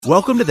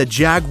Welcome to the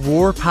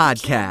Jaguar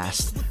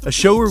Podcast, a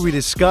show where we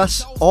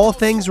discuss all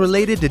things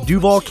related to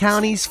Duval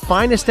County's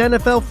finest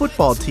NFL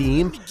football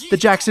team, the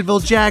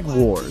Jacksonville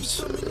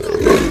Jaguars.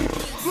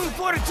 Move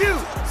 42,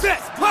 set,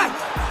 play.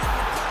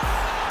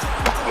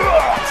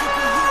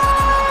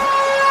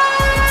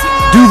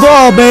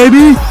 Duval,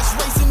 baby!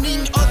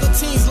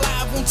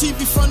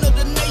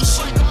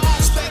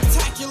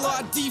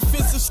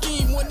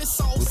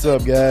 What's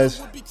up, guys?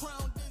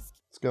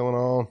 What's going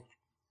on?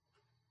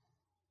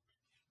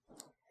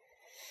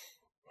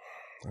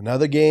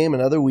 Another game,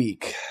 another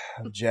week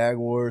of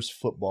Jaguars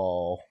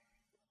football.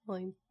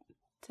 Well,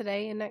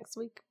 today and next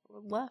week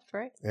left,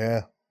 right?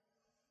 Yeah.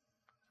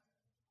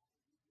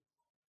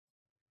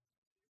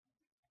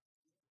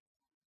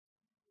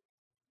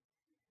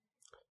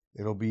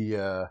 It'll be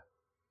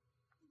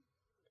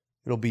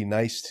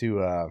nice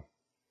to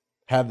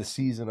have the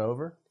season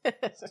over.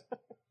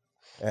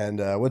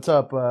 And what's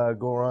up,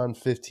 Goron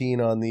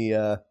 15 on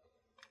the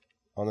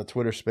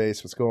Twitter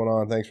space? What's going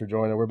on? Thanks for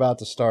joining. We're about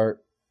to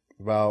start.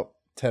 About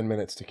 10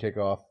 minutes to kick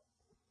off.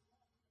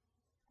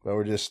 But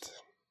we're just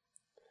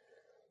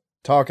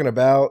talking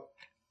about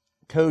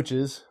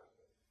coaches.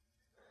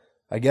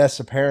 I guess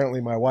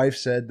apparently my wife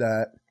said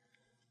that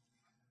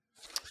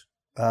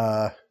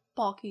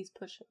Balky's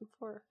pushing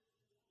for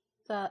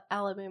the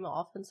Alabama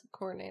offensive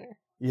coordinator.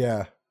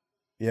 Yeah,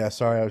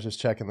 sorry, I was just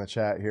checking the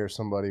chat here.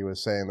 Somebody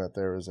was saying that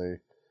there was a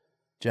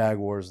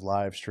Jaguars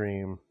live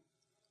stream.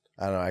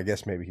 I don't know, I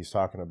guess maybe he's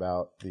talking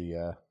about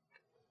the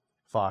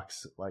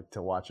Fox, like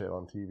to watch it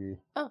on TV.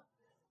 Oh.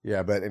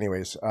 Yeah, but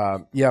anyways,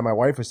 my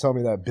wife was telling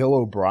me that Bill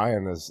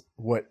O'Brien is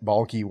who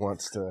Balky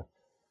wants to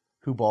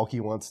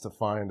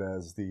find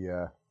as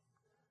the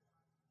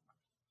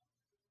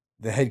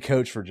head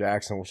coach for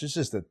Jackson, which is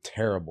just a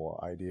terrible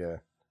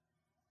idea.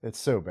 It's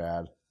so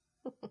bad.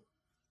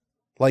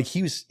 Like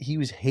he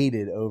was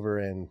hated over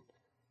in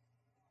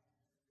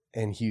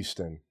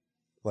Houston.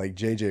 Like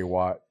J.J.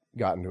 Watt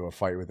got into a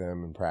fight with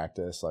him in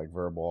practice, like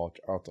verbal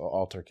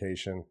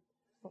altercation.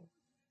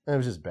 It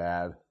was just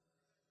bad.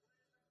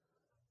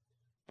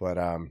 But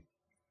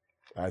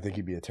I think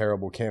he'd be a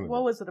terrible candidate.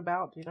 What was it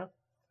about, do you know?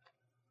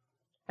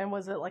 And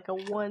was it like a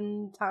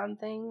one-time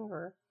thing,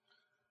 or?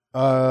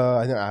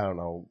 I don't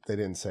know. They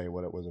didn't say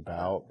what it was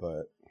about,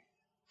 but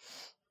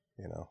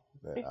you know,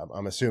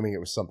 I'm assuming it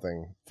was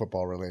something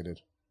football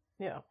related.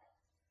 Yeah.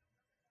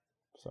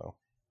 So.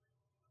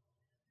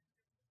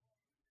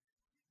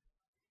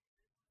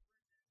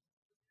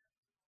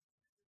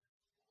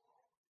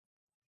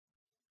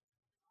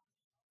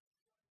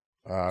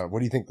 What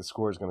do you think the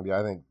score is going to be?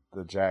 I think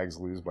the Jags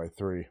lose by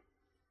 3.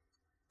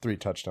 3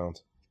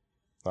 touchdowns.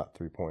 Not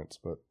 3 points,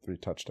 but 3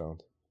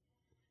 touchdowns.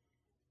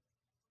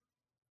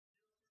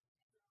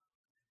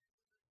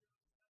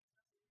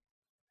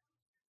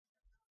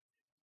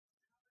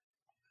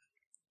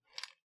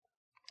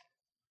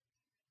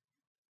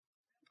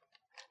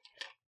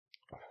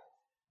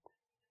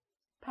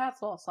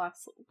 Pats lost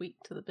last week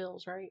to the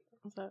Bills, right?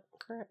 Is that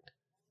correct?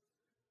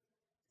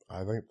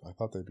 I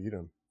thought they beat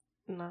him.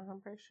 No, I'm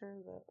pretty sure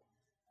that.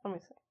 Let me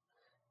see.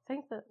 I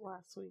think that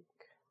last week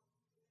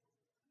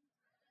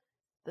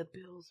the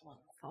Bills won.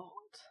 Thought.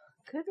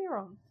 Could be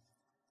wrong.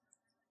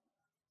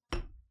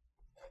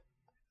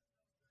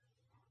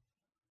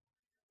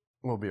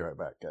 We'll be right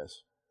back,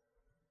 guys.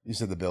 You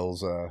said the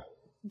Bills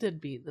Did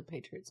beat the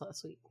Patriots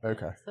last week.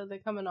 Okay. So they're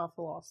coming off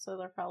a loss, so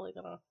they're probably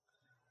gonna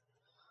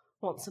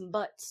want some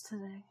butts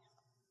today.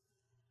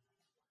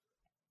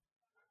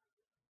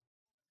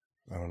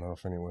 I don't know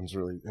if anyone's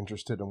really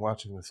interested in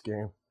watching this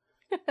game.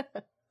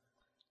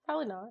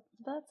 Probably not,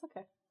 but that's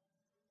okay.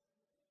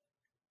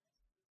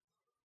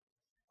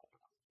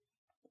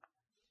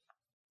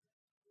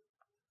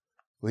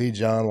 Lee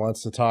John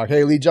wants to talk.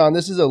 Hey, Lee John,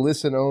 this is a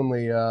listen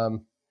only.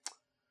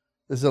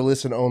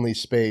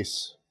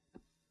 Space.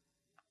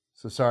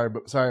 So sorry,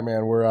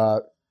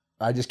 man.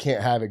 I just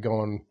can't have it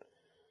going.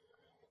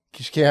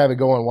 Just can't have it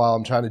going while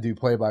I'm trying to do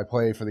play by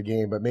play for the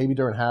game. But maybe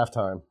during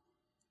halftime.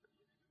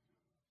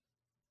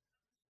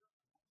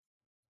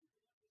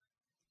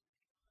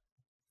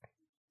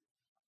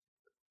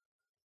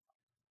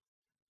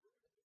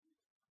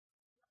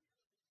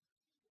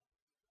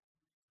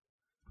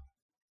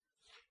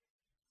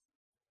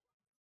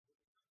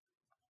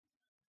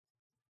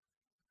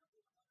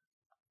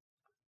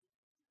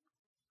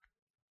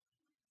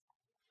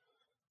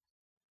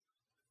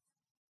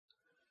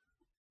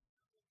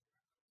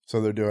 So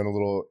they're doing a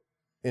little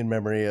in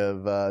memory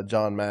of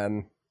John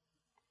Madden.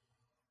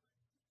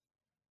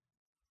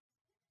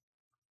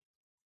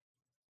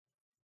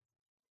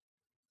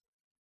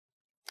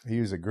 He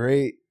was a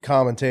great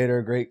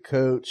commentator, great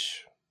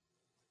coach.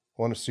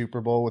 Won a Super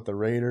Bowl with the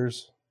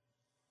Raiders.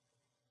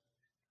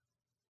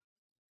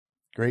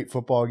 Great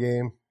football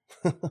game.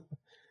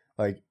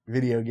 Like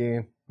video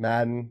game,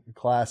 Madden,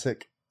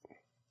 classic.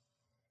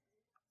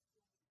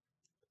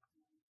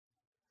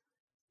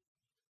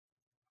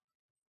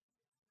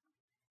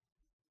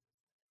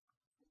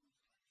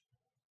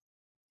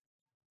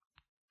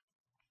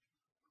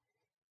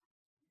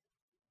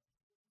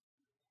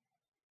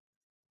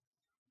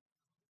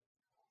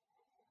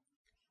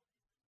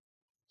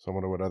 So I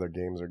wonder what other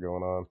games are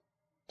going on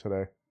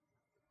today.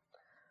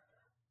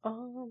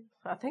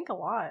 I think a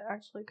lot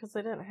actually, because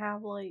they didn't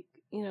have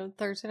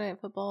Thursday night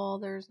football.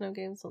 There's no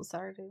games on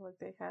Saturday like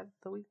they had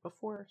the week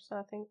before. So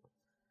I think,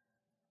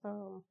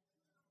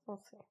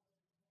 let's see.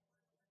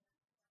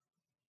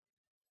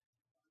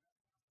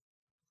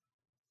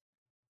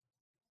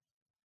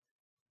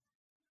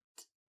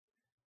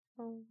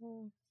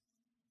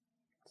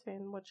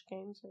 Seeing which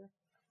games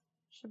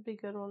should be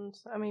good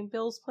ones. I mean,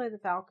 Bills play the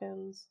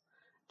Falcons.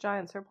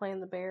 Giants are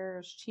playing the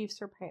Bears.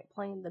 Chiefs are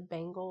playing the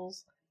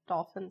Bengals.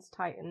 Dolphins,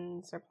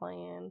 Titans are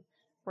playing.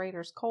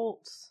 Raiders,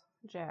 Colts.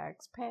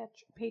 Jags,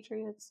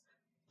 Patriots.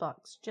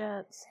 Bucks,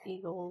 Jets.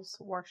 Eagles,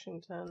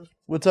 Washington.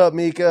 What's up,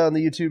 Mika, on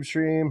the YouTube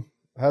stream?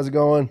 How's it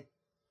going?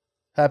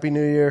 Happy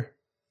New Year.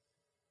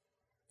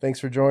 Thanks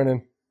for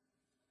joining.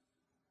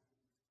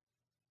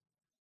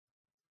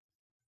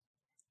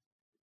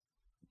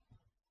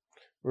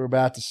 We're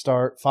about to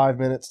start. 5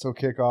 minutes till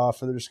kickoff.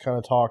 They're just kind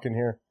of talking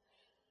here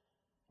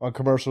on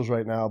commercials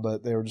right now,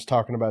 but they were just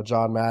talking about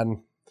John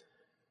Madden.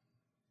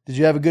 Did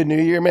you have a good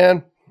New Year,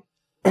 man?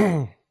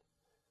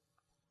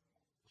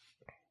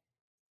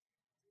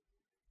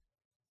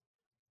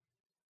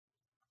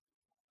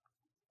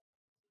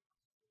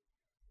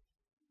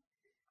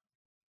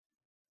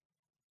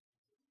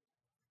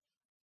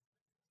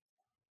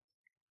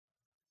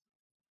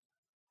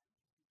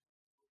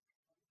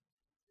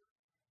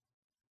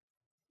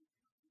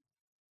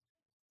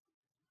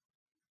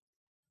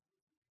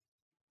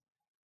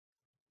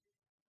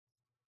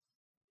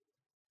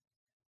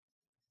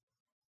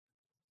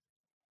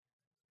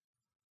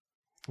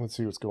 Let's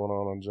see what's going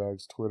on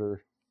Jags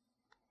Twitter.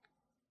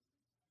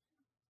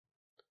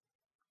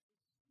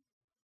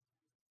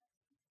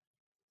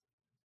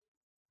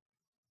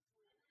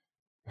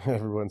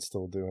 Everyone's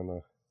still doing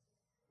the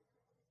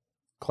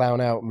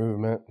clown out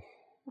movement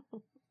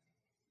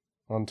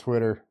on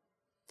Twitter.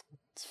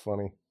 It's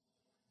funny.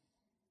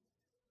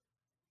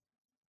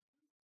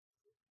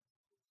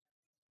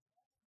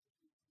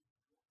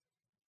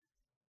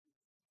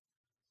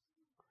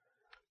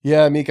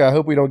 Yeah, Mika, I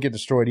hope we don't get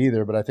destroyed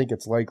either, but I think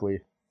it's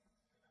likely.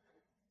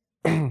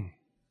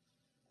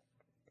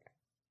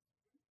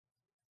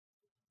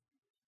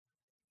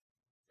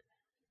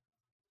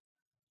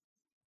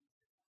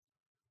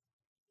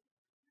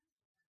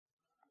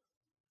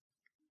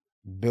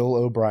 Bill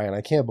O'Brien. I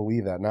can't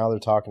believe that. Now they're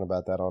talking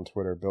about that on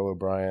Twitter. Bill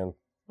O'Brien.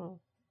 What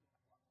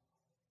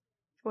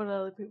are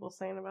other people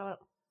saying about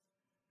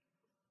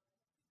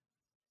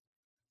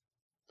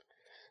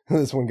it?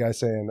 This one guy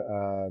saying,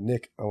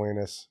 Nick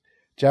Alanis,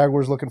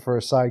 Jaguars looking for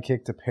a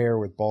sidekick to pair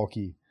with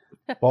Balky.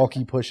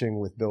 Balky pushing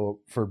with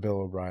Bill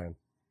O'Brien.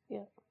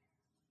 Yeah.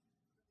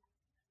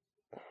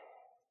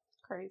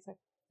 Crazy.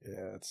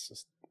 Yeah,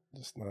 it's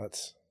just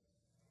nuts.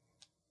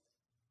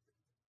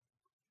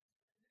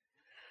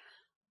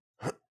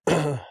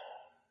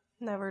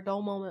 Never a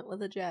dull moment with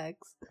the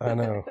Jags. I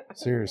know.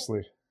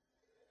 Seriously.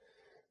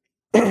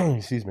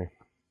 Excuse me.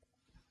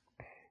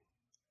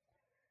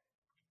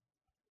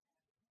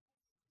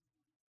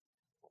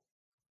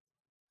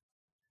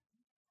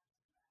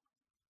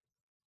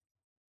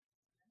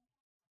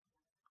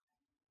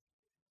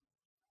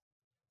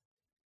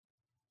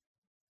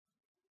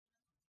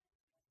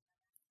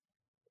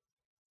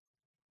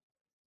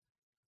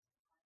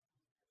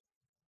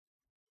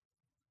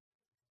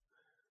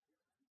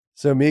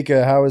 So,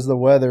 Mika, how is the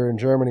weather in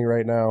Germany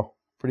right now?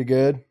 Pretty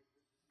good?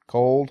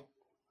 Cold?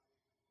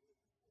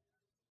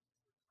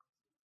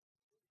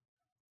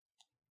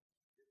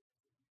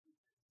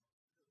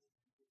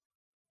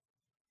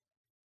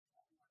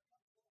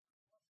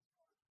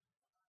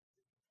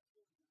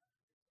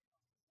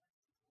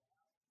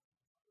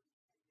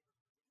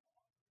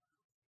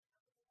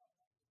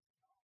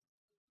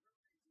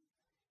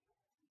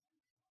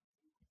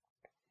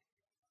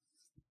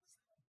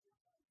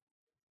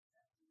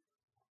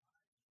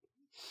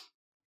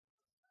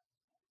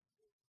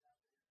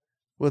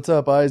 What's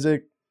up,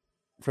 Isaac?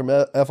 From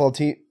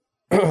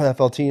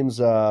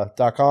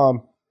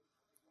FLTeams.com.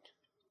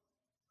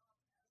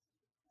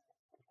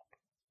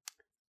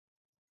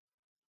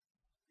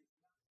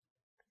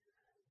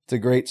 It's a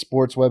great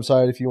sports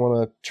website if you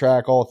want to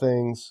track all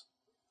things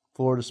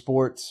Florida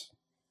sports.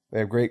 They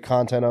have great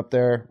content up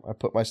there. I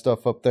put my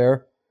stuff up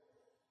there.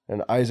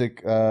 And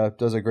Isaac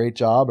does a great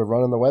job of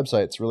running the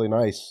website. It's really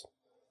nice.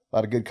 A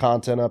lot of good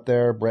content up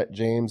there. Brett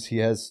James, he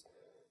has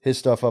his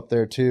stuff up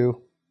there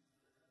too.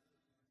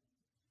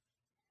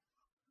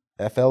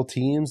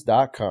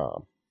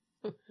 FLTeams.com.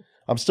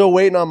 I'm still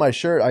waiting on my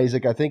shirt,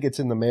 Isaac. I think it's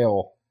in the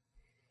mail.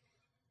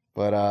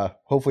 But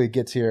hopefully it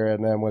gets here,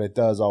 and then when it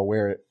does, I'll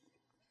wear it.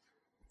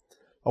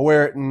 I'll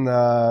wear it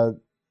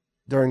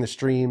during the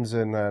streams,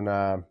 and then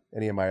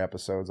any of my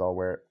episodes, I'll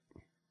wear it.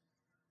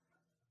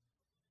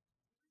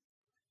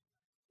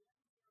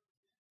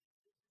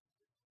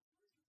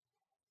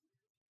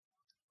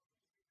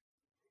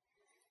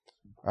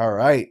 All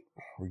right.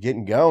 We're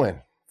getting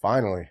going,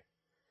 finally.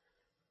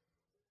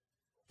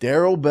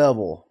 Darrell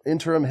Bevell,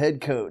 interim head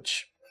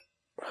coach.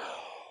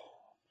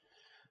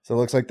 So it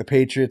looks like the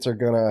Patriots are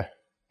going to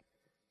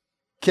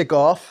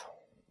Kickoff.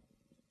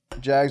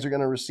 Jags are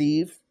going to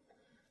receive.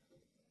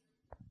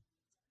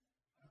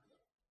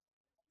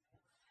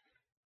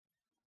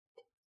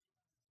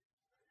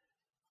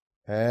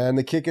 And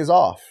the kick is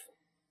off.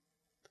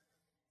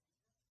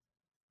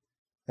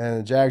 And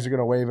the Jags are going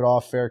to wave it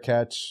off. Fair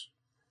catch.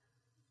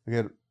 We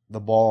get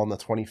the ball on the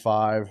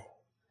 25.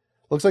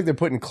 Looks like they're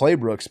putting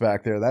Claybrooks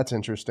back there. That's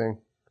interesting.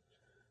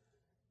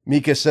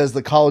 Mika says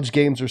the college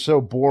games are so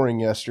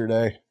boring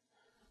yesterday.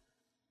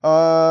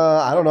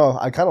 I don't know.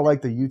 I kind of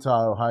like the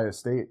Utah-Ohio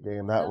State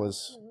game. That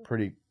was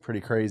pretty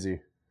crazy.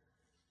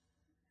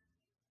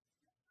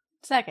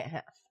 Second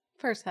half.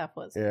 First half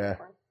was. Yeah.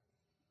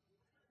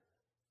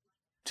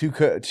 Two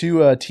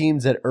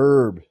teams that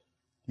Herb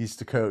used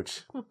to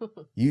coach.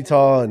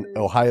 Utah and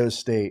Ohio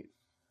State.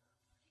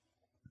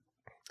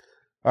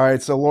 All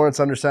right, so Lawrence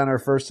under center,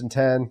 1st and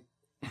 10.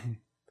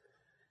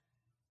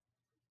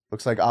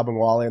 Looks like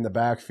Abengwale in the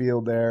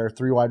backfield there.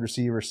 3 wide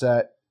receiver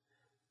set.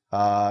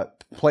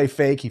 Play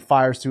fake. He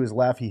fires to his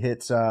left. He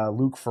hits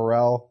Luke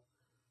Farrell.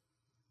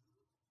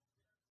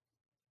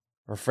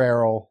 Or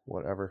Farrell,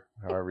 whatever,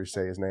 however you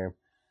say his name.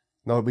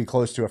 No, it'll be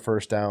close to a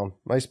first down.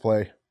 Nice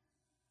play.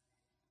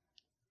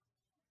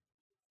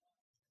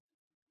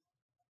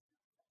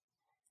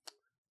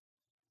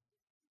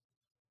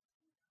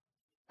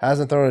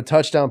 Hasn't thrown a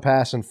touchdown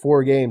pass in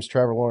 4 games,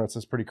 Trevor Lawrence.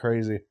 That's pretty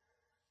crazy.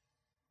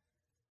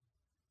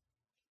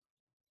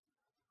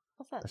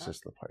 What's that? That's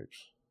just the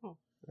pipes. Oh.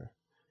 Yeah.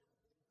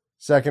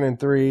 2nd and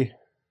 3.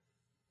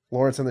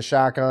 Lawrence in the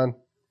shotgun.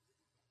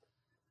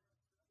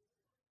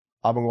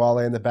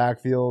 Abengwale in the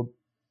backfield.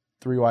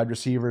 3 wide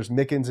receivers.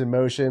 Mickens in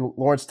motion.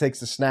 Lawrence takes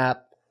the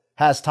snap.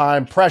 Has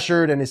time.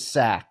 Pressured and is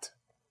sacked.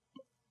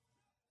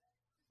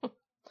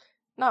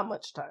 Not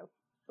much time.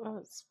 That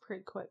was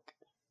pretty quick.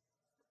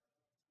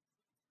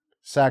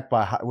 Sacked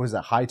by, was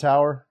that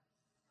Hightower?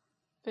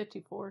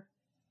 54.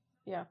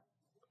 Yeah.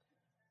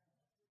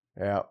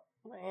 Yeah.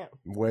 Man.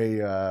 Way,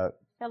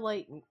 Had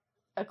like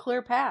a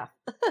clear path.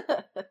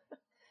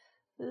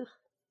 Ugh.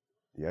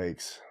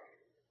 Yikes.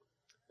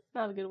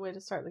 Not a good way to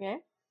start the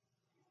game.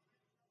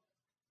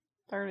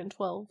 3rd and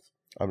 12.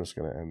 I'm just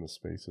going to end the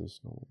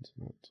spaces. No one's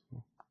in it.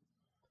 So.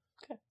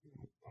 Okay.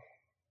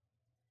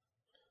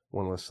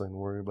 One less thing to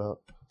worry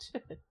about.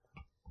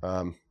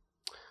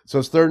 So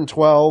it's 3rd and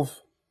 12.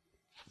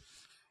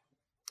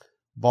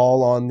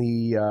 Ball on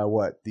the,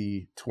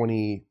 the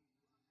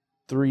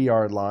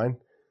 23-yard line.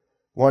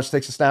 Lawrence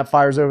takes a snap,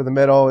 fires over the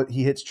middle.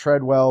 He hits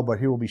Treadwell, but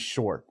he will be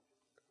short.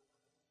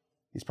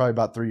 He's probably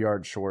about 3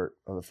 yards short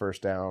of the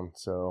first down.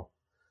 So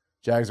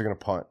Jags are going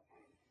to punt.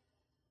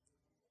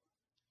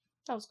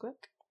 That was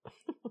quick.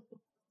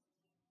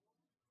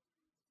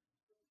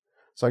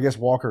 So I guess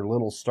Walker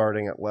Little's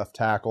starting at left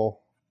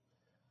tackle.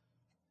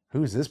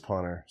 Who's this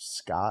punter?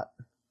 Scott.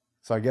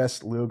 So I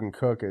guess Logan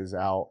Cook is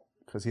out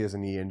because he has a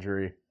knee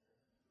injury.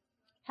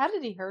 How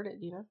did he hurt it,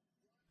 do you know?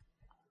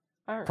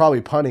 I don't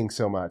Probably punting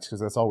so much because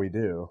that's all we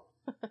do.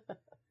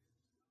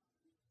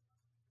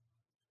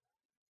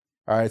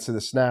 All right, so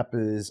the snap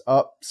is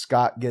up.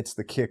 Scott gets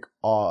the kick,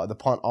 the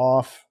punt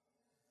off.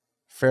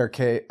 Fair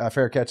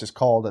catch is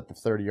called at the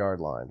 30-yard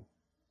line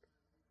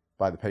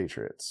by the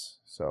Patriots.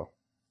 So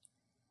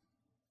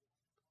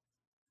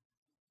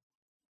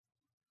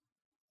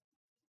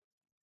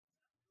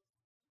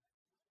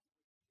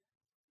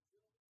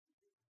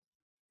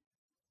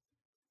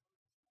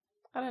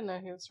I didn't know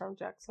he was from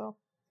Jacksonville.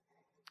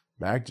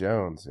 Mac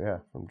Jones, yeah,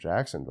 from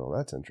Jacksonville.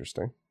 That's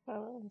interesting.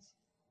 Oh,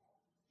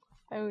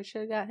 maybe we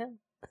should have got him.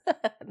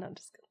 No, I'm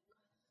just kidding.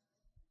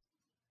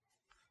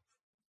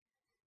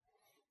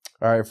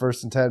 All right,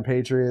 1st and 10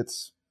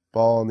 Patriots.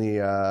 Ball on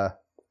the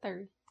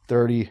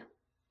 30.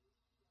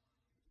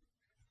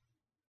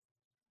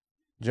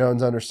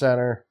 Jones under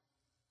center.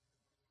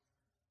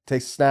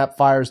 Takes a snap,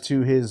 fires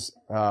to his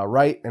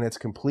right, and it's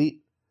complete.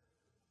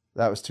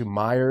 That was to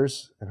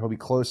Myers, and he'll be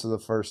close to the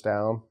first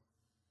down.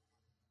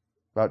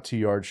 About 2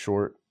 yards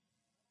short.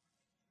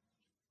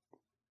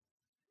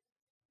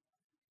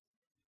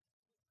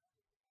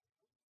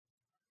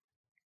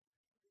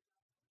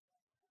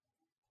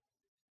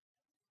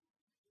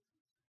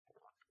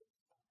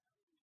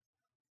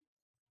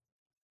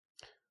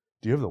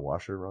 Do you have the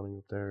washer running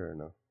up there or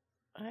no?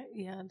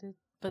 Yeah, I did.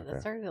 But Okay.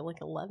 it started at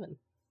like 11.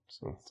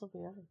 So it'll still be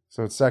on.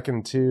 So it's 2nd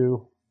and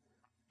 2.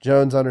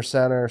 Jones under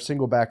center,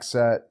 single back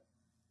set,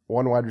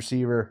 1 wide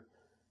receiver,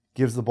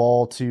 gives the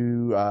ball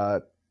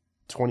to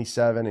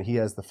 27, and he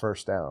has the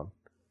first down.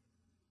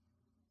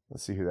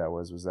 Let's see who that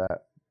was. Was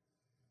that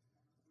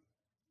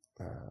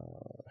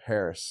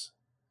Harris?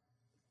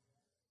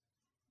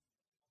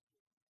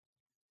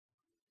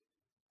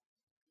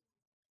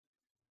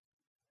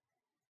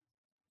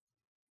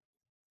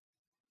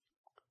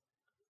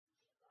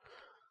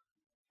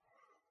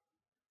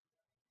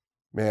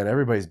 Man,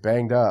 everybody's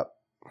banged up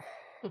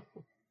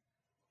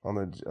on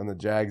the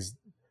Jags.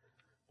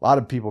 A lot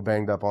of people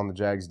banged up on the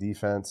Jags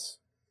defense.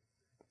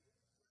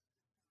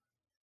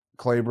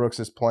 Claybrooks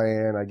is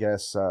playing. I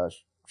guess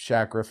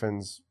Shaq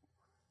Griffin's,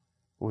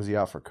 was he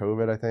out for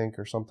COVID, I think,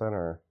 or something?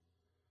 Or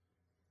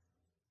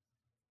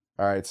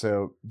All right,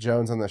 so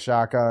Jones on the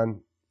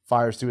shotgun,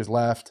 fires to his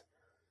left.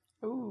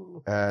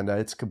 Ooh. And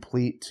it's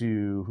complete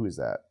to, who is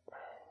that?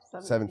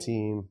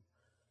 17.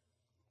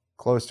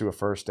 Close to a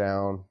first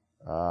down.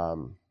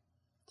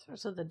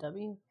 Starts with a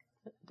W?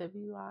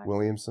 W-I?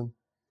 Williamson.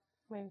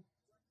 Maybe.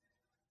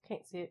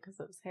 Can't see it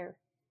because it was hair.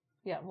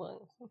 Yeah,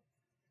 Williamson.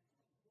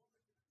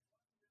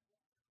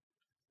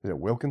 Is it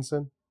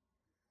Wilkinson?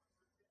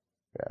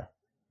 Yeah.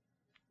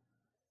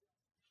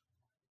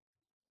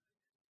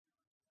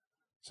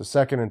 So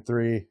 2nd and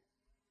 3.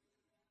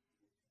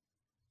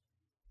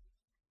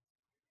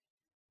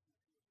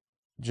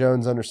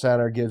 Jones under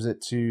center gives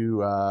it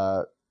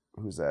to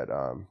who's that?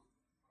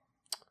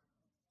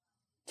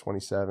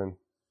 27.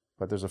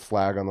 But there's a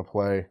flag on the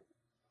play.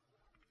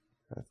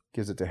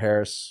 Gives it to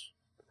Harris.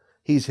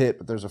 He's hit,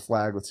 but there's a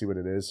flag. Let's see what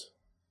it is.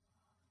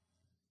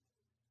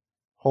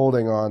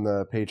 Holding on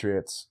the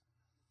Patriots.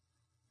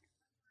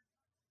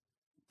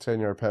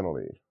 10-yard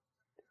penalty.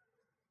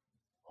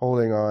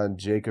 Holding on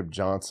Jacob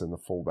Johnson, the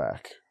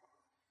fullback.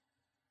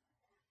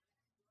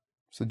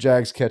 So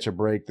Jags catch a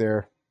break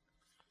there.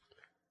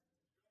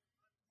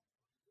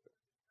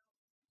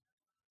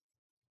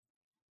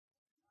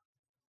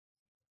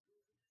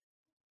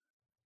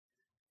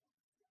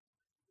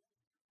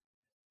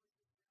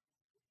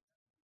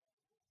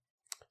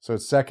 So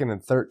it's 2nd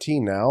and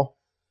 13 now.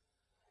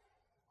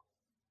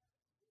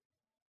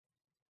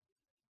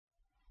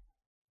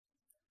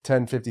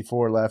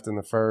 .54 left in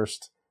the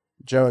first.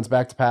 Jones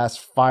back to pass,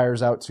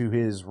 fires out to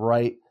his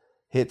right,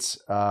 hits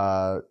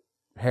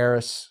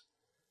Harris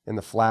in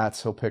the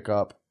flats. He'll pick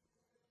up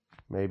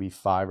maybe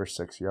 5 or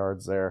 6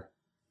 yards there.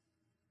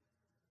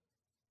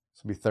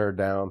 This will be 3rd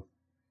down.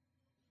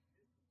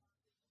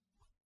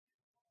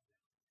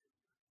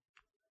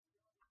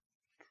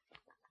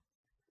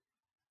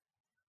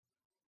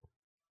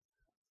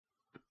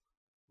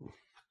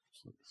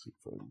 Let's see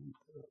if I can get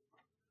that.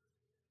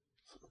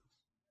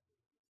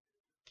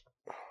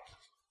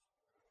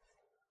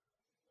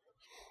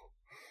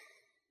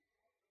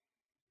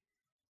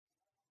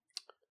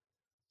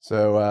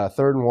 So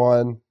 3rd and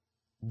 1,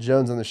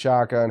 Jones in the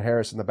shotgun,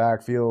 Harris in the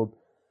backfield,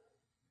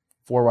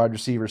 4 wide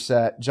receivers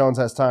set. Jones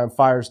has time,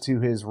 fires to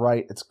his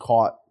right. It's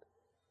caught,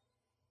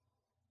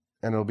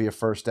 and it'll be a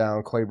first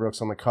down. Clay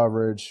Brooks on the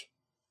coverage.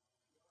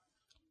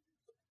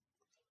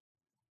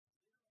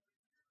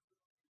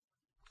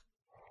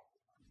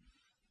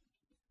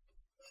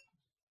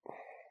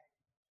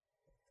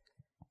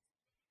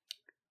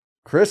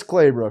 Chris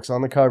Claybrooks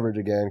on the coverage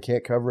again.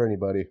 Can't cover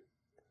anybody.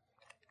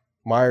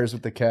 Myers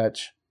with the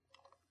catch.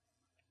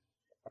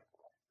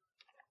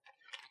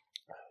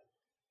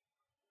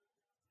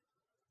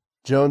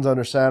 Jones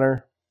under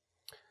center.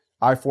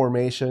 I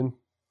formation.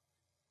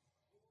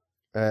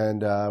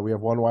 And we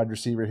have 1 wide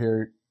receiver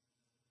here.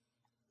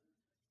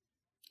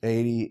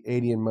 80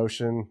 in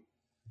motion.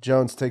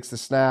 Jones takes the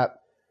snap.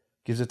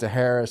 Gives it to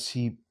Harris.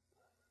 He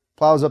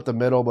plows up the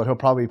middle, but he'll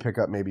probably pick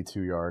up maybe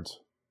 2 yards.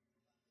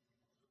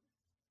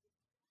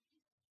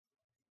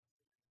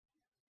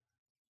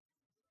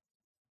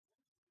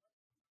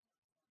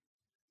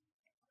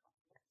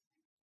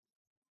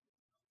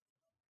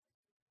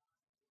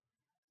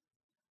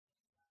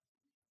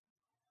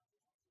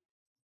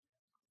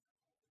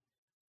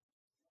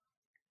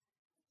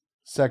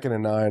 Second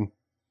and 9.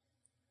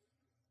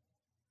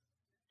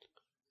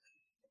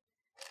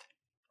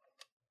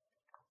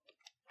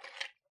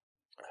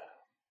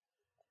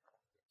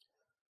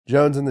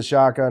 Jones in the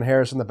shotgun,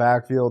 Harris in the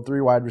backfield,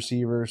 3 wide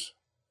receivers.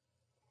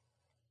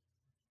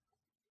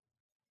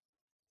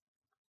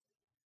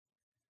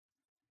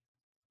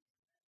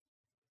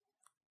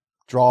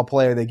 Draw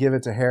play, they give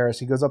it to Harris.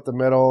 He goes up the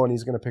middle, and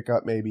he's going to pick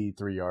up maybe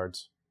 3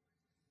 yards.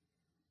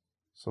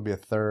 So it'll be a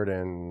 3rd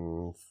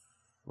and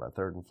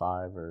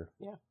 5, or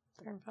Yeah,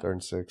 3rd and 5. 3rd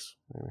and 6,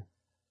 maybe.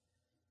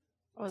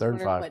 I was 3rd and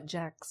wondering 5. what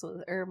Jax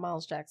was, or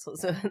Miles Jax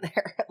was doing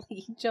there.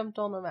 He jumped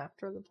on him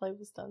after the play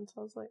was done,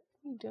 so I was like,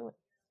 what are you doing?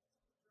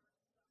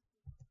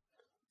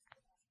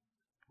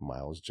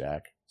 Miles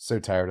Jack. So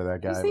tired of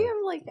that guy. You see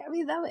him, like, I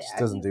mean, that Just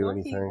doesn't do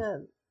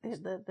anything.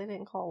 That they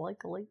didn't call,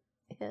 like, a late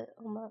hit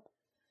on that.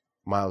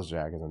 Miles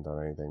Jack hasn't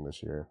done anything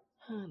this year.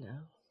 I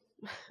know.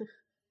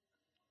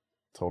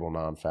 Total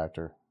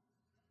non-factor.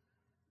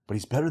 But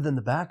he's better than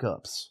the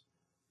backups.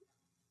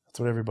 That's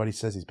what everybody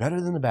says. He's better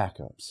than the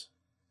backups.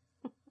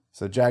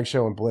 So Jag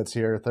showing blitz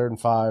here. 3rd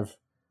and 5.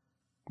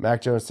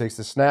 Mac Jones takes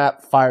the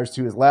snap. Fires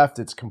to his left.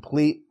 It's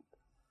complete.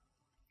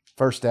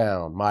 First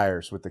down.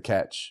 Myers with the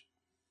catch.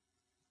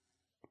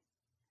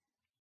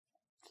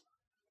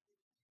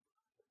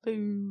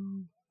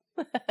 Boom.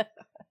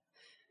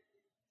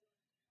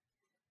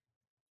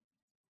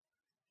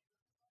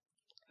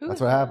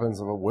 That's what happens.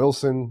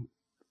 Wilson.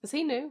 Is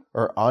he new?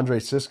 Or Andre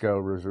Cisco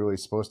was really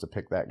supposed to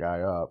pick that guy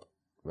up.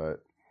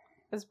 But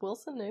Is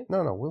Wilson new?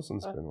 no,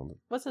 Wilson's been on the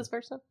What's his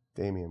first name?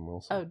 Damian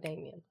Wilson. Oh,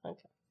 Damien.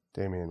 Okay.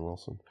 Damian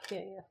Wilson.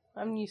 Yeah.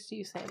 I'm used to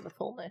you saying the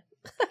full name.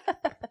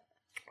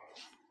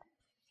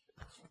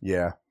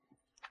 Yeah.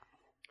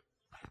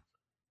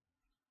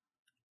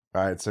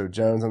 All right, so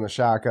Jones on the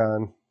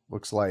shotgun.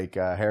 Looks like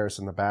Harris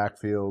in the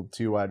backfield,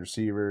 2 wide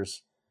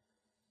receivers.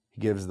 He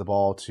gives the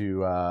ball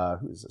to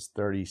who is this?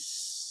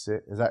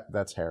 36.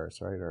 That's Harris,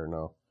 right? Or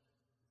no?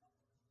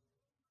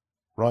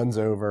 Runs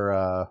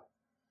over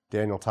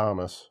Daniel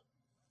Thomas.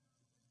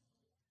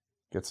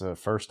 Gets a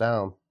first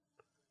down.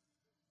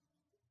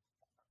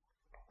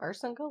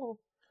 First and goal.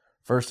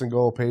 First and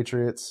goal,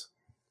 Patriots.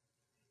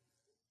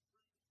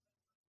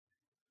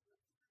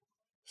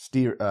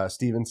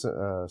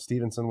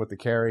 Stevenson with the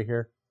carry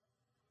here.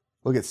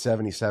 Look at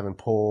 77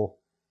 pull.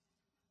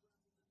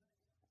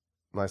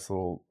 Nice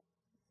little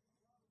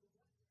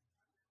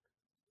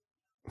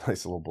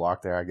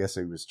block there. I guess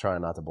he was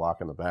trying not to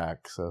block in the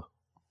back. So,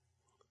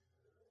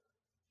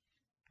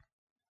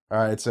 all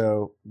right.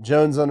 So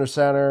Jones under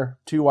center,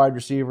 2 wide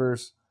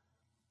receivers,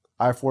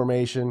 I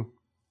formation.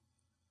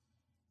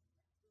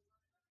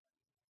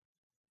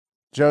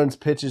 Jones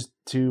pitches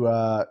to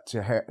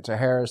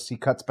Harris. He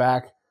cuts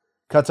back,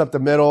 cuts up the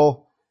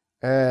middle,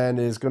 and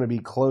is going to be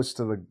close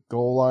to the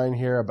goal line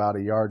here, about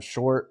a yard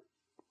short.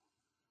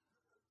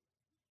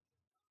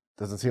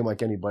 Doesn't seem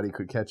like anybody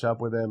could catch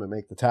up with him and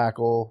make the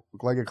tackle.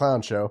 Look like a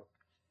clown show.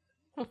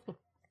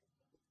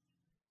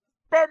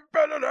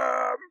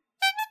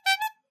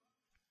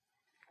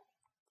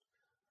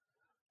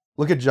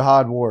 Look at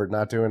Jihad Ward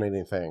not doing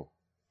anything.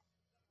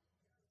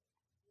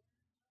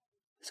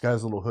 He's got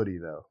his little hoodie,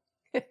 though.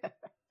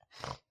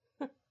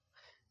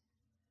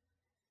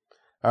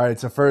 All right,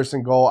 it's a first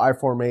and goal, I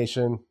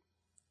formation.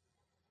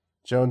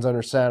 Jones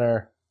under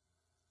center.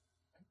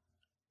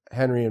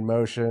 Henry in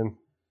motion.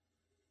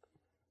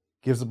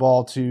 Gives the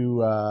ball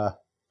to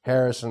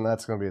Harris, and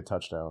that's going to be a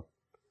touchdown.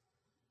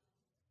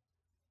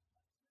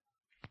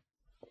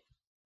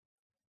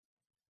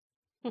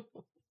 Well,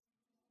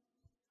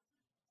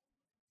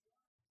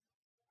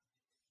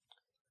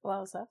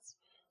 that was us.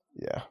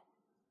 Yeah.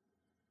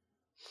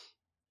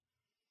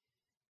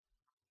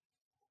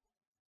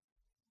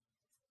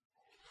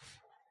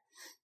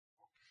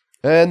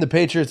 And the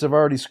Patriots have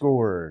already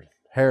scored.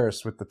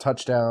 Harris with the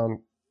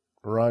touchdown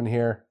run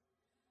here.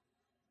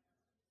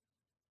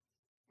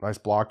 Nice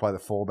block by the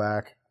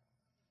fullback.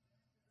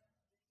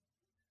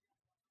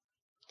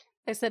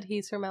 They said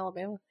he's from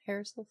Alabama.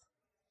 Harris is.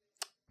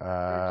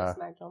 Or just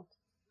Mac Jones.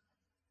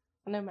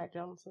 I know Mac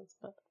Jones is,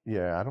 but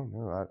yeah, I don't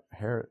know.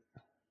 Harris.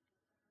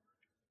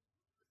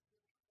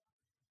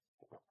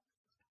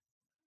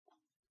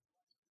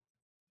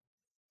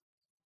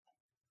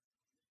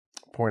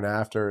 Point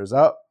after is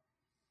up,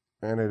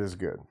 and it is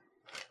good.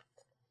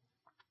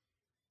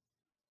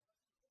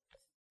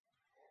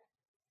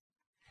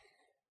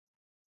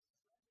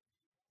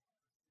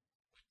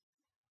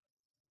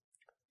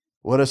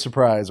 What a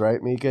surprise, right,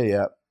 Mika?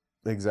 Yep,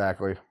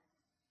 exactly.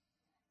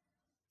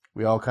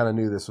 We all kind of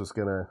knew this was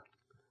going to...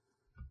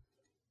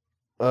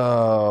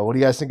 what do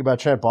you guys think about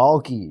Trent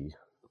Baalke?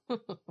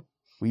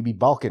 We be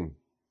balking.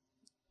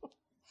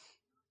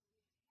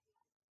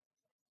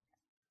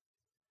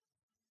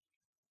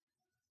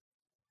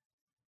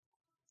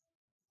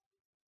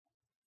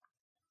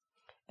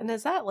 And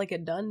is that like a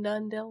done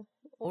deal?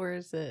 Or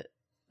is it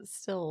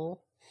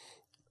still...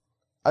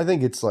 I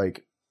think it's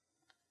like...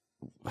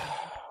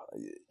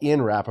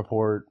 Ian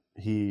Rappaport,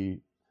 he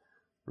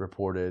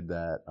reported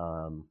that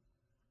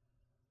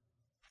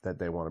that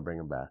they want to bring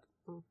him back.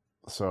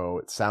 So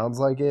it sounds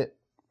like it.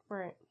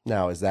 Right.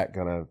 Now, is that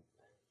going to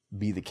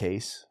be the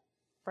case?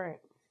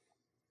 Right.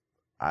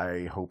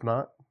 I hope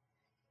not.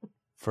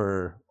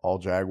 For all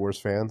Jaguars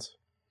fans.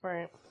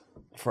 Right.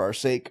 For our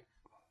sake.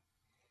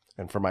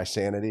 And for my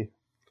sanity.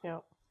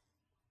 Yep.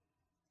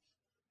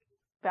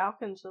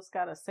 Falcons just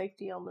got a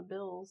safety on the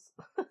Bills.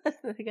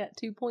 They got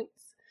 2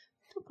 points.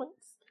 2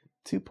 points.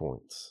 2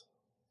 points.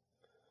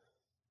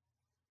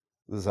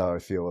 This is how I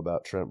feel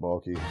about Trent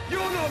Baalke. You're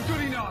not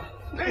good enough.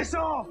 Piss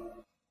off.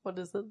 What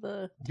is it?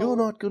 You're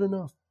not good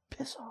enough.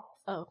 Piss off.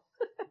 Oh.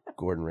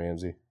 Gordon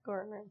Ramsay.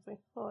 Gordon Ramsay.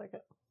 I like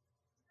it.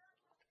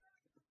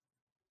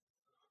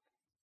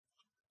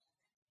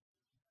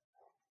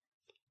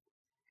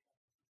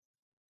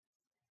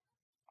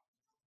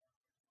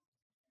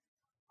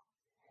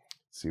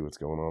 See what's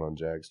going on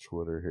Jags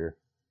Twitter here.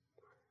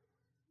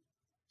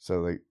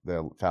 So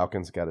the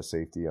Falcons got a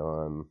safety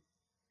on,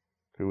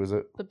 who was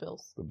it? The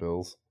Bills. The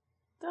Bills.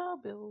 The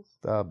Bills.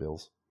 The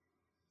Bills.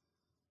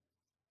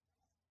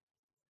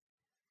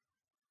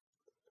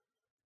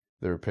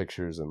 There are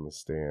pictures in the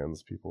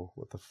stands, people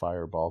with the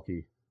fire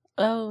Baalke.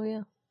 Oh,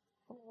 yeah.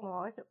 I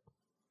like it.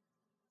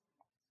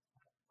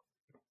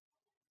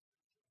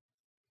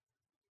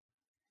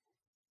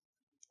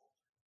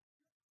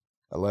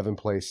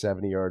 $11-play,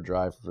 70-yard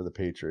drive for the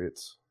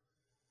Patriots.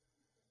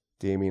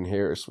 Damian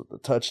Harris with the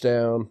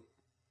touchdown.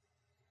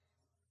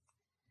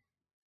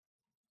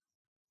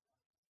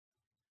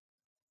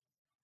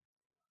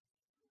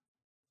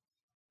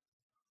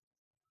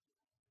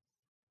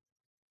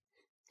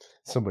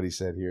 Somebody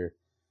said here,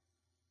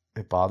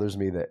 it bothers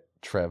me that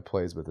Trev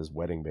plays with his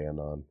wedding band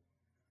on.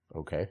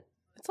 Okay.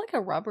 It's like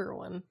a rubber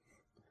one.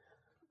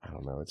 I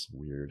don't know. It's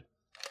weird.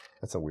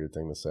 That's a weird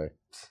thing to say.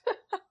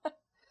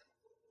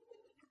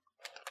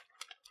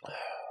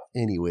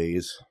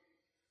 Anyways,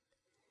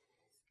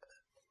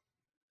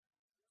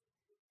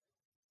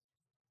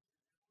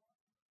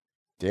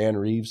 Dan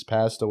Reeves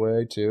passed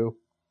away too.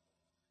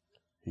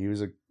 He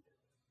was a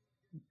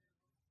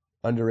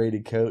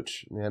underrated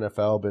coach in the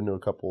NFL. Been to a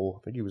couple.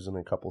 I think he was in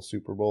a couple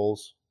Super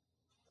Bowls.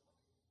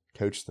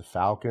 Coached the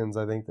Falcons.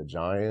 I think the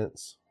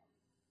Giants.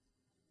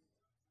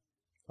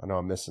 I know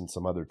I'm missing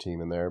some other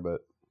team in there,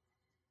 but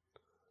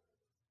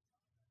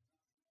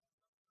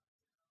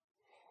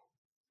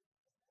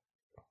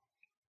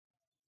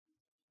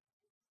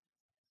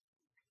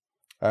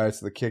all right.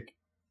 So the kick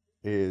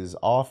is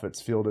off.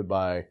 It's fielded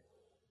by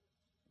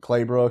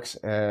Clay Brooks,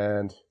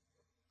 and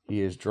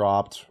he is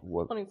dropped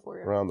 24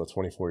 around the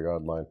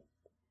 24-yard line.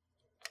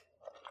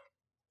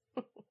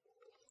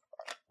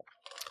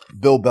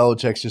 Bill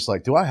Belichick's just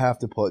like, do we have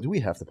to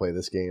play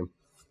this game?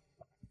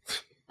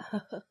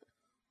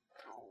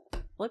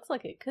 Looks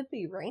like it could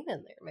be raining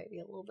there, maybe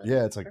a little bit.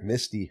 Yeah, it's like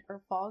misty.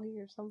 Or foggy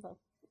or something.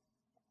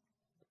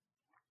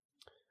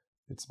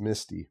 It's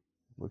misty.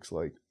 Looks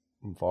like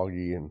and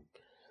foggy. And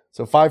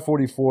so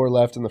 5:44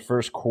 left in the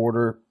first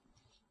quarter.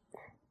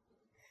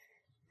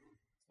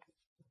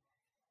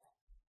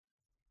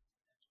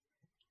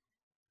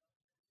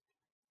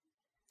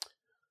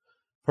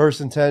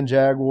 First and 10,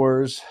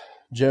 Jaguars.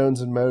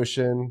 Jones in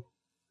motion.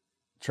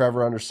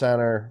 Trevor under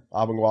center.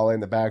 Abangwale in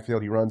the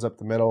backfield. He runs up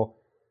the middle.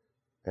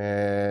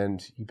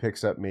 And he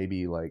picks up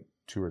maybe like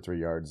 2 or 3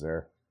 yards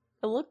there.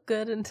 It looked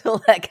good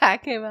until that guy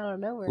came out of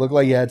nowhere. Looked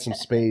like he had some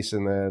space,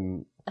 and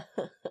then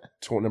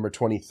number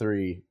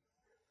 23.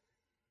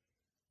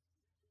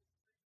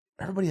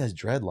 Everybody has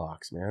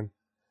dreadlocks, man.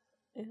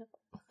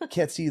 Yeah.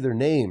 Can't see their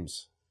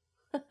names.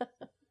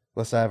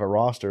 Unless I have a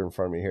roster in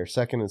front of me here.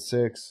 2nd and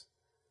 6.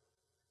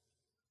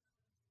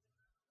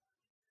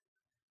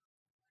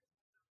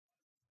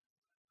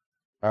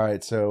 All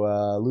right,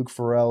 so Luke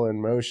Farrell in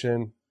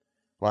motion,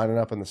 lining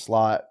up in the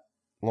slot.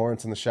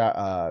 Lawrence in the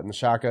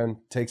shotgun,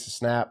 takes a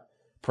snap,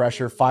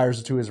 pressure,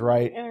 fires it to his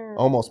right,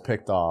 almost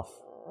picked off.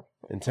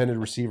 Intended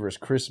receiver is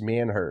Chris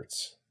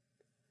Manhertz.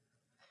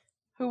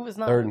 Who was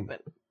not open.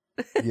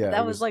 Yeah,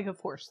 that was like a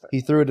force throw. He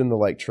threw it into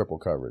like triple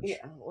coverage.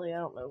 Yeah, well, I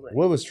don't know.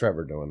 What was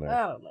Trevor doing there?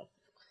 I don't know.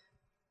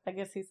 I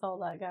guess he saw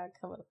that guy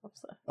coming up.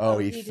 So. Oh,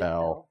 he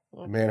fell.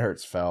 Okay.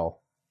 Manhertz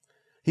fell.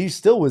 He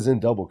still was in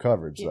double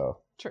coverage, though.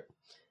 True.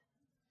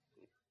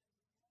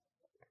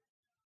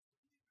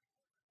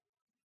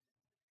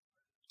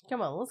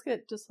 Come on, let's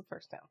get just the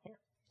first down here.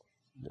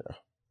 Yeah.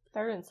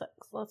 3rd and 6.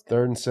 Let's go.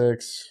 3rd and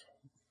 6.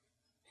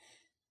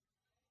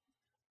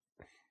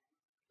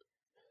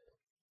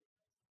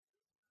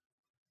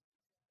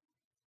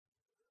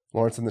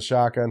 Lawrence in the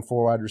shotgun,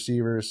 4 wide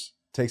receivers.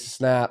 Takes a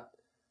snap.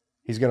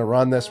 He's going to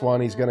run this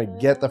one. He's going to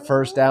get the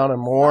first down and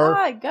more.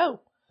 Slide,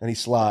 go. And he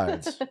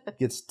slides.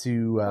 Gets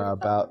to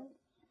about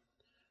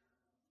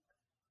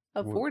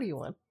a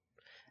 41.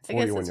 41 I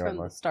guess it's yard from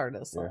line. The start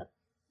of the slide. Yeah.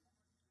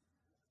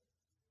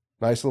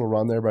 Nice little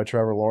run there by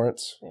Trevor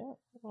Lawrence. Yeah,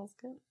 that was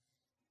good.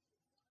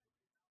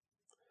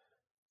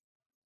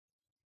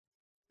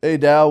 Hey,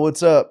 Dow,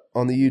 what's up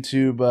on the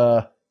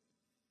YouTube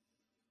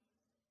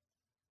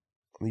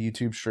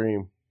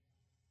stream?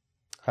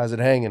 How's it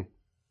hanging?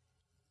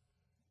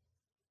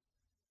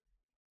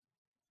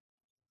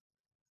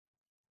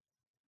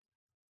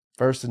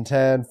 First and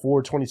 10,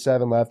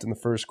 4:27 left in the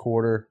first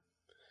quarter.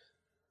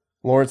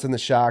 Lawrence in the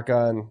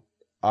shotgun.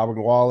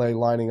 Abangwale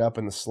lining up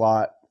in the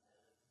slot.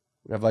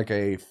 We have like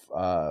a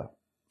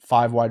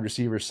 5 wide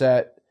receiver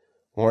set.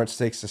 Lawrence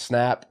takes the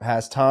snap,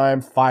 has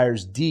time,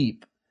 fires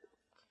deep.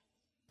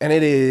 And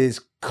it is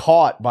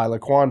caught by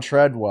Laquan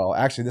Treadwell.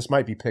 Actually, this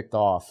might be picked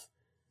off.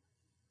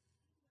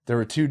 There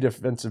were 2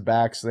 defensive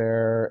backs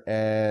there,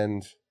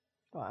 and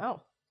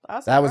wow,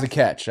 that was a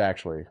catch,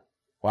 actually.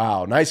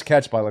 Wow, nice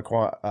catch by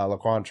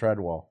Laquan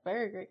Treadwell.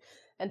 Very great.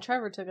 And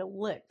Trevor took a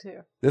lick,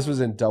 too. This was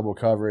in double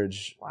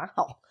coverage.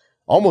 Wow.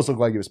 Almost looked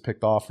like it was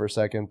picked off for a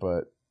second,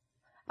 but...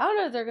 I don't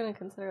know if they're going to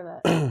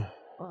consider that.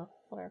 Well,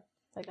 whatever.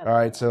 All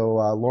right, so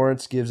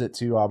Lawrence gives it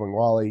to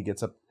Abangwale. He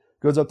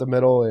goes up the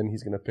middle, and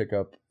he's going to pick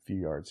up a few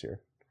yards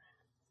here.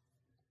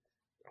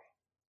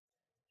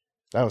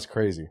 That was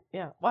crazy.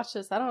 Yeah, watch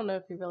this. I don't know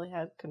if he really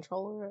had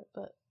control over it,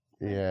 but...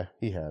 Yeah,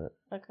 he had it.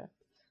 Okay.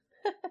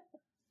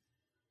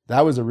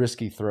 That was a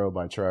risky throw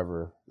by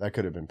Trevor. That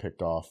could have been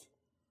picked off.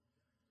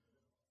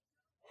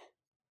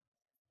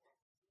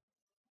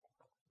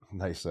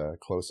 Nice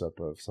close-up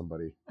of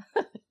somebody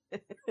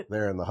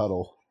there in the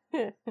huddle.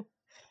 All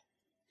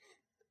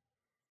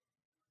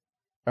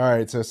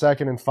right, so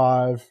 2nd and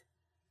 5.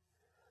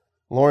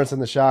 Lawrence in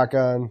the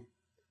shotgun.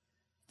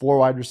 4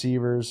 wide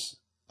receivers.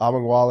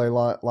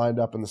 Abangwale lined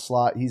up in the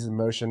slot. He's in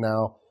motion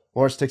now.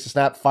 Lawrence takes a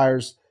snap,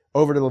 fires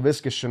over to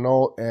Laviska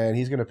Shenault, and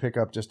he's going to pick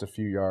up just a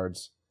few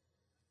yards.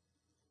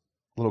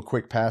 Little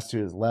quick pass to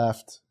his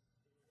left.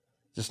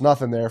 Just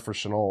nothing there for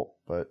Shenault,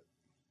 but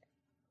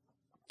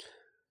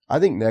I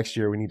think next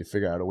year we need to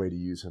figure out a way to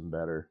use him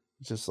better.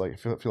 It's just like I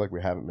feel like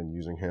we haven't been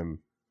using him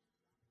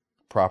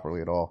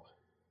properly at all.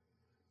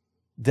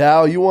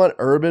 Dow, you want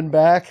Urban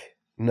back?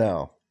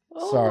 No.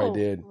 Sorry,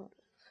 dude.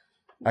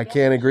 I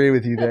can't agree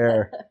with you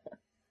there.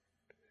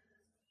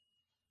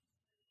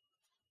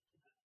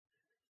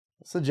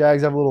 So the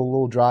Jags have a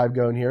little drive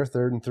going here,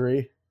 3rd and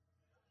 3.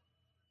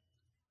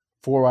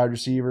 4 wide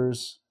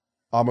receivers.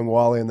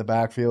 Amangwale in the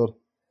backfield.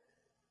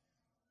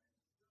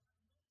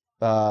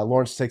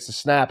 Lawrence takes the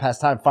snap, has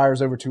time,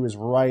 fires over to his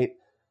right.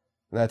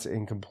 That's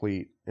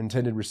incomplete.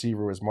 Intended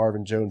receiver was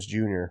Marvin Jones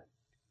Jr.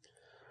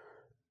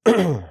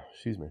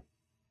 Excuse me.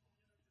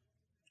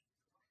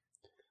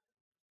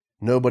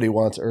 Nobody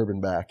wants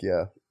Urban back,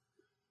 yeah.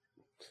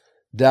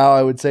 Dow,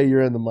 I would say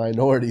you're in the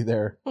minority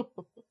there.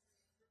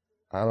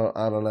 I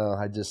don't know.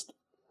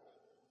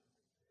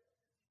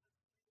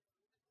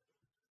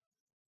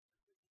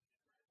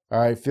 All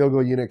right, field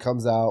goal unit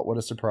comes out. What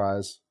a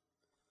surprise.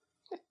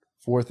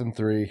 4th and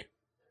 3.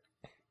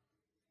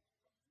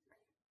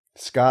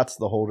 Scott's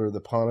the holder, the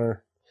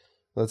punter.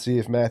 Let's see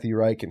if Matthew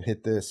Wright can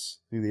hit this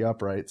through the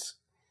uprights.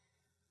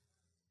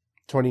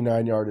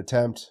 29-yard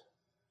attempt.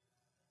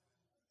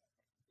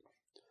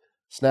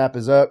 Snap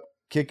is up,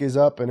 kick is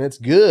up, and it's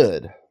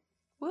good.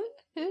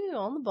 Woohoo,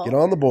 on the ball. Get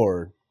on the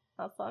board.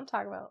 That's what I'm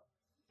talking about.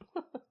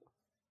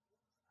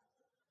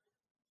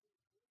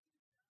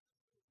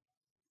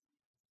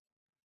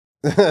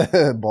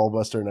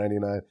 Ballbuster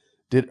 99.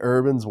 Did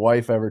Urban's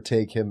wife ever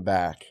take him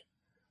back?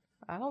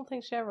 I don't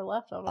think she ever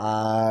left him.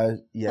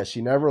 Yeah,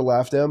 she never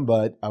left him,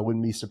 but I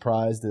wouldn't be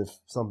surprised if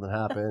something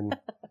happened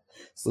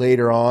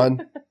later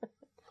on.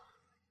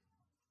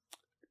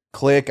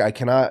 Click, I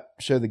cannot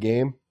show the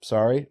game.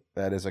 Sorry.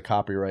 That is a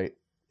copyright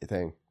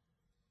thing.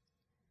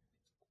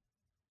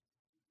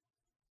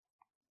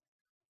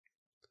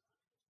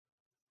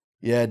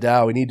 Yeah,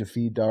 Dow, we need to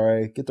feed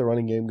Dare. Get the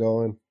running game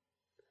going.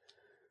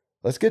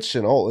 Let's get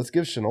Chenault. Let's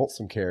give Chenault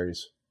some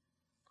carries.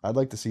 I'd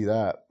like to see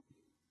that.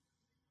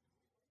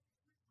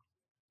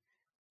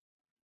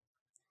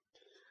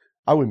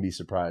 I wouldn't be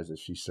surprised if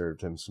she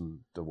served him some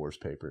divorce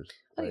papers.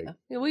 Oh, Like,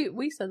 yeah.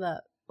 We said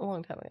that a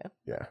long time ago.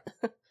 yeah.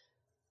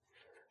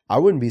 I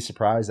wouldn't be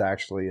surprised,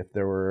 actually, if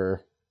there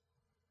were...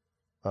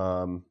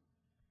 I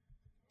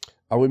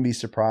wouldn't be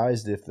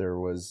surprised if there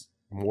was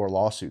more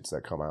lawsuits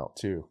that come out,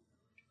 too.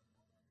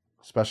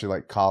 Especially,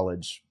 like,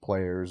 college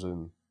players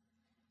and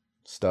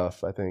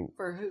stuff, I think.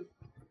 For who?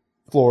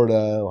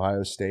 Florida,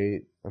 Ohio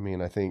State. I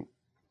mean, I think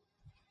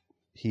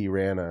he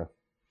ran a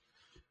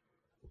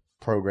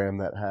program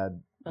that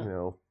had,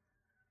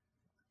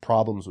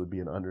 problems would be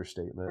an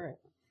understatement.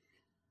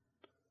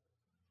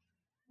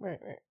 Right.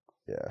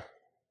 Yeah.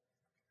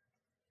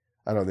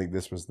 I don't think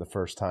this was the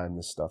first time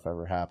this stuff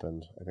ever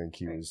happened. I think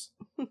he was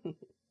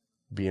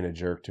being a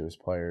jerk to his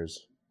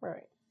players.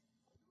 Right.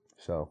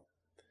 So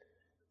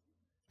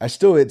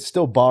it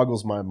still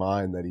boggles my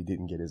mind that he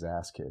didn't get his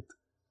ass kicked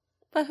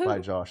But who? by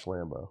Josh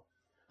Lambo.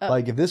 Oh.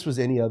 Like, if this was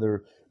any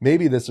other,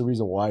 maybe that's the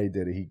reason why he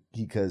did it.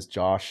 Because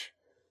Josh,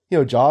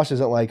 Josh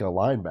isn't like a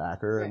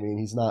linebacker. Right. I mean,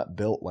 he's not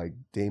built like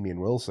Damian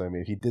Wilson. I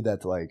mean, if he did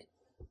that to like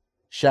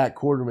Shaq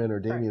Quarterman or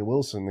Damian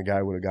Wilson, the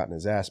guy would have gotten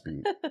his ass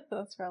beat.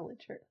 That's probably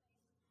true.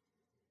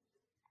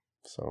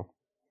 So.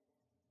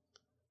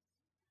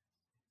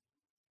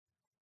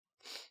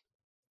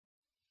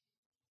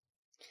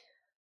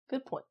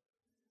 Good point.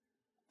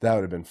 That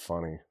would have been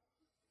funny.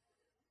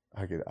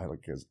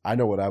 I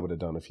know what I would have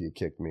done if he had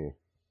kicked me.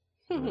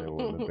 And it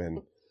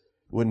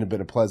wouldn't have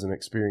been a pleasant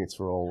experience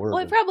for old Urban.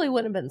 Well, it probably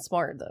wouldn't have been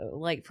smart though,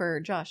 like for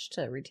Josh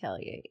to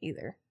retaliate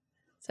either.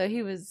 So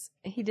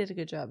he did a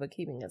good job of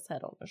keeping his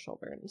head on his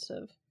shoulder instead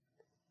of.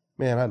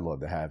 Man, I'd love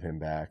to have him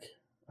back.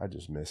 I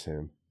just miss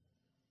him.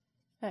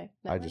 Hey,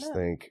 I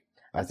think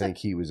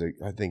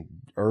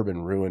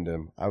Urban ruined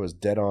him. I was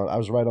right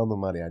on the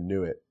money. I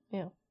knew it.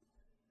 Yeah.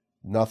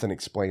 Nothing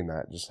explained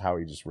that. Just how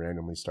he just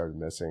randomly started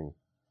missing.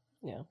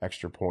 Yeah.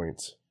 Extra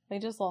points. He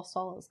just lost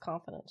all his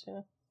confidence,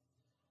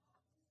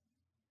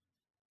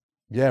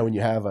 Yeah, when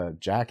you have a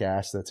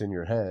jackass that's in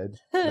your head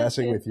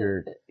messing with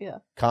your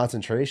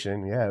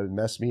concentration, it would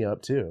mess me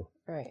up too.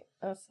 Right.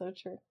 That's so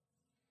true.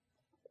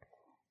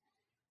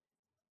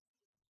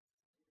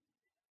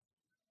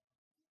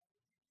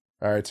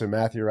 All right, so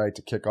Matthew Wright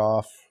to kick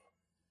off.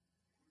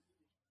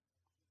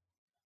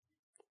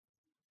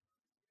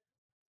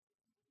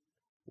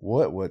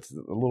 What's a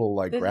little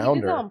like grounder? Did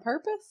he do that on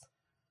purpose?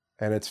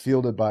 And it's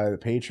fielded by the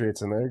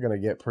Patriots, and they're going to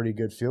get pretty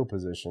good field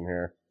position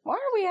here. Why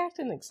are we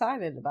acting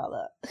excited about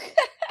that?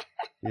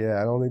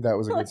 Yeah, I don't think that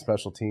was a good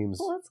special teams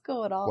What's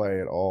going on?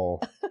 play at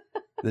all.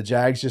 The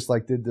Jags just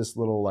like did this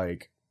little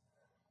like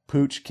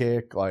pooch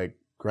kick, like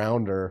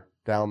grounder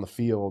down the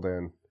field,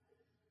 and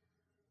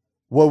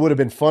what would have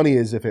been funny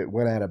is if it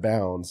went out of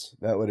bounds.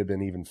 That would have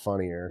been even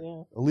funnier.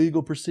 Yeah.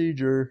 Illegal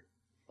procedure.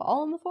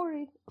 Ball in the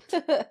 40.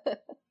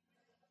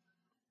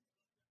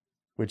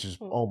 Which is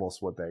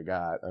almost what they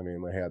got. I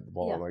mean, they had the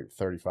ball on like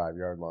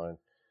 35-yard line.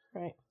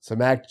 Right. So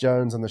Mac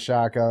Jones on the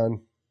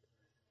shotgun.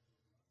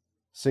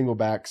 Single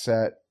back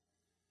set.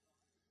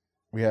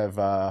 We have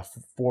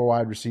 4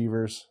 wide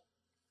receivers.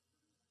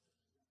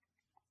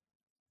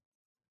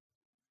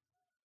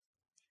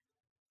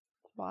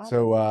 Wow.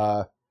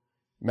 So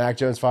Mac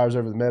Jones fires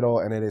over the middle,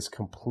 and it is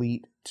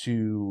complete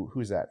to,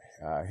 who's that?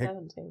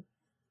 17.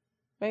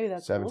 Maybe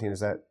that's 17.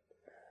 Is that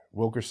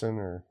Wilkerson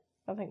or?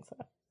 I think so.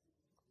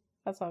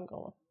 That's what I'm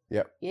going.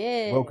 Yep.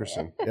 Yeah.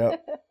 Wilkerson.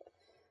 Yep.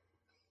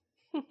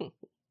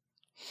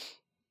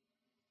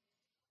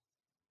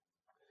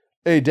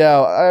 Hey,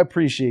 Dow, I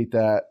appreciate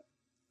that.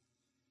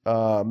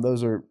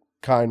 Those are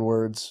kind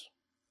words.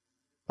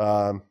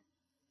 I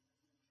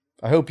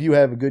hope you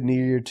have a good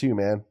New Year too,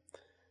 man.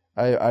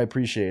 I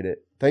appreciate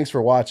it. Thanks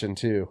for watching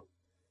too.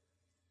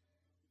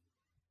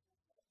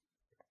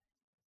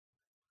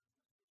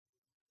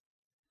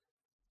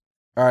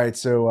 All right,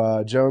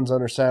 so Jones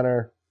under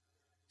center,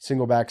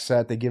 single back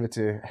set. They give it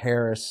to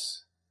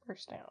Harris.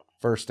 First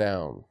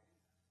down.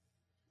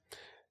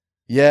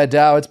 Yeah,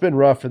 Dow, it's been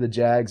rough for the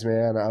Jags,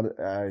 man.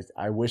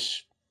 I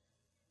wish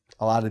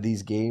a lot of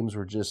these games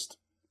were just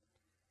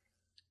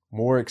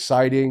more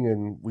exciting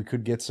and we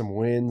could get some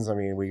wins. I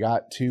mean, we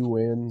got 2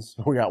 wins.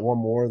 We got one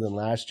more than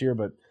last year,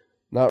 but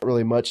not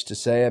really much to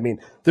say. I mean,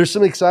 there's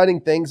some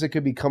exciting things that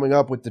could be coming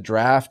up with the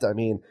draft. I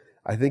mean,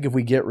 I think if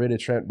we get rid of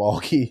Trent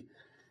Baalke,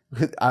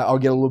 I'll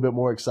get a little bit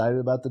more excited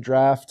about the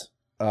draft.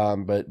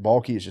 But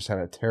Baalke has just had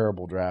a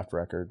terrible draft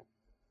record.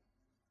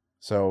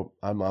 So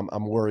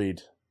I'm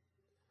worried.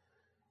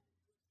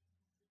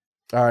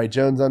 All right,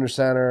 Jones under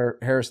center,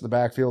 Harris in the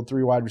backfield,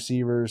 3 wide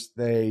receivers.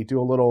 They do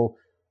a little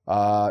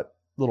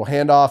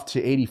handoff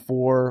to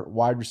 84,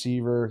 wide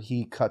receiver.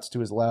 He cuts to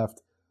his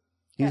left.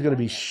 He's going to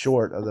be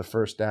short of the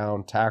first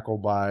down,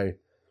 tackled by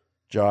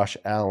Josh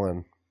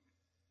Allen.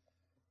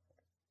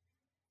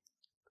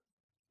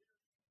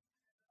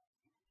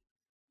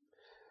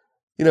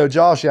 You know,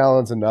 Josh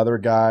Allen's another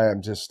guy.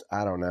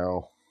 I don't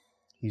know.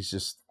 He's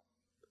just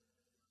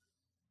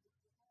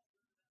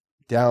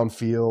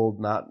downfield,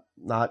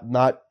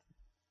 not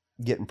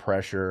getting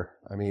pressure.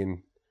 I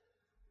mean,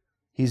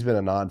 he's been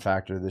a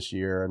non-factor this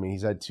year. I mean,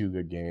 he's had 2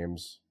 good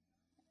games.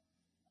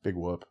 Big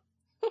whoop.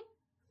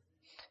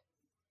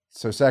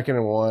 So 2nd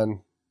and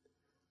 1.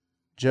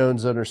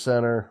 Jones under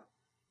center.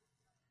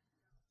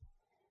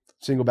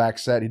 Single back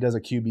set. He does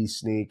a QB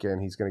sneak,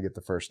 and he's going to get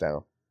the first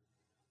down.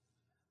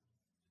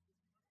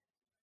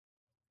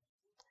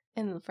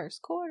 In the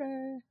first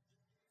quarter.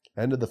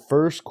 End of the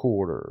first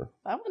quarter.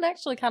 That one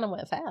actually kind of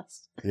went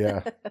fast.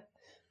 Yeah.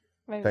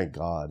 Maybe, Thank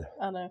God.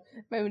 I know.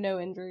 Maybe no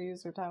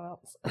injuries or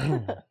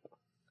timeouts.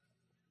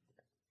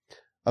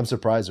 I'm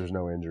surprised there's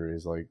no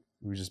injuries. Like,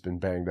 we've just been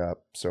banged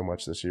up so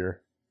much this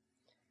year.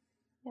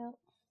 Yeah.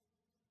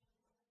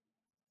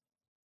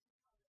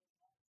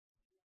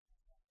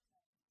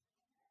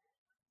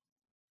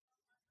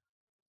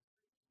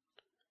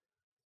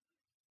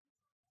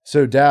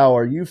 So Dow,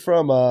 are you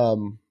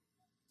from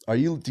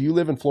do you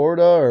live in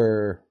Florida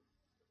or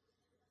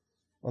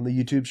on the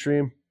YouTube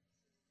stream? I'm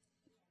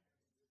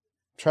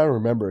trying to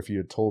remember if you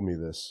had told me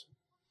this.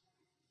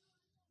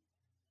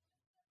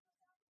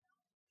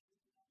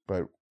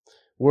 But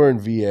we're in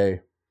VA.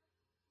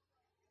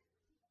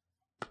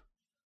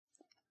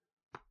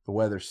 The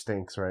weather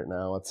stinks right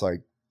now. It's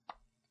like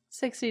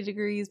 60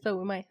 degrees, but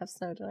we might have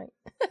snow tonight.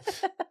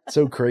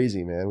 so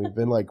crazy, man.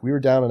 We were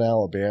down in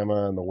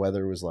Alabama and the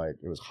weather was like,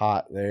 it was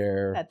hot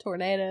there. Had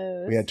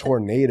tornadoes. We had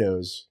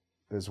tornadoes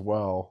as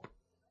well.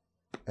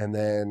 And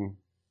then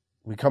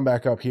we come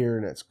back up here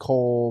and it's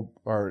cold,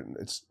 or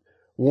it's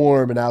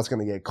warm, and now it's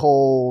going to get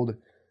cold.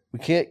 We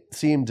can't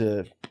seem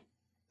to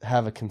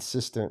have a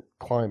consistent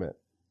climate.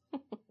 I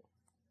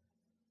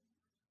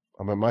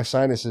mean, my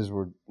sinuses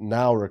were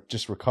now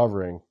just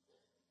recovering.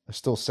 I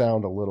still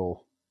sound a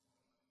little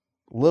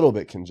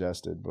bit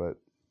congested, but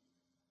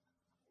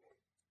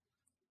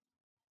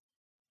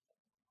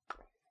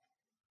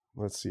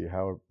let's see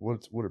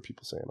what are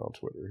people saying on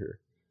Twitter here.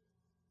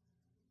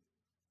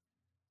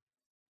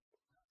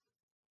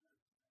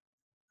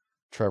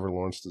 Trevor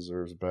Lawrence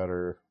deserves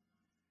better.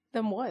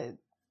 Then what?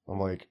 I'm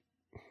like,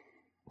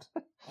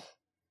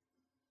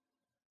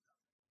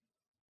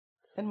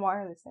 and why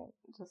are they saying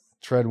just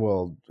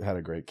Treadwell had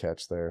a great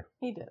catch there.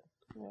 He did.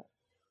 Yeah.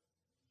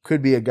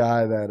 Could be a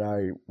guy that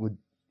I would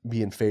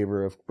be in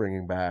favor of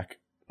bringing back.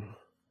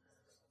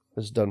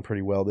 Has done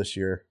pretty well this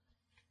year.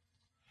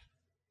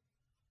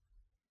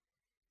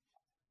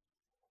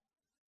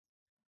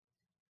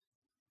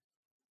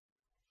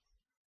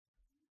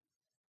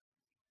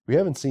 We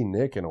haven't seen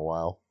Nick in a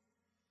while.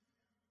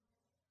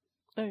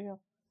 Oh yeah.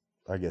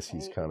 I guess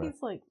he's kind of.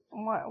 He's like,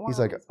 why He's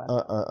like,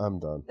 I'm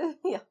done.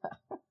 Yeah.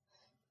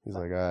 He's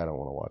like, I don't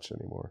want to watch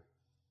anymore.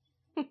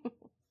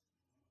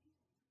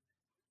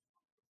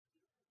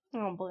 I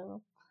don't blame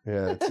him.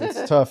 Yeah,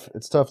 it's tough.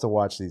 It's tough to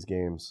watch these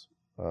games.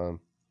 All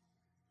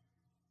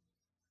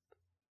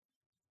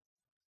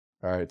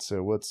right,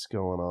 so what's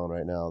going on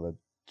right now? The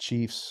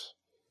Chiefs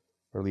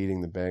are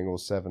leading the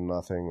Bengals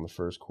 7-0 in the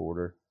first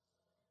quarter.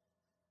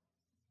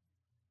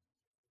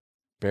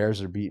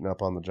 Bears are beating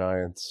up on the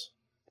Giants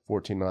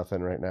 14-0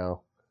 right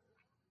now.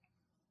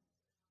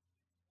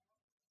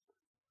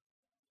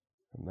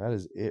 And that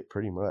is it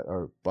pretty much.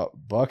 Or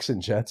Bucks and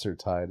Jets are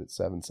tied at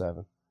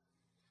 7-7.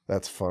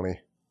 That's funny.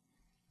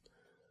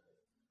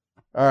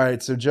 All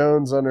right, so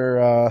Jones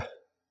under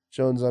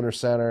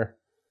center.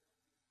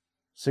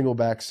 Single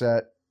back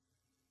set.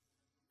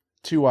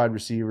 2 wide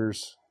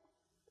receivers.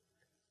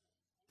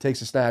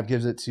 Takes a snap,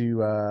 gives it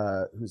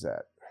to who's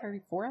that?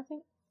 34, I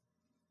think.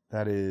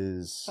 That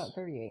is Not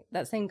 38.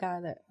 That same guy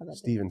that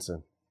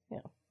Stevenson. Yeah.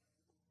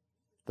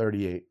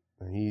 38.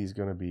 And he's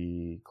going to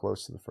be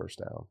close to the first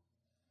down.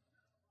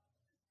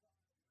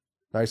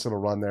 Nice little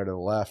run there to the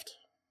left.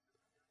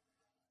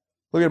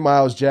 Look at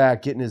Miles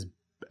Jack getting his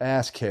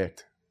ass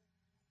kicked.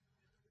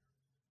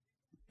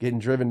 Getting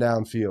driven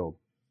downfield.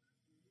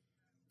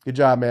 Good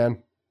job,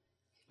 man.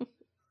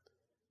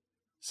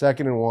 2nd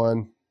and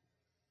 1.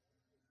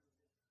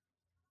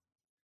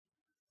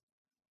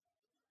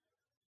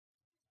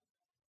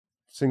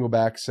 Single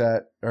back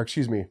set, or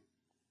excuse me.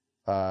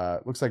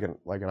 Looks like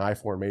an I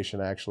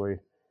formation actually.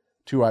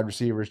 2 wide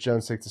receivers.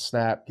 Jones takes the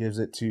snap, gives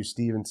it to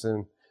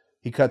Stevenson.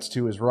 He cuts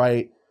to his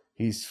right.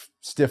 He's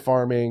stiff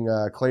arming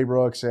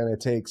Claybrooks, and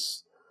it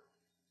takes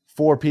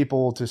 4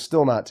 people to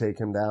still not take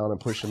him down and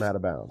push him out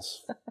of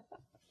bounds.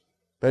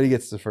 But he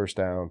gets the first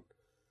down.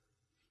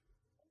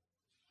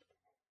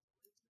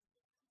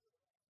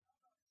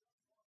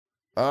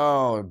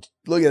 Oh,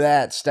 look at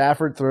that.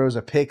 Stafford throws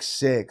a pick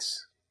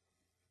 6.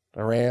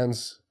 The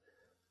Rams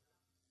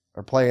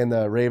are playing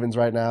the Ravens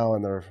right now,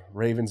 and the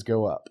Ravens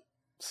go up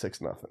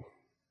 6-0.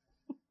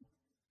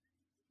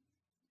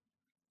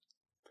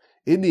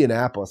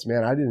 Indianapolis,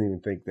 man, I didn't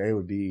even think they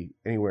would be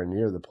anywhere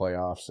near the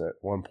playoffs at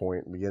one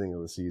point in the beginning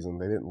of the season.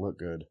 They didn't look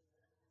good.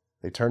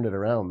 They turned it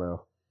around,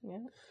 though.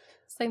 Yeah.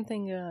 Same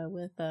thing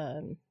with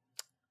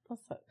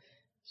what's that?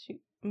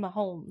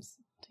 Mahomes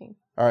team.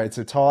 All right,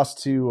 so toss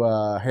to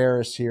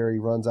Harris here. He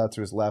runs out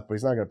to his left, but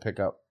he's not going to pick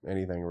up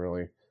anything,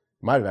 really.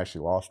 Might have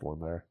actually lost one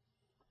there.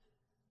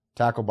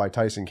 Tackled by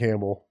Tyson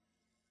Campbell.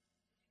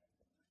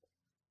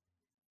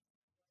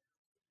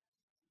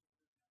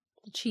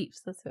 The Chiefs,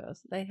 that's who it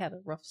was. They had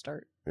a rough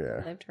start.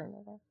 Yeah. They've turned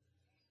it on.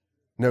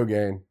 No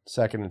gain.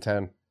 2nd and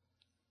 10.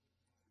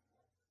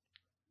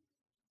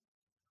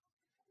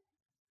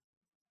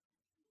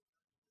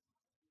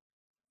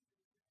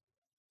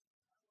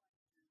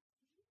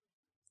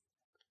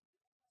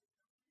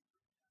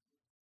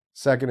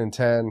 Second and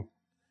 10.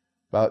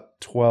 About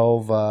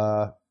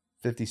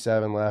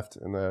 12:57 left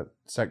in the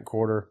second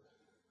quarter.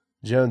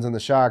 Jones in the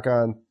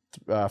shotgun.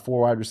 4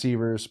 wide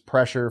receivers.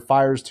 Pressure.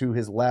 Fires to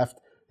his left.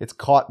 It's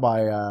caught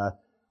by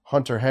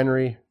Hunter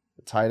Henry,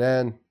 the tight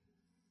end.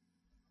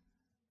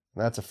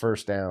 And that's a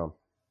first down.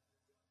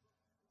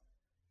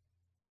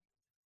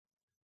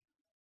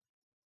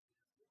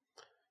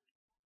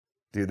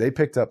 Dude, they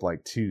picked up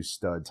like 2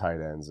 stud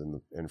tight ends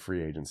in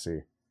free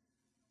agency.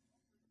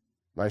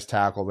 Nice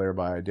tackle there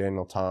by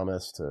Daniel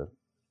Thomas to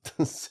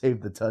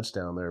save the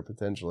touchdown there,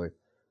 potentially.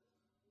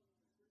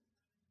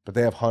 But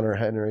they have Hunter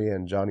Henry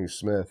and Jonnu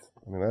Smith.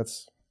 I mean,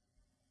 that's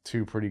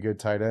 2 pretty good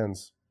tight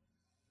ends.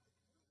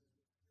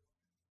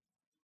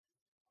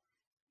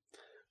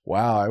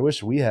 Wow, I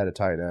wish we had a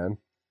tight end.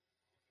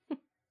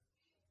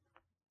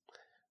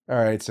 All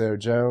right, so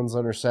Jones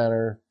under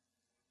center.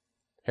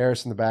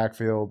 Harris in the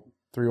backfield.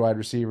 3 wide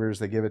receivers.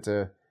 They give it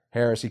to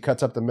Harris. He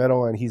cuts up the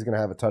middle, and he's going to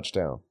have a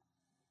touchdown.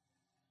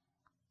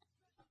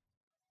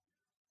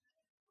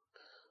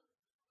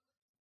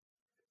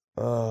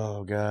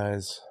 Oh,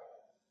 guys.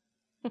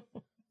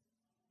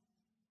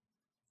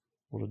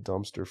 What a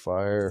dumpster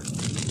fire.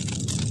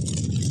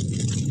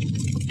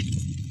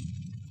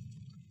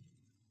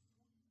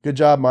 Good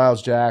job,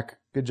 Miles Jack.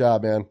 Good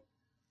job, man.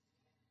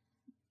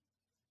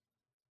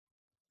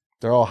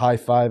 They're all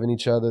high-fiving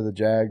each other, the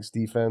Jags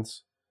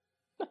defense.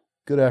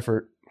 Good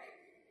effort.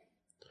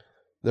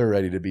 They're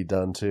ready to be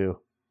done, too.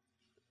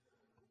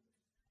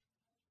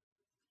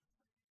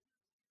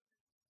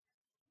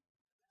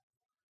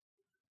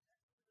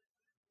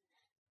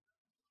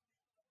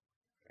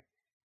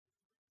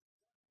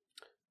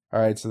 All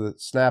right, so the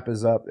snap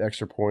is up.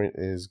 Extra point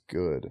is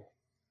good.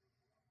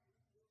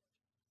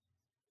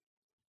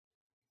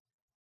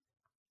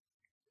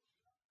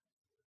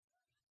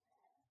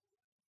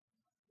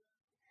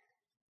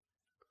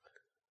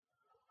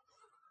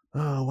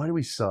 Oh, why do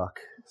we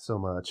suck so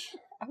much?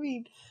 I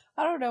mean,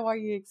 I don't know why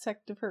you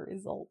expect different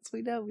results.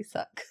 We know we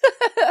suck.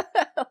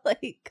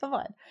 Like, come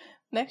on.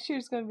 Next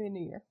year's going to be a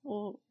new year.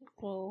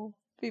 We'll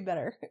be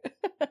better.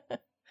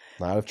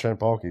 Not if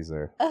Trent Baalke's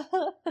there.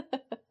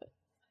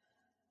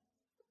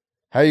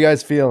 How you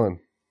guys feeling?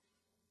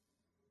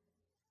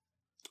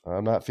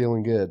 I'm not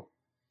feeling good.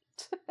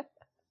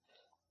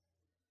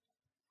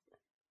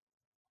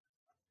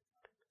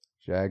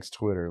 Jags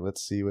Twitter.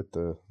 Let's see what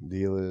the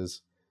deal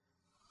is.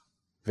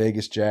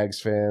 Vegas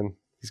Jags fan.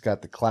 He's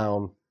got the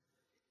clown,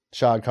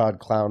 Shad Cod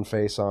clown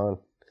face on.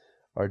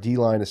 Our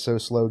D-line is so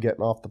slow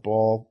getting off the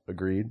ball.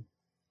 Agreed.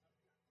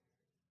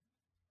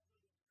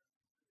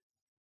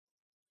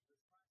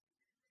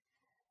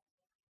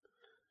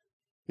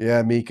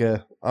 Yeah,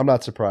 Mika. I'm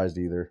not surprised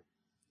either.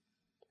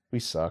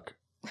 We suck.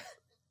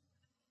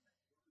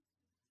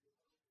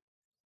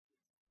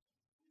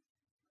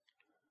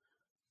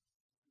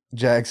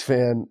 Jags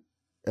fan,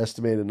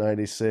 estimated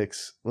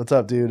 96. What's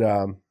up, dude?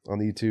 On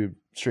the YouTube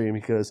stream,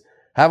 he goes,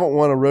 haven't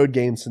won a road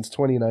game since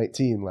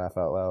 2019. Laugh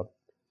out loud.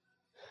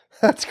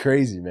 That's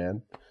crazy,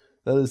 man.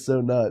 That is so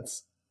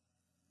nuts.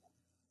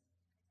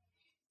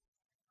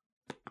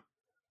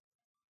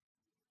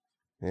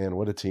 Man,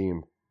 what a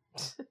team.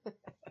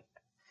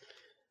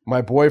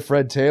 My boy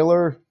Fred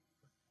Taylor,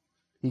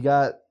 he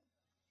got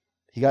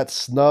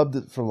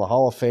snubbed from the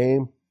Hall of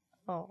Fame.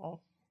 Oh.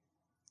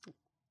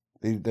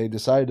 They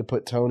decided to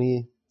put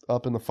Tony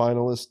up in the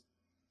finalist,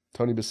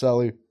 Tony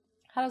Baselli.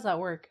 How does that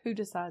work? Who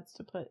decides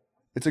to put?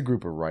 It's a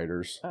group of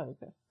writers. Oh,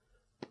 okay.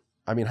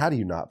 I mean, how do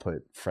you not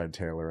put Fred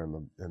Taylor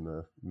in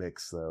the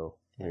mix though?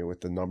 I mean,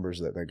 with the numbers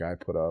that guy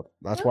put up.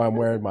 That's why I'm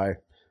wearing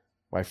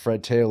my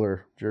Fred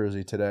Taylor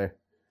jersey today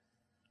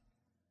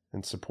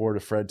in support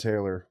of Fred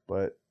Taylor.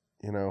 But,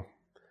 you know,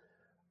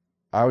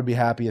 I would be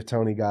happy if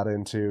Tony got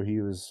in too.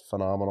 He was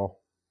phenomenal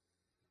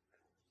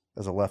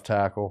as a left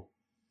tackle.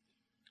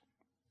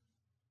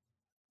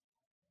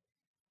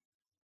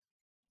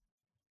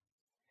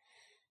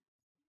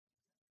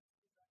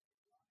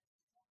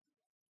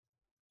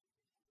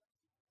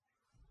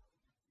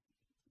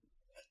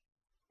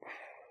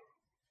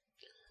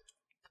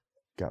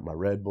 Got my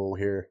Red Bull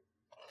here.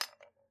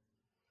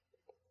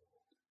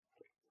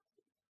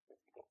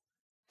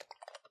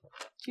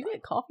 Did you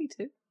get coffee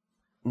too?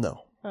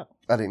 No. Oh.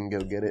 I didn't go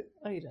get it.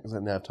 Oh, you didn't? Because I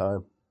didn't have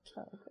time.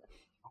 Oh,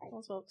 okay. I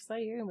was about to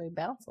say, you're going to be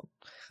bouncing.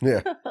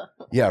 Yeah.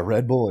 Yeah,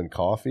 Red Bull and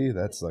coffee.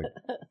 That's like,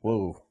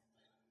 whoa.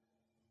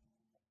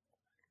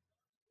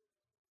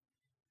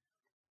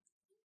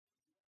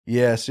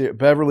 Yeah, see,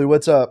 Beverly,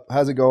 what's up?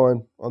 How's it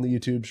going on the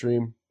YouTube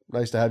stream?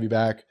 Nice to have you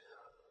back.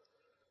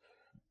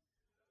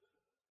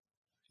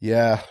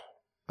 Yeah,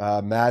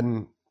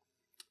 Madden,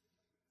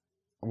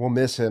 we'll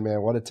miss him,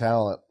 man. What a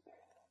talent.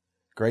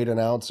 Great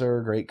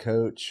announcer, great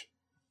coach.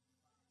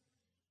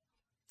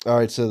 All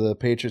right, so the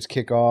Patriots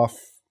kick off.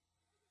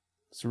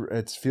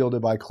 It's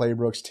fielded by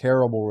Claybrooks.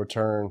 Terrible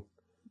return.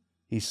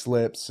 He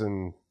slips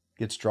and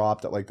gets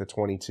dropped at like the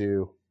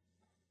 22.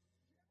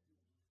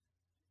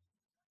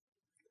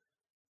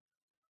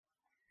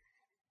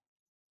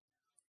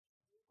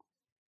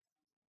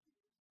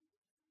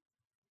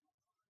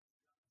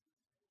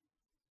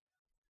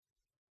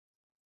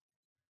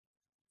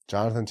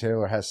 Jonathan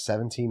Taylor has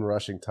 17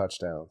 rushing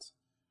touchdowns.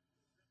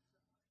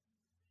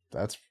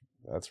 That's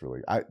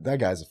really that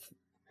guy's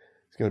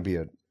he's going to be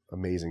an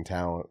amazing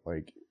talent.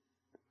 Like,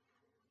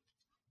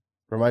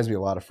 reminds me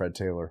a lot of Fred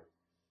Taylor,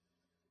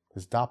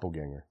 his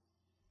doppelganger.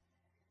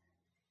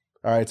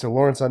 All right, so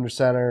Lawrence under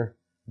center,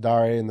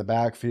 Dare in the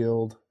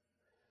backfield,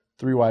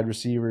 3 wide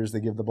receivers.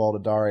 They give the ball to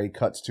Dare,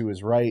 cuts to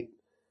his right.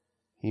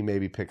 He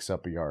maybe picks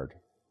up a yard.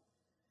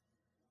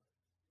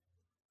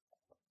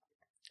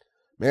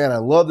 Man, I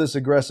love this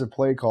aggressive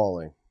play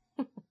calling.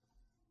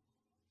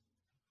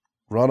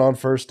 Run on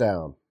first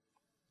down.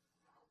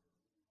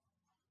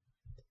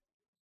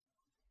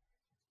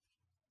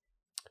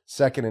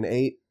 Second and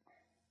 8.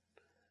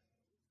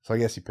 So I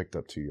guess he picked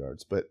up 2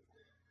 yards, but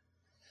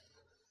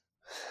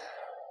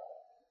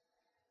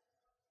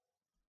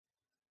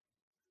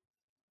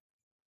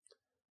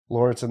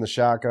Lawrence in the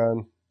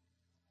shotgun.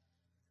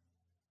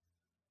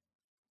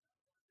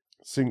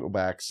 Single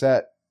back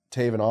set.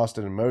 Taven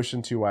Austin in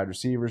motion. 2 wide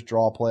receivers.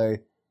 Draw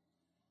play.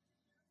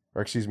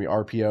 Or excuse me,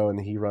 RPO,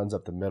 and he runs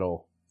up the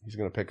middle. He's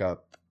going to pick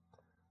up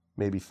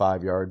maybe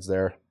 5 yards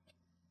there.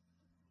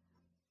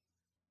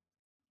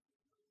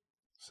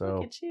 So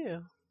look at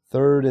you.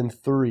 3rd and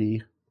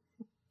 3.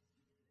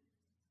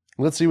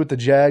 Let's see what the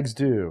Jags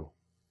do.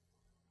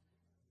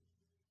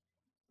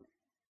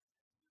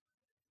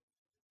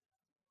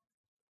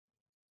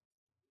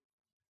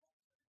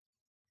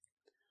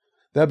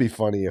 That'd be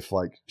funny if,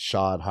 like,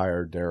 Shad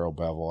hired Darrell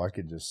Bevel. I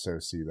could just so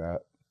see that.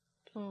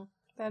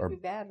 That'd be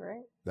bad,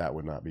 right? That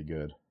would not be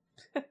good.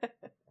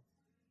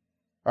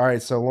 All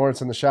right, so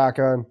Lawrence in the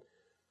shotgun.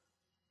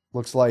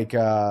 Looks like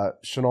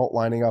Chenault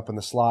lining up in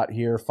the slot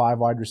here. 5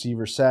 wide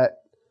receiver set.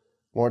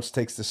 Lawrence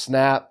takes the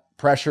snap.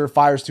 Pressure,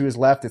 fires to his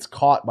left. It's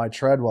caught by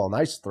Treadwell.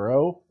 Nice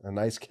throw. A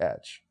nice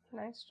catch.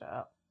 Nice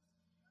job.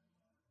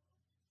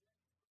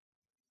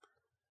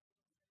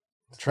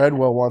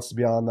 Treadwell wants to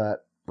be on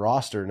that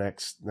roster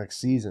next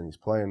season. He's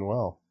playing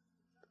well.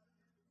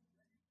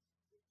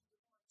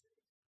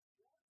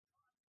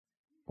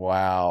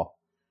 Wow.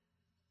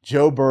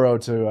 Joe Burrow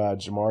to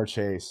Jamar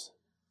Chase.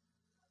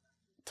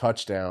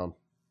 Touchdown.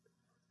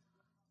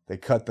 They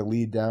cut the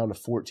lead down to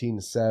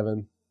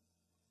 14-7.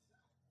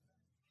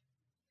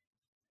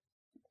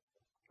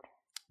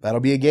 That'll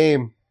be a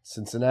game.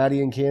 Cincinnati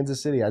and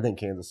Kansas City. I think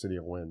Kansas City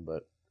will win,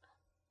 but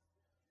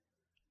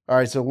all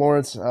right, so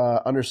Lawrence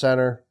under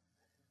center.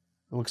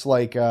 It looks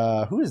like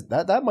who is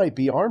that? That might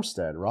be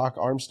Armstead. Rock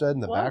Armstead in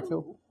the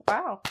backfield.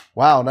 Wow.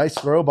 Wow, nice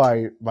throw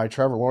by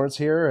Trevor Lawrence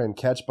here and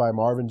catch by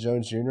Marvin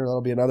Jones Jr.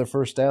 That'll be another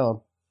first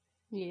down.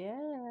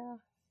 Yeah.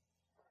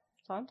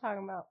 That's what I'm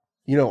talking about.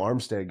 You know,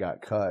 Armstead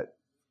got cut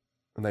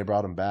and they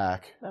brought him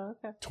back. Oh,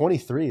 okay.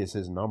 23 is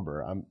his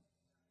number. I'm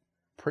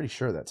pretty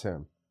sure that's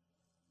him.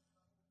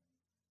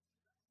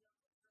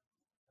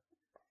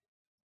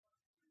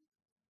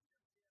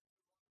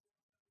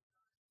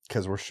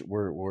 Because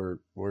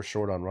we're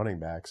short on running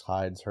backs.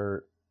 Hyde's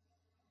hurt.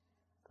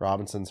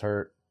 Robinson's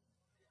hurt.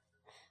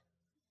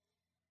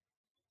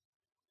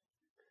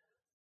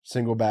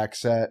 Single back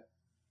set.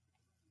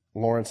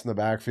 Lawrence in the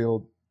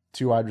backfield.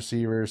 two wide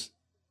receivers.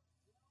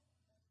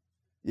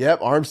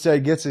 Yep,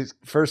 Armstead gets his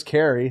first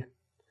carry,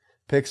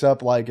 picks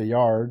up like a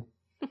yard.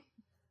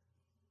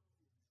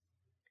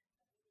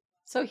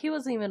 So he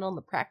wasn't even on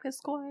the practice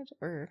squad,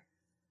 or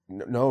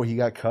No, he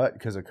got cut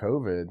because of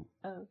COVID,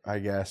 I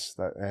guess.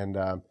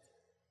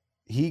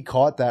 He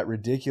caught that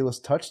ridiculous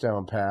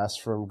touchdown pass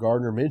from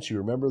Gardner Minshew.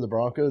 Remember the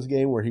Broncos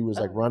game where he was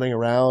like running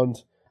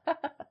around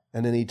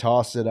and then he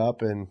tossed it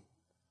up and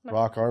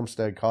Rock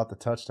Armstead caught the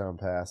touchdown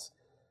pass.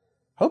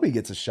 Hope he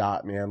gets a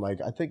shot, man. Like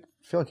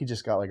feel like he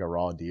just got like a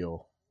raw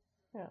deal.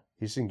 Yeah.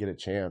 He just didn't get a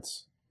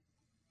chance.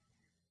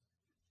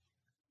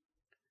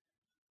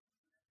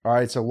 All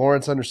right, so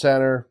Lawrence under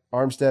center,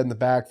 Armstead in the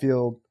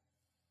backfield,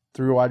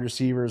 three wide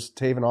receivers,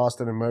 Taven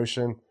Austin in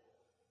motion.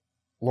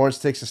 Lawrence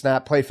takes a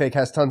snap, play fake,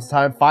 has tons of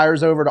time,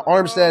 fires over to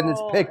Armstead, and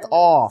it's picked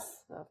off.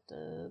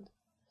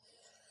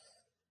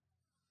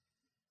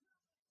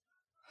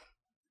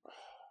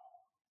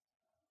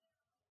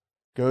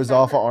 Goes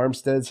off of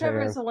Armstead's hand.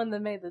 Trevor's the one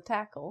that made the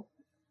tackle.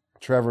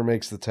 Trevor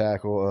makes the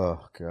tackle.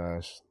 Oh,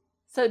 gosh.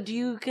 So do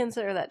you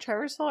consider that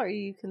Trevor's fault, or do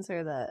you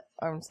consider that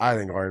Armstead? I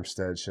think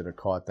Armstead should have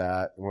caught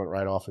that. It went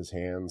right off his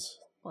hands.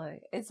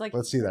 It's like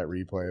Let's see that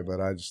replay,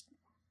 but I just...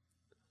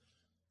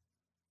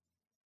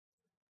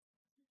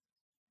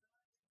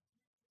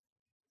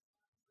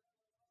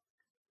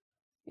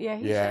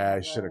 Yeah,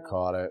 he should have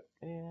caught it.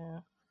 Yeah.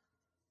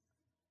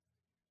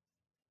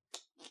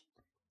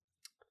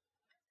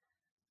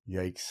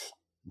 Yikes.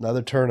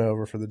 Another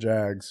turnover for the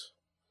Jags.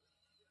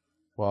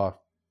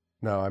 Well,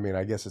 no, I mean,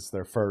 I guess it's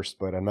their first,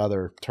 but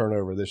another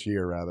turnover this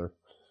year, rather.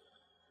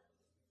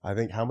 I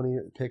think, how many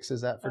picks is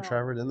that for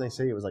Trevor? Didn't they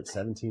say it was like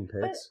 17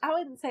 picks? But I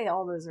wouldn't say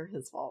all those are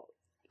his fault.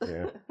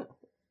 Yeah.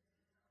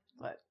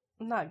 But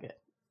not good.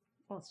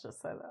 Let's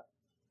just say that.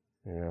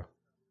 Yeah.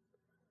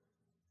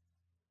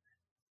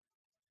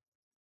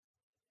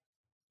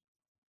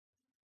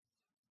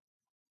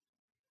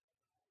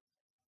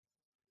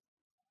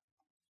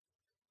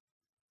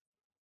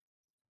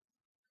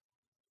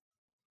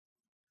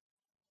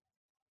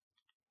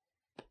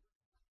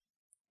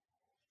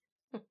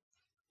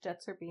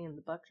 Jets are beating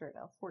the Bucs right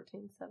now,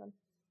 14-7.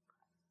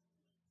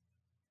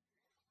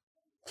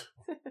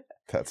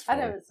 That's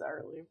funny. I know it's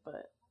early,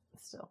 but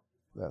still.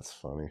 That's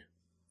funny.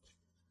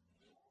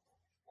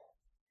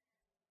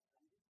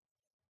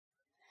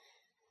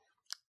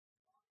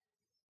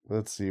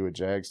 Let's see what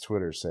Jags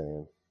Twitter's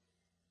saying.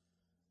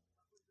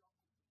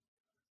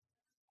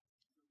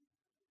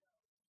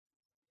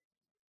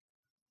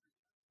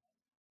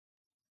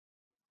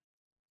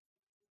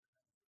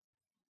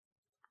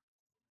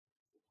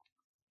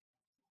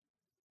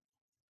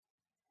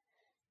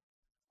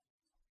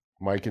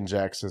 Mike and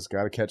Jack says,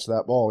 got to catch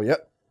that ball.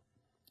 Yep.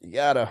 You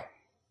got to.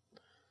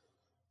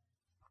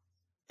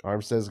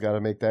 Armstead's got to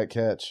make that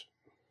catch.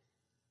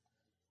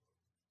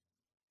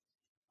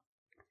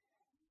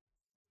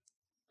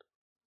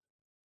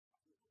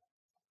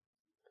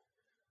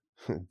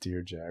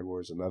 Dear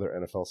Jaguars, another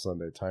NFL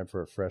Sunday. Time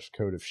for a fresh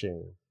coat of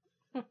shame.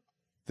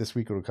 This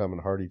week will come in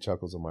hearty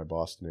chuckles of my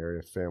Boston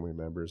area family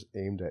members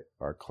aimed at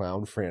our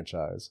clown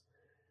franchise.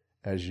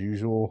 As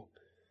usual,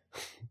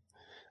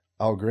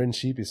 I'll grin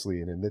sheepishly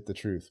and admit the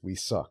truth. We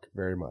suck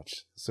very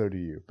much. So do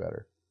you.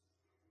 Better.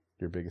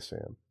 Your biggest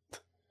fan.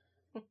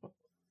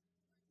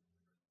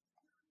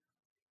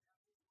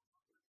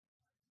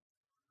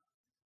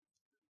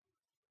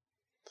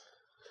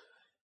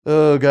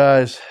 Oh,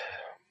 guys.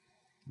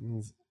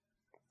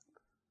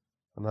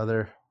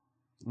 Another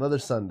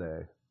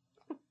Sunday.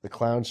 The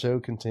clown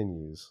show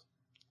continues.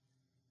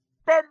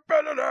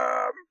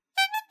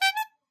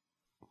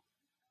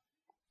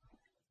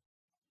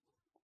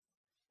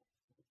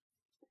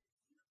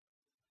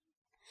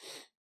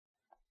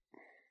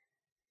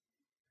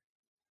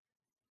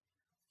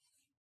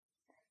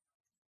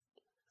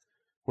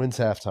 When's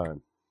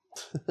halftime?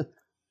 I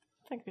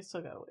think we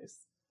still got at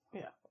least,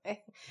 8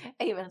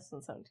 minutes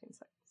and 17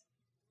 seconds.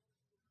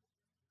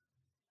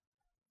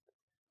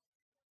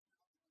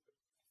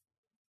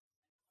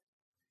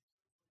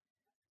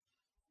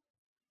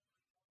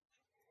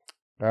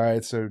 All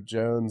right, so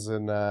Jones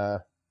and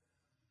the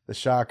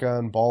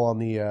shotgun, ball on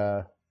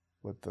the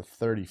with the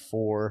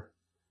 34.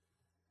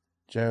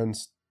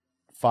 Jones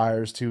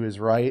fires to his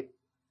right,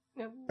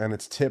 and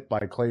it's tipped by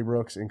Clay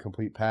Brooks,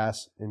 incomplete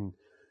pass.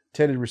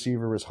 Intended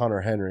receiver was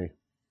Hunter Henry.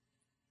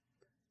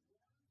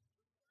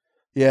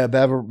 Yeah,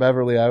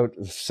 Beverly out.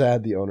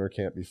 Sad the owner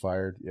can't be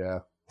fired. Yeah.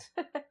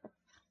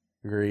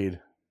 Agreed.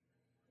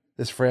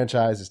 This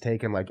franchise has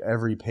taken like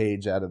every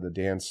page out of the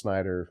Dan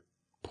Snyder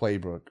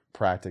playbook,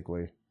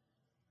 practically.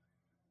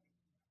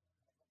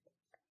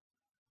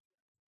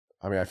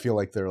 I mean, I feel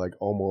like they're like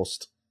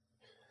almost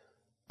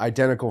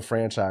identical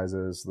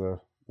franchises, the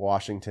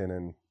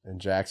Washington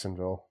and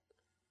Jacksonville.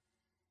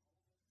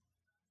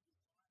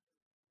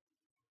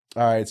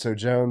 All right, so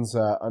Jones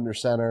under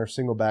center,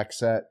 single back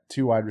set,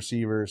 two wide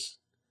receivers.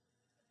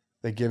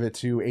 They give it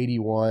to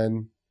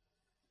 81.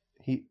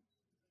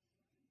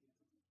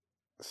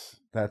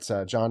 That's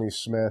Johnny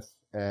Smith,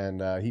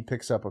 and he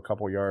picks up a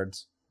couple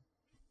yards.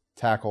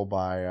 Tackle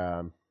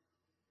by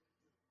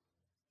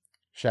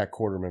Shaq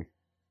Quarterman.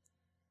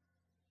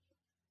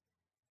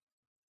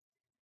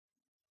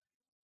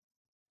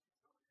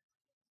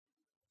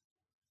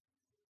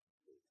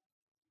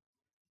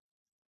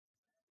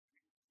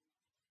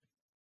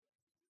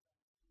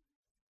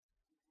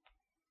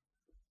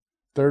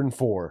 Third and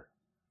 4.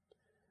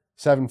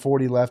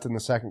 7:40 left in the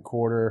second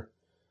quarter.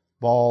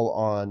 Ball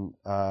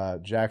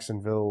on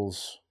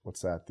Jacksonville's,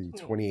 what's that, the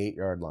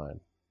 28-yard line.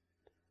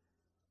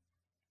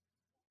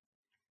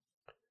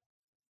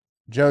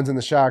 Jones in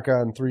the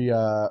shotgun,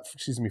 4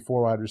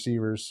 wide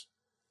receivers.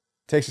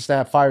 Takes a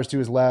snap, fires to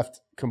his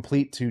left,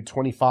 complete to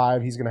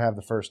 25. He's going to have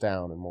the first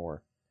down and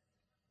more.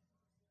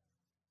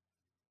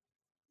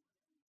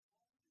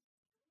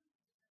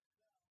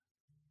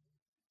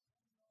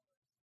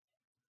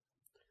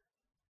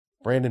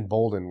 Brandon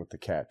Bolden with the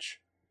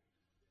catch.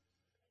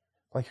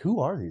 Like, who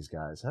are these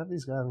guys? Half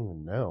these guys I don't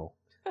even know.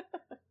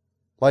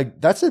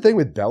 Like, that's the thing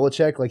with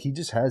Belichick. Like, he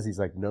just has these,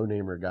 like,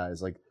 no-namer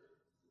guys. Like,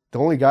 the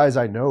only guys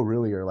I know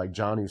really are, like,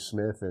 Jonnu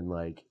Smith and,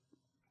 like,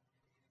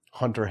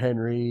 Hunter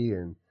Henry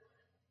and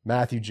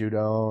Matthew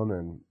Judon.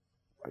 And,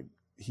 like,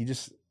 he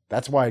just –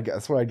 that's what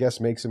I guess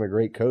makes him a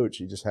great coach.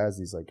 He just has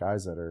these, like,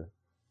 guys that are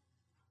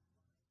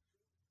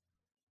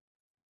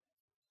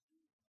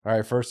 – all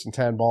right, 1st and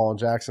 10, ball on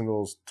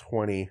Jacksonville's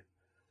 20.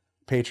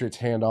 Patriots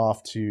hand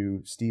off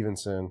to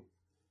Stevenson.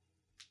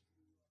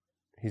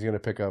 He's going to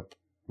pick up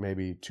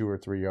maybe 2 or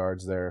 3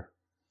 yards there.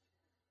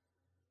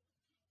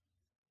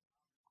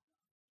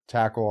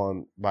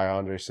 Tackle by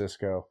Andre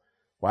Sisco.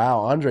 Wow,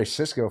 Andre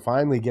Sisco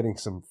finally getting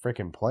some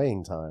freaking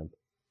playing time.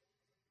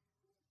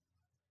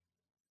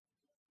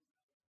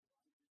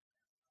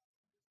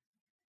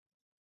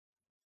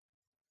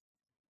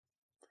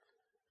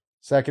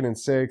 Second and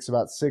 6,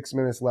 about 6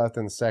 minutes left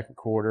in the second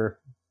quarter.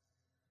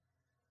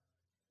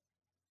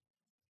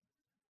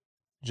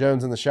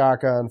 Jones in the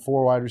shotgun,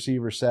 4 wide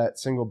receiver set,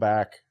 single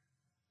back.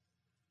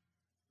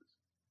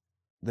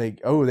 They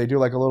do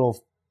like a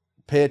little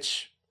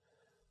pitch.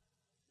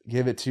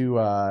 Give it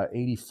to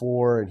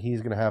 84, and he's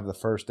going to have the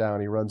first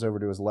down. He runs over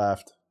to his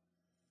left.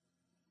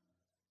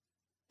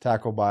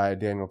 Tackled by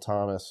Daniel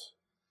Thomas.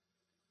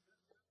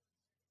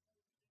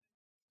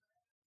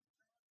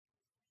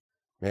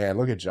 Man,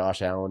 look at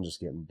Josh Allen just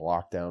getting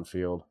blocked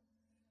downfield.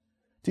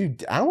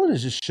 Dude, Allen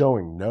is just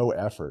showing no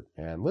effort,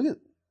 man. Look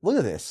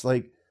at this.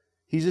 Like,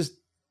 he's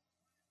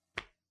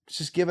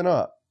just giving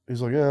up.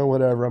 He's like, yeah,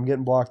 whatever. I'm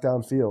getting blocked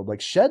downfield. Like,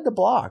 shed the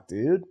block,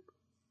 dude.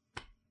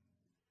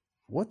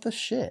 What the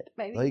shit?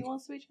 Maybe like, he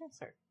wants to be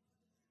transferred.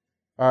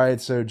 All right,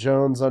 so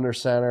Jones under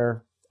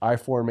center, I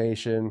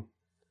formation.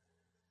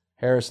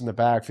 Harris in the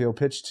backfield.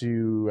 Pitch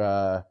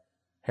to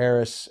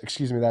Harris.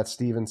 Excuse me, that's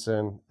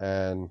Stevenson.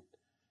 And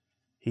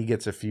he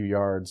gets a few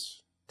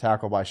yards.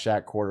 Tackle by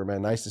Shaq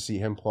Quarterman. Nice to see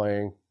him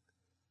playing.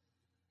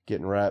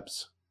 Getting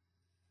reps.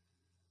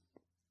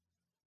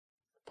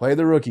 Play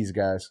the rookies,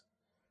 guys.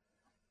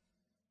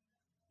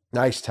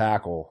 Nice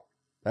tackle.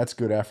 That's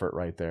good effort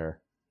right there.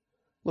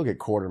 Look at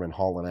Quarterman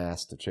hauling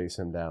ass to chase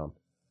him down.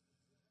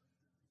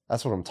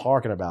 That's what I'm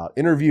talking about.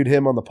 Interviewed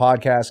him on the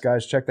podcast,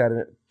 guys. Check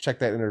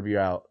that interview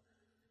out.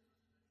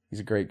 He's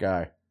a great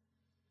guy.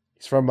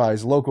 He's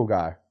a local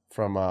guy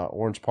from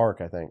Orange Park,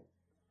 I think.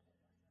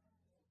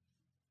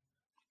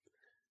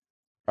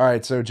 All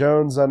right, so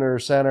Jones under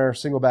center,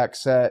 single back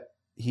set.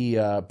 He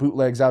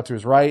bootlegs out to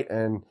his right,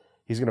 and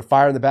he's going to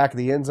fire in the back of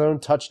the end zone.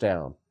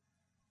 Touchdown.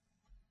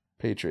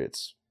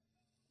 Patriots.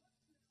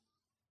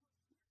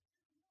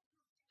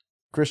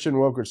 Christian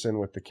Wilkerson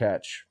with the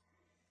catch.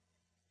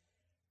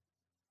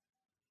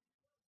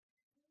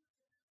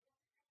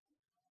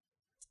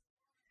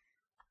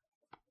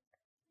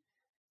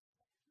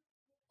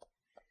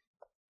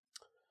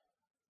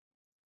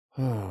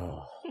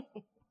 Come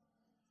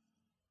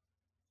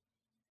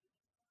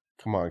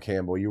on,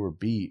 Campbell. You were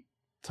beat.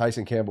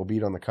 Tyson Campbell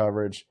beat on the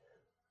coverage.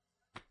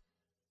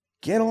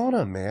 Get on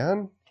him,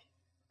 man.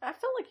 I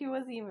feel like he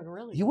wasn't even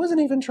really. He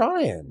wasn't even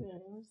trying. Yeah,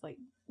 he was like,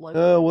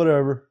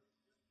 whatever.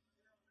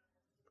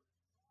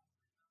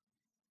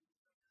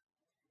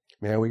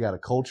 Man, we got a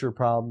culture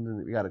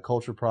problem. We got a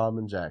culture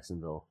problem in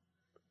Jacksonville.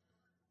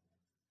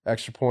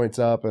 Extra points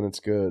up, and it's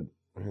good.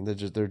 And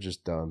they're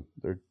just done.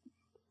 They're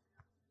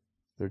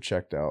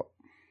checked out.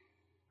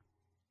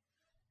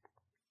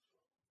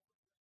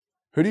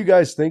 Who do you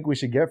guys think we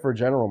should get for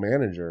general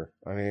manager?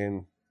 I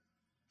mean,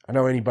 I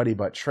know anybody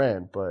but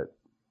Trent, but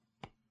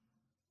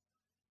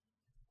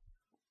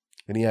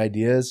any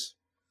ideas?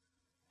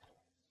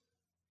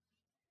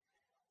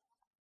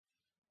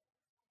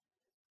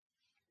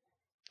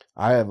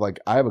 I have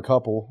a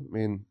couple. I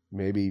mean,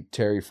 maybe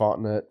Terry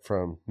Fontenot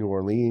from New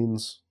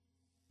Orleans.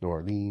 New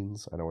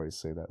Orleans. I don't always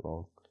say that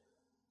wrong.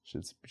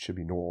 Should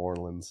be New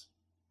Orleans.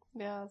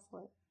 yeah, it's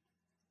like.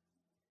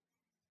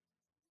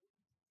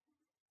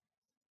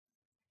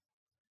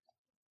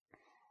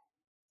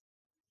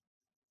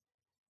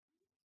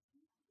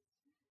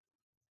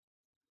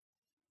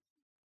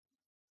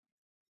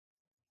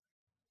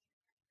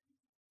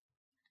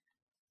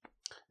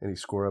 Any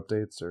score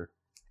updates or?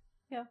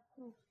 Yeah.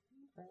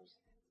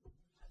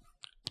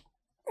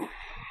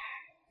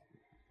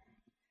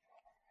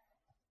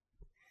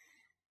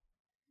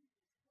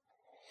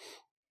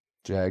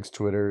 Jags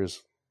Twitter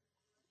is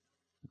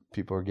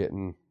people are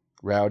getting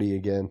rowdy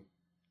again.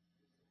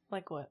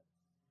 Like what?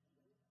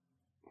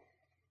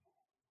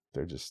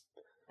 They're just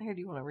Here,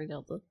 do you want to read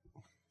out the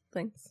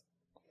things?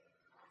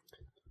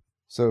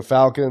 so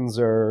Falcons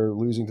are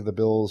losing to the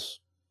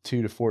Bills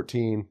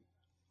 2-14.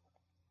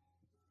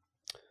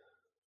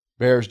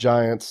 Bears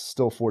Giants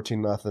still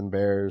 14-0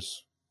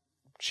 Bears.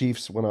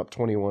 Chiefs went up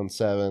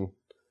 21-7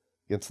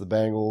 against the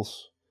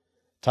Bengals.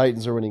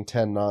 Titans are winning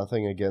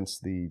 10-0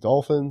 against the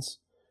Dolphins.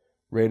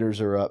 Raiders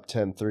are up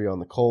 10-3 on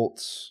the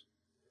Colts.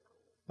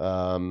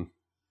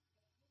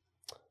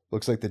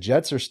 Looks like the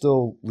Jets are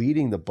still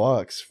leading the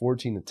Bucks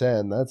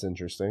 14-10. That's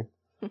interesting.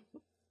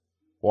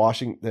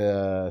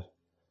 Washington's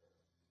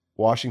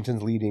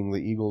leading the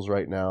Eagles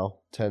right now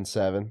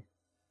 10-7.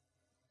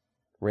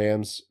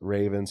 Rams,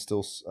 Ravens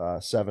still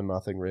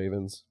 7-0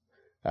 Ravens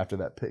after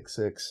that pick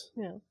six.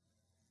 Yeah.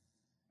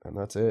 And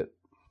that's it.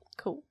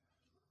 Cool.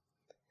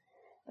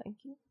 Thank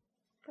you.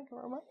 Thank you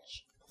very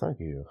much. Thank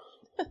you.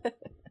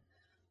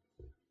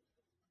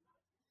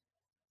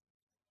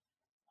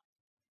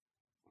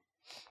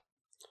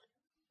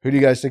 Who do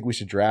you guys think we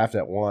should draft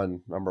at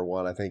number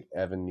one? I think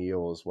Evan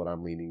Neal is what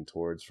I'm leaning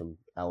towards from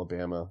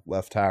Alabama,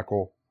 left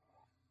tackle.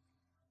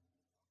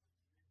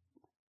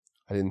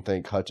 I didn't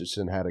think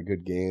Hutchinson had a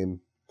good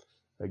game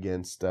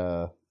against,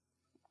 He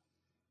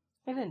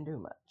didn't do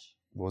much.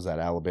 what was that,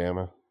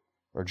 Alabama?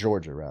 Or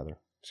Georgia, rather.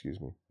 Excuse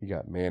me. He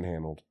got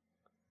manhandled.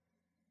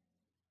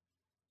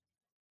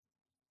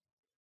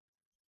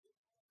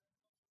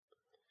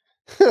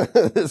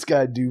 This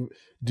guy,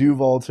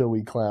 Duval till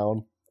we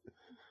clown.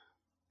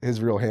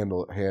 His real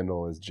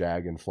handle is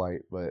Jag in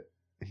flight, but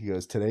he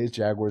goes, today's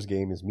Jaguars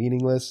game is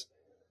meaningless.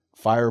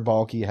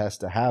 Fireballkey has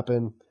to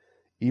happen.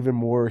 Even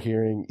more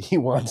hearing he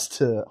wants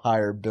to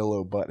hire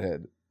Bill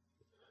Butthead,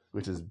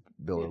 which is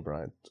Bill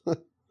O'Brien.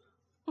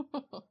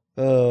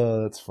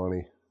 Oh, that's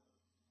funny.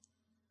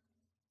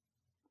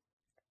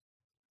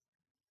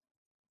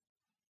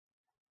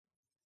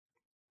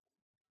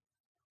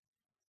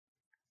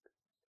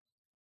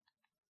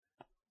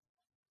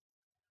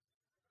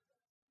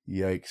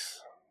 Yikes.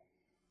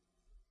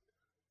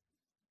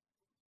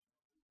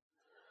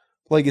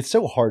 Like, it's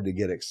so hard to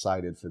get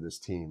excited for this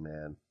team,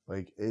 man.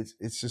 Like,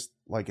 it's just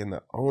like in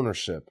the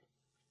ownership.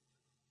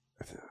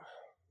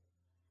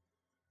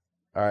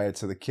 All right,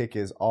 so the kick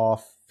is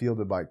off,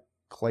 fielded by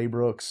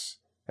Claybrooks,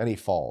 and he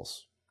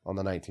falls on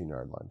the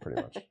 19-yard line,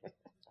 pretty much.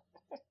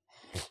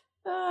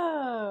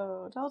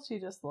 Oh, don't you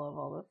just love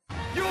all this?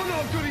 You're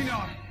not good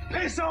enough.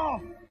 Piss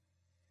off.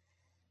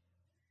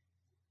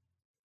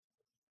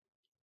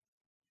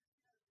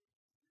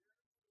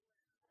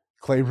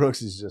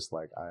 Claybrooks is just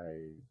like,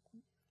 I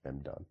am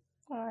done.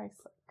 I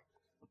suck.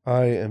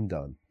 I am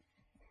done.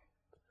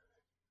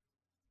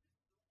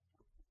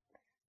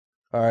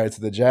 All right,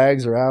 so the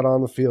Jags are out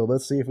on the field.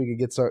 Let's see if we can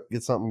get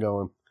something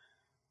going.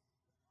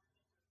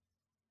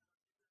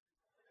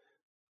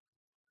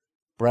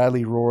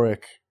 Bradley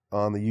Rorick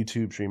on the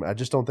YouTube stream. I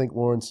just don't think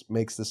Lawrence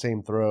makes the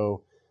same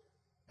throw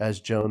as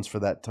Jones for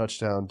that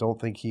touchdown.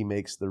 Don't think he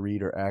makes the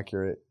read or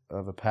accurate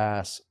of a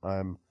pass.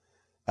 I'm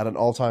at an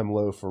all-time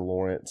low for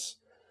Lawrence.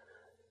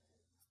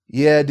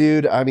 Yeah,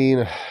 dude, I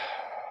mean,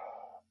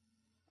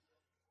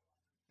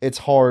 it's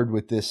hard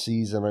with this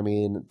season. I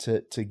mean,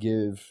 to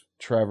give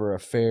Trevor a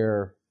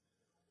fair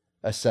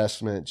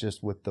assessment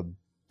just with the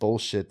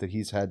bullshit that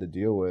he's had to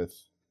deal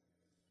with,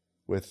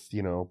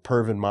 you know,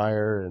 Pervin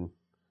Meyer and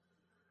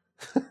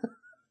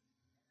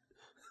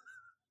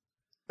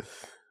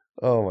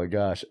oh my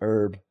gosh,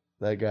 Herb,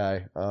 that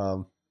guy.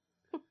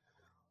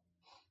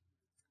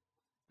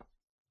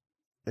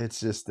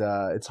 It's just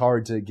it's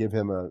hard to give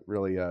him a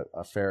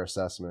fair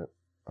assessment.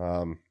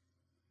 I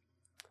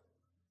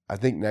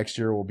think next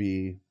year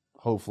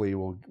hopefully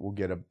we'll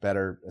get a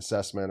better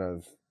assessment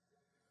of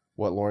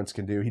what Lawrence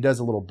can do. He does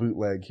a little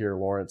bootleg here,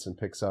 Lawrence, and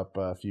picks up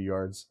a few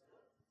yards.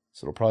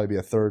 So it'll probably be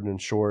a 3rd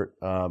and short.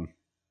 I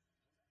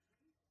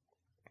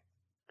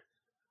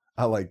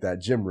like that.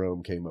 Jim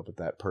Rome came up with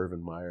that,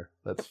 Pervin Meyer.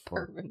 That's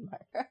fun. Pervin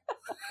Meyer.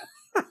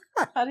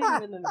 I didn't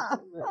even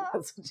understand that.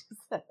 That's what you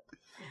said.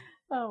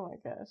 Oh my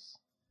gosh.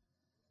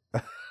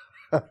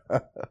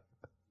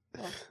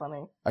 That's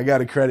funny. I got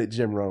to credit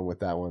Jim Rome with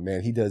that one,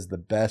 man. He does the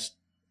best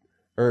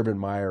Urban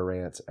Meyer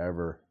rants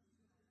ever.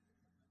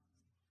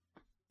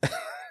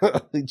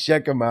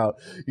 Check him out.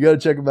 You got to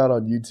check him out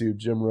on YouTube,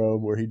 Jim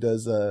Rome, where he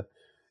does all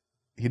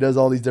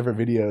these different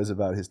videos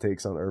about his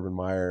takes on Urban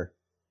Meyer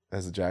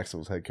as the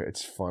Jacksonville's head coach.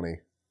 It's funny.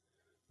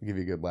 I'll give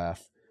you a good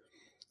laugh.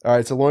 All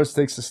right, so Lawrence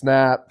takes the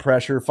snap,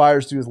 pressure,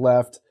 fires to his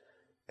left,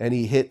 and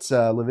he hits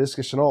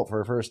Laviska Shenault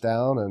for a first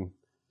down and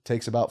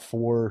takes about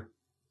 4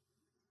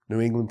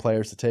 New England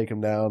players to take him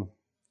down.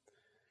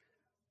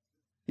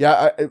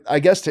 Yeah, I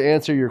guess to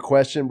answer your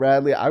question,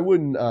 Bradley, I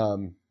wouldn't,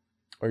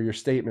 or your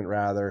statement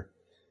rather,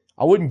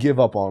 I wouldn't give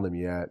up on him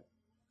yet.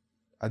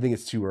 I think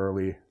it's too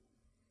early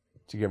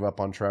to give up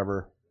on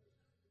Trevor.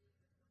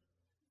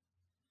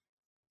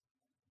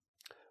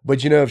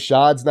 But, you know, if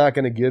Shad's not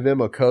going to give him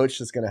a coach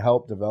that's going to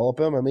help develop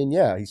him, I mean,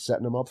 yeah, he's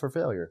setting him up for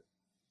failure.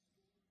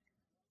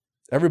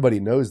 Everybody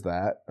knows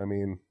that. I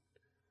mean,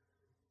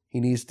 he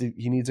needs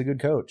a good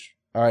coach.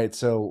 All right,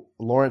 so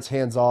Lawrence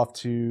hands off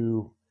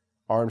to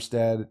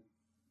Armstead.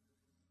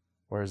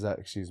 Where is that?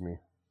 Excuse me.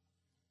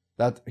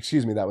 That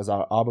was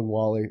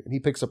Abengwali. And he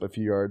picks up a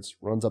few yards,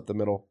 runs up the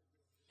middle.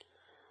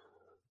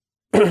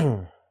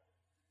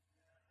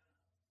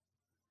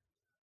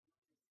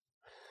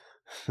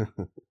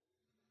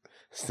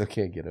 Still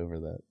can't get over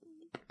that.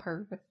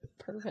 Perfect.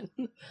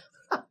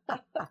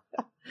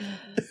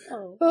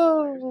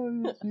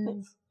 Oh,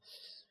 jeez.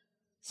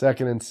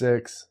 2nd and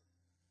 6.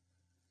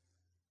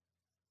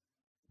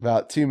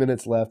 About 2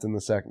 minutes left in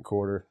the second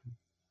quarter.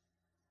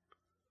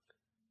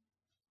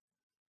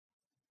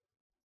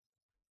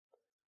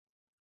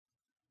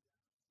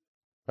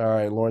 All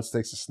right, Lawrence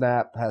takes a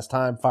snap, has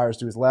time, fires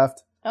to his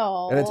left,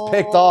 and it's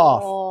picked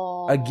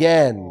off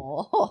again.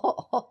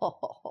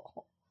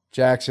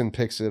 Jackson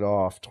picks it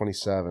off,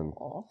 27.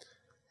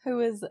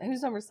 Who's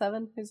number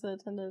 7? Who's the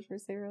intended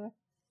receiver there?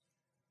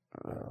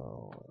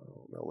 Oh,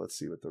 no, let's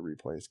see what the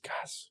replay is.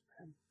 Gosh,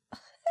 man.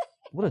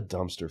 What a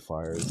dumpster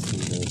fire this team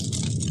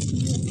is.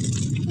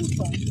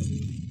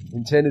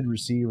 Intended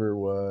receiver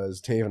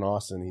was Taven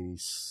Austin.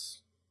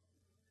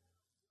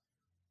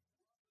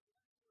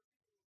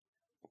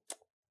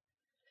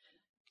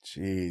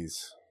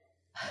 Jeez.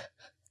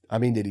 I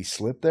mean, did he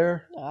slip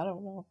there? I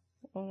don't know.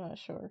 I'm not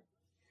sure.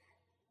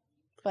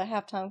 But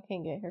halftime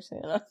can't get here soon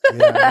enough.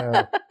 Yeah, I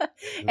know.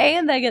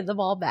 And they get the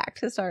ball back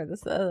to start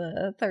this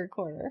third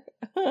quarter.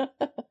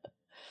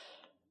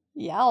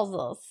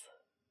 Yowzers.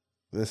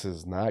 This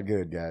is not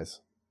good, guys.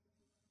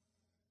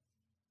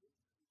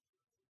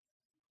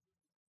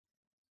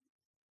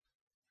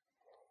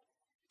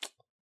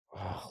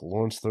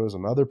 Lawrence throws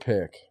another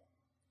pick.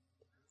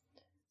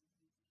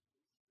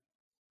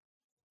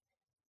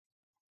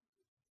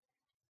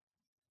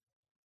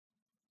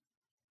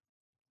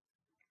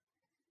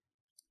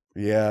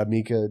 Yeah,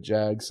 Mika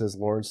Jag says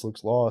Lawrence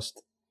looks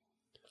lost.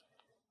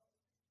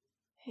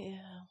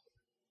 Yeah.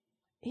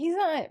 He's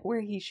not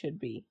where he should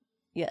be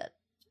yet.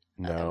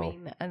 No.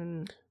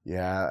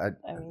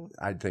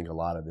 I think a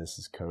lot of this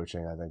is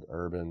coaching. I think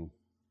Urban,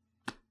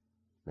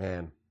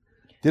 man,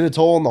 did a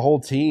toll on the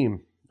whole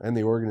team and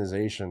the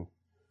organization.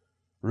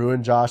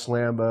 Ruined Josh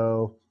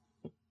Lambo.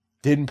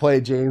 Didn't play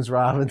James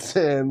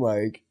Robinson.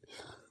 Like,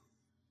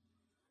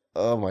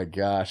 oh my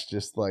gosh,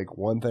 just like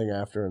one thing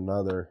after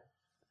another.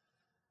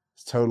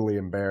 It's totally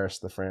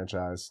embarrassed the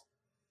franchise.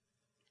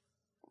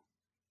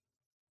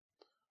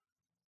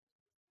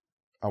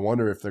 I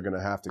wonder if they're going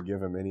to have to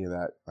give him any of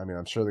that. I mean,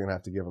 I'm sure they're going to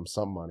have to give him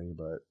some money,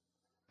 but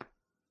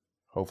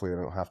hopefully they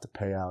don't have to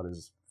pay out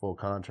his full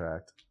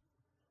contract.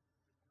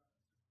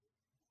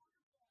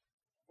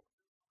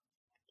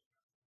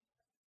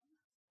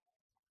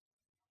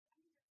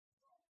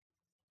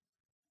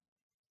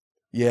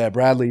 Yeah,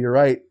 Bradley, you're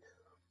right.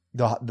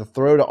 The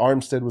throw to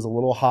Armstead was a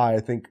little high.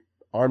 I think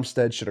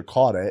Armstead should have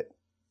caught it.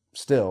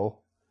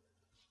 Still,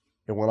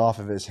 it went off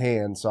of his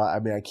hand. So,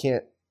 I mean, I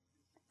can't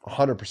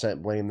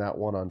 100% blame that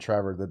one on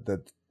Trevor.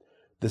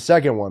 The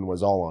second one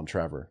was all on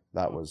Trevor.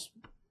 That was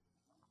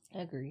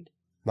agreed.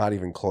 Not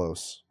even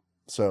close.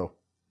 So,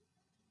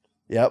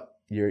 yep,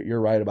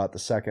 you're right about the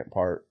second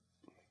part.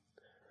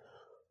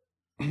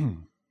 How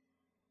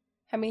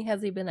many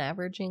has he been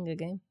averaging a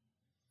game?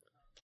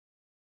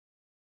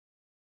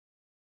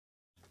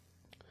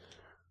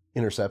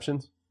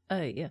 Interceptions?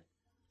 Yeah.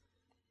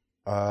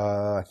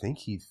 I think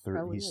he's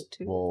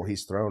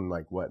thrown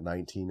like what,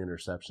 19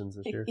 interceptions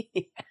this year?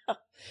 Yeah.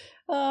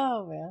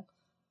 Oh man.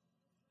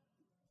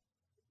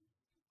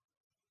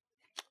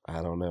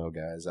 I don't know,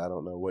 guys. I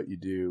don't know what you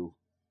do.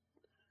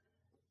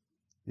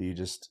 You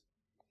just,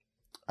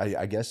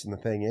 I guess, and the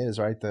thing is,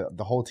 right?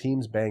 The whole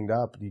team's banged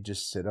up. Do you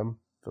just sit them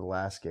for the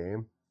last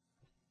game?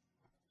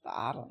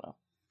 I don't know.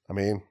 I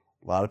mean,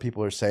 a lot of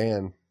people are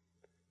saying,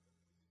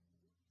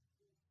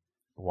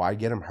 why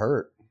get him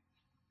hurt?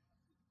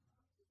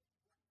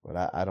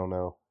 But I don't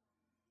know.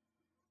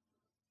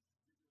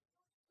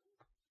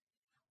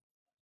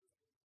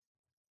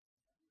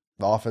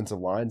 The offensive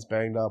line's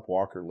banged up.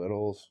 Walker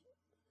Little's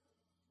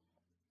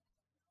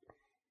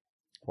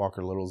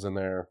in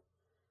there.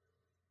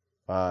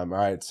 All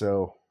right,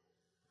 so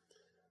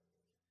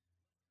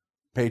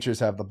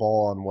Patriots have the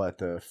ball on what,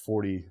 the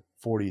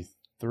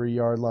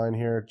 43-yard line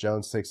here.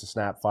 Jones takes a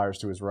snap, fires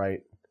to his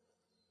right,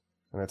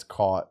 and it's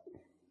caught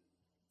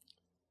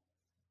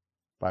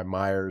by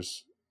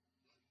Myers.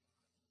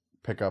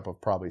 Pickup of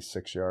probably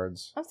 6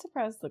 yards. I'm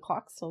surprised the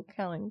clock's still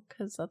counting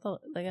because I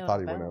thought they got. I thought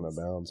he went out of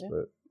bounds,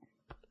 but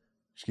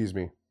excuse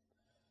me,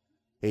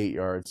 8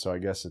 yards. So I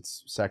guess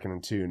it's 2nd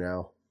and 2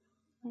 now.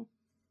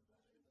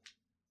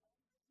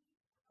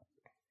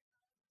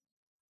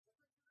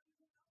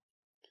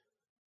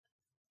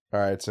 All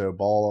right, so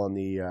ball on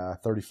the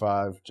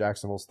 35,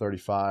 Jacksonville's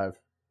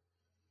 35.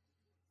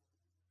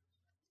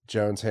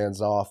 Jones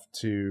hands off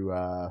to,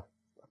 I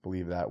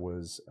believe that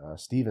was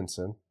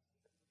Stevenson.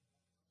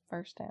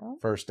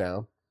 First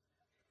down.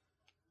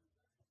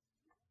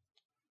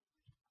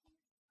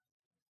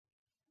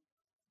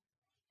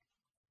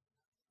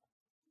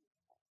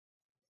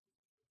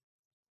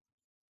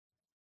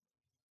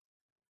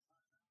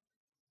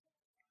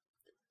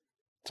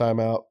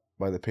 Timeout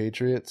by the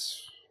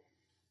Patriots.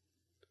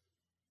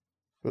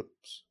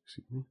 Oops,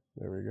 excuse me.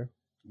 There we go.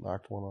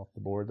 Knocked one off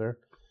the board there.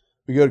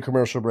 We go to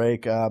commercial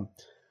break. So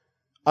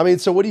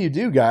what do you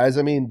do, guys?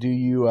 Do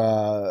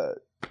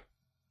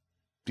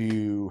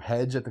you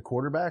hedge at the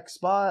quarterback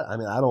spot?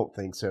 I don't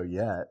think so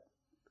yet.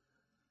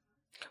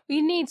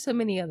 We need so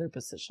many other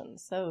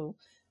positions. So,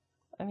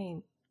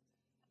 I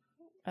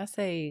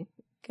say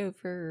go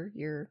for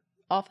your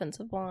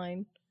offensive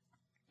line.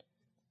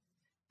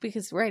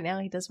 Because right now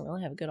he doesn't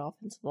really have a good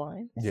offensive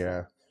line.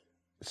 Yeah.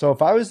 So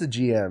if I was the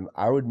GM,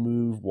 I would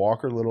move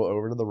Walker Little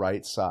over to the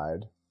right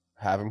side,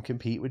 have him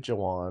compete with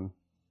Jawan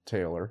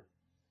Taylor,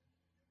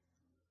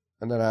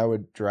 and then I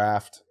would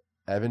draft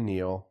Evan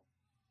Neal,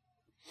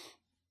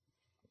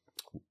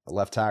 a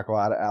left tackle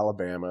out of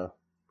Alabama.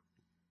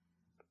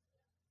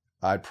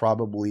 I'd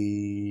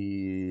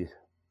probably...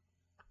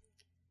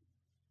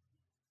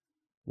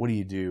 What do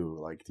you do?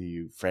 Like, do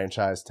you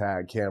franchise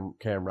tag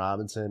Cam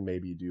Robinson?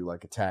 Maybe you do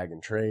like a tag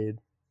and trade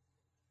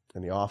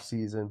in the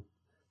offseason.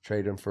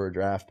 Trade him for a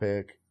draft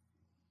pick.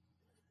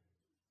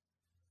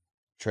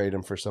 Trade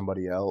him for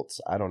somebody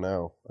else. I don't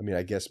know.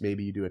 I guess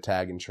maybe you do a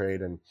tag and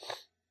trade. And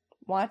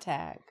why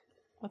tag?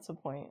 What's the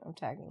point of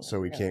tagging?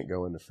 So he can't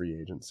go into free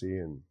agency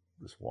and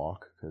just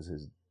walk because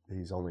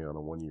he's only on a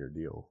 1-year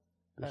deal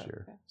this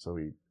year. Okay.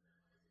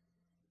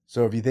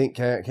 So if you think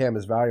Cam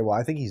is valuable,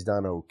 I think he's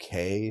done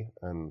okay.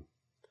 And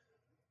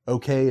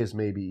okay is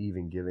maybe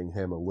even giving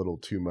him a little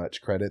too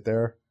much credit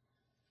there.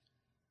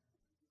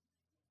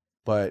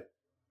 But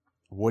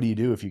what do you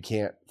do if you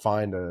can't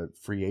find a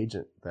free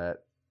agent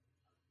that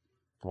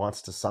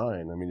wants to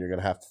sign? You're going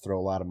to have to throw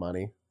a lot of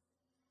money.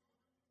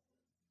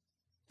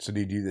 So do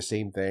you do the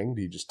same thing?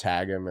 Do you just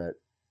tag him at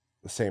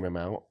the same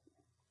amount?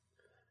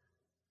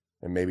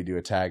 And maybe do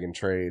a tag and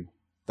trade?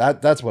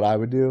 That's what I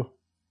would do.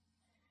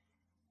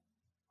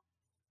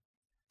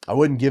 I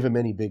wouldn't give him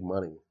any big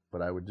money,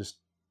 but I would just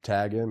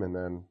tag him and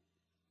then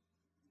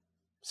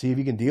see if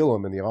you can deal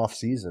him in the off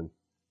season.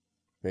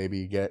 Maybe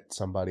you get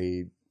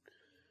somebody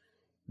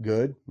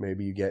good.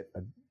 Maybe you get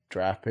a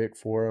draft pick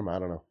for him. I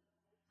don't know.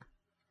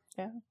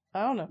 Yeah,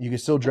 I don't know. You can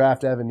still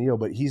draft Evan Neal,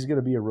 but he's going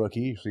to be a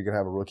rookie, so you're going to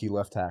have a rookie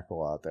left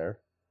tackle out there.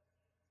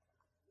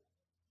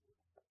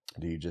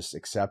 Do you just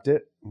accept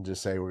it and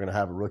just say we're going to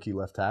have a rookie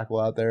left tackle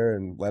out there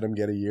and let him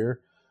get a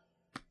year?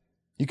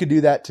 You could do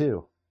that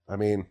too.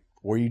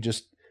 Or you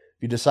just,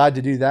 if you decide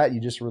to do that,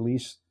 you just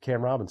release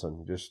Cam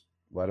Robinson. Just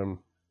let him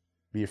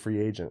be a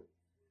free agent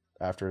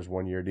after his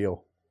 1-year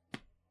deal.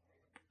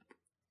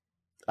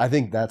 I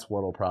think that's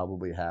what will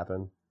probably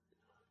happen,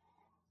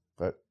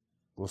 but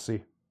we'll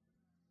see.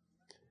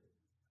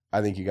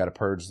 I think you got to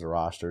purge the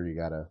roster. You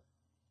got to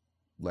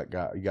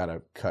you got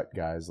to cut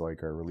guys or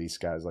release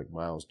guys like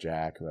Miles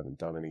Jack who haven't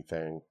done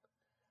anything.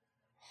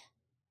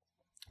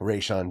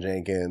 Rayshon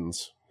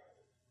Jenkins.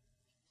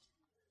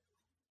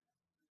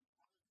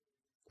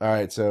 All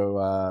right,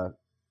 so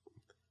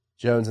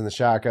Jones in the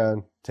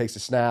shotgun takes a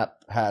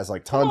snap, has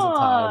tons of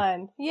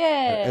time.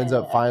 Yeah. Ends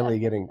up finally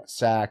getting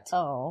sacked.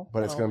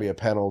 But it's going to be a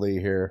penalty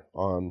here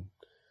on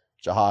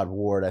Jihad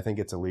Ward. I think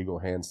it's illegal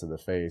hands to the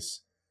face.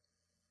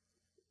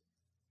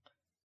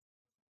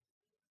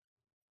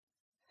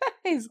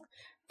 He's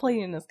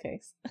pleading his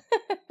case.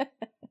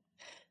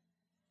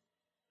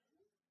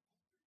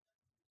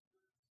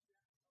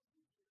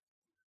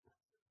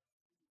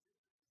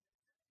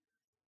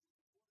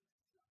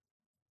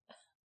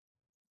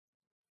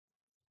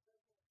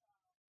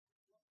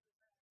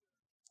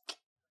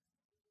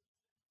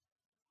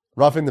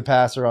 Roughing the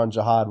passer on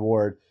Jihad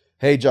Ward.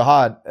 Hey,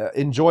 Jihad,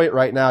 enjoy it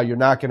right now. You're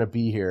not going to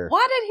be here.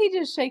 Why did he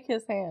just shake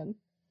his hand?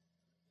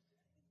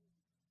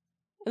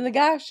 And the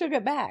guy shook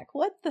it back.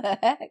 What the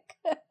heck?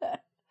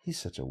 He's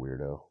such a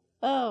weirdo.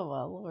 Oh,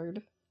 my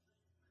Lord.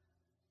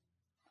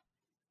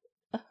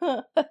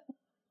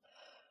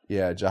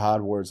 Yeah,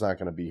 Jihad Ward's not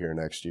going to be here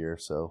next year,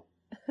 so.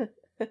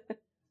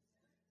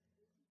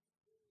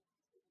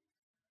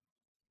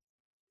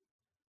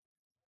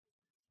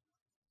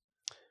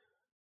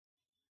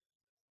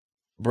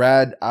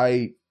 Brad,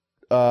 I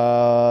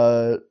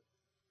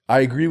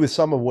agree with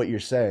some of what you're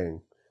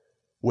saying.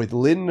 With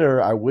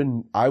Lindner,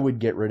 I would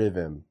get rid of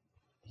him.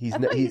 I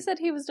thought you said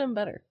he was doing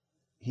better.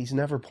 He's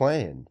never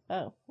playing.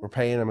 Oh. We're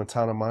paying him a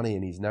ton of money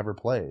and he's never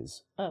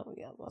plays. Oh,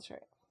 yeah, that's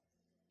right.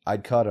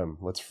 I'd cut him.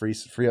 Let's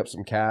free up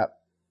some cap.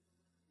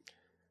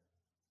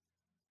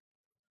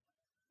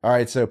 All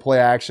right, so play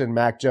action,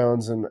 Mac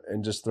Jones, and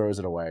just throws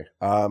it away.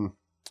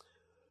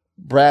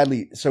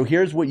 Bradley, so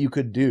here's what you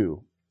could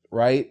do,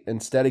 right?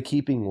 Instead of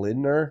keeping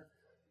Lindner,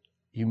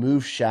 you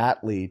move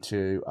Shatley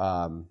to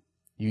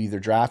you either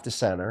draft a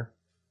center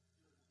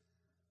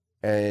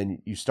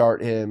and you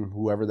start him,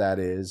 whoever that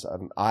is.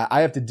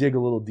 I have to dig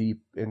a little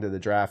deep into the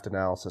draft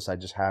analysis. I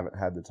just haven't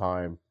had the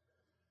time.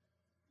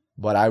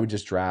 But I would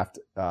just draft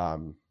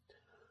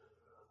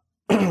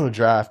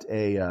draft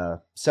a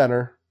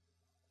center,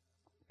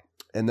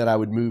 and then I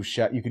would move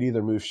you could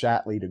either move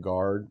Shatley to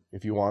guard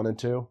if you wanted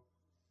to,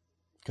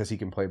 because he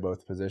can play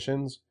both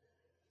positions.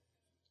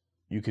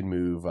 You can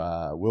move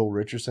Will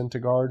Richardson to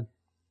guard.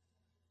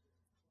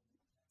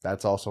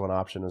 That's also an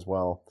option as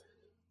well.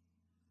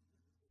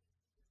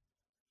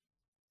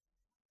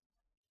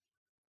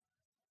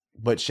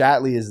 But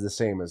Shatley is the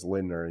same as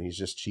Lindner, and he's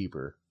just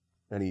cheaper,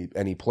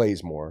 and he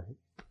plays more.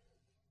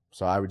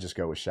 So I would just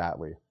go with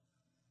Shatley.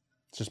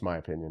 It's just my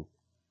opinion.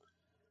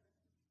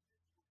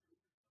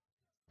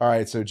 All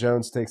right, so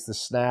Jones takes the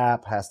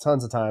snap, has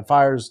tons of time,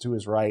 fires to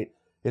his right.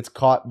 It's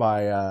caught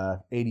by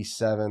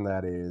 87.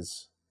 That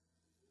is,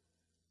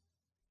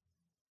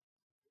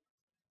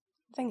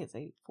 I think it's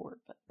 84,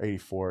 but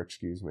 84.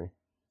 Excuse me.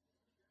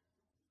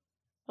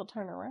 he'll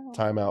turn around.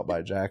 Timeout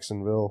by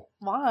Jacksonville.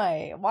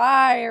 Why?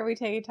 Why are we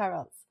taking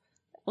timeouts?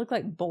 It looked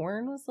like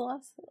Bourne was the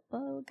last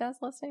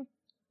guy's last name.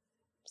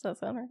 Does that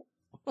sound right?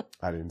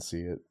 I didn't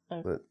see it,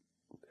 Okay. but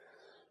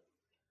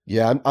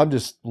yeah, I'm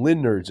just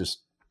Lindner. Just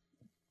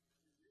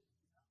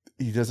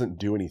he doesn't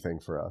do anything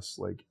for us.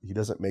 Like he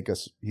doesn't make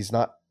us. He's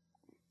not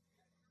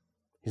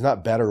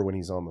better when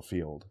he's on the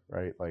field,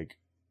 right? Like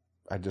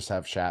I just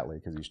have Shatley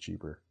because he's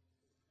cheaper.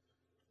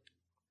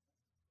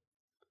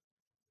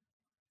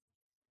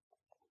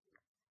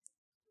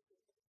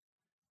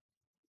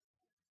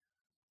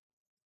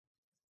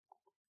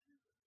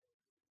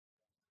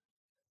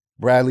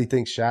 Bradley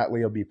thinks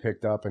Shatley will be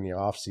picked up in the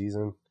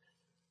offseason.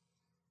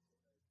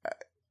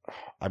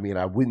 I mean,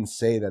 I wouldn't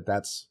say that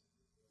that's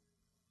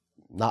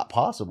not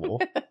possible,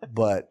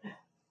 but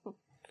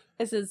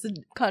Is his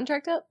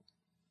contract up?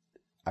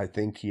 I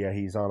think,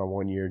 he's on a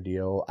 1-year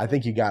deal. I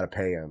think you got to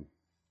pay him,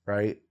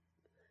 right?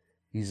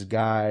 He's a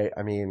guy,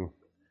 I mean,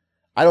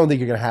 I don't think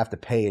you're going to have to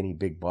pay any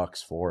big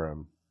bucks for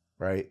him,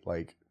 right?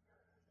 Like,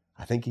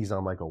 I think he's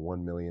on like a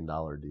 $1 million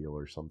deal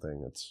or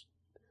something. It's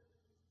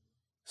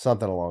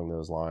something along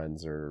those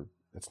lines, or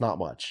it's not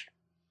much.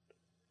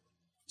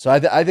 So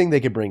I think they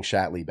could bring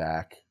Shatley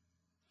back.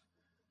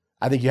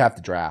 I think you have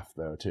to draft,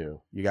 though,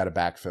 too. You got to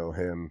backfill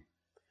him.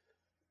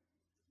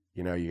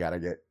 You know, you got to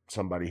get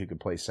somebody who can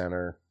play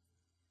center.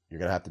 You're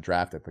going to have to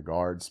draft at the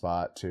guard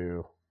spot,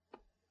 too.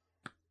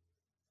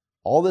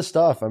 All this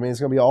stuff, I mean, it's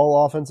going to be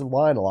all offensive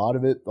line. A lot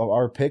of it,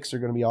 our picks are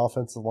going to be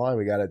offensive line.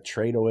 We got to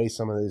trade away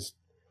some of these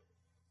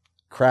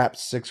crap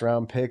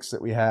 6-round picks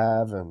that we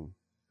have. And,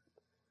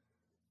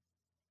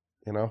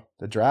 you know,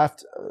 the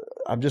draft,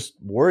 I'm just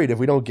worried if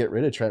we don't get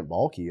rid of Trent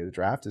Baalke, the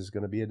draft is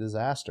going to be a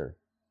disaster.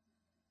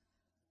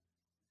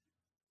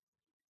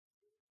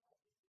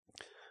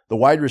 The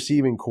wide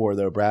receiving core,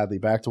 though, Bradley,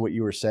 back to what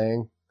you were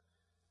saying.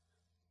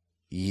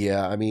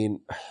 Yeah, I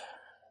mean,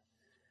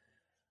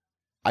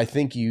 I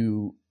think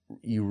you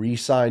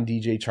re-sign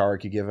DJ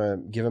Chark, you give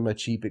him a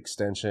cheap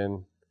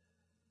extension,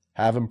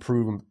 have him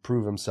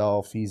prove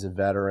himself. He's a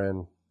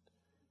veteran.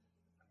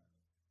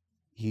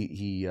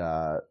 He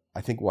I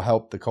think will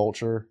help the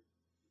culture.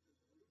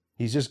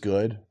 He's just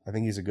good. I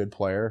think he's a good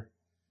player.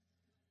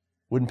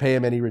 Wouldn't pay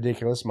him any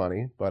ridiculous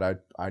money,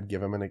 but I'd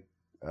give him an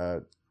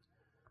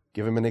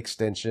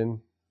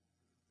extension.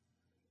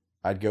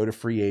 I'd go to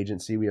free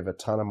agency. We have a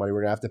ton of money.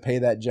 We're going to have to pay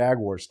that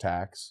Jaguars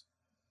tax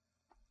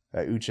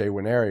that Uche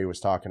Nwaneri was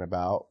talking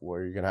about,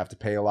 where you're going to have to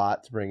pay a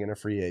lot to bring in a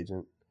free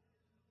agent.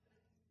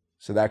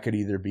 So that could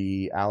either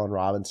be Allen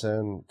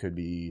Robinson, could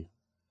be,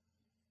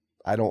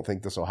 I don't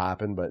think this will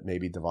happen, but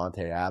maybe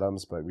Devontae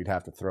Adams, but we'd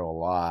have to throw a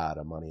lot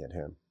of money at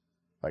him,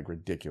 like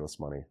ridiculous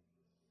money.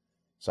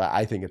 So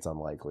I think it's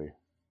unlikely.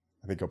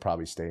 I think he'll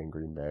probably stay in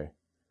Green Bay.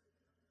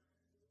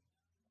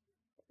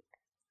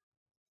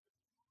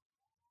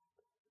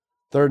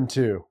 Third and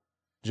 2.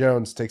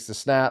 Jones takes the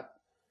snap,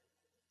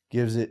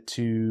 gives it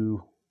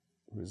to,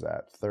 who is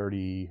that?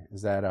 30.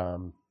 Is that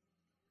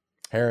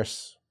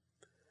Harris?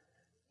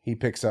 He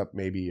picks up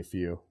maybe a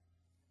few.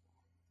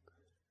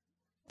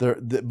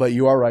 But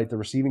you are right. The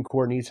receiving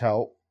core needs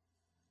help.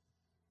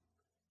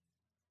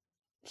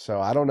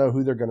 So I don't know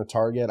who they're going to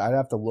target. I'd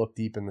have to look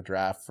deep in the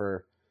draft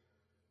for.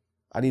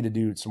 I need to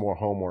do some more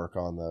homework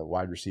on the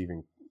wide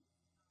receiving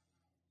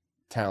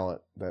talent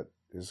that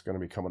is going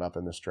to be coming up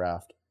in this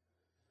draft.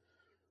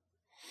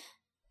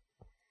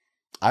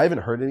 I haven't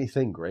heard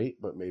anything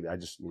great, but maybe I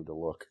just need to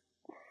look.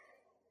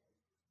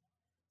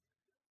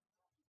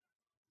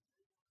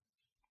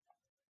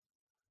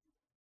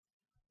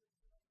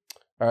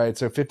 All right,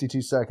 so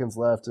 52 seconds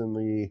left in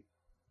the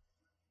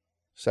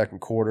second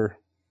quarter.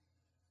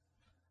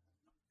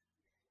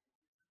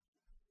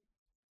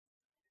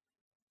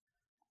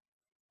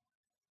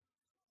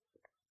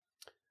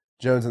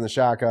 Jones in the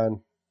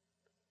shotgun.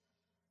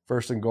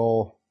 First and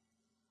goal.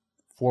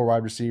 4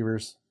 wide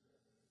receivers.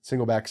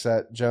 Single back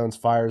set. Jones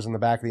fires in the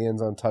back of the end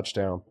zone.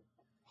 Touchdown.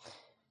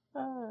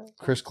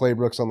 Chris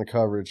Claybrooks on the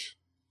coverage.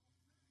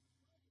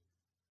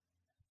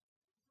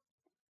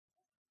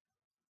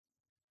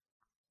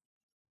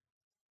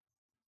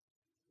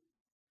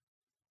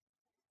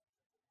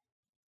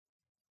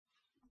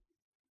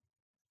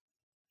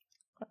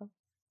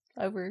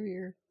 Over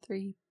your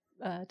 3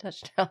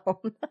 touchdown.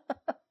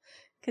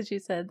 Because you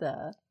said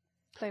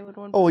they would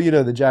win. Oh, well, you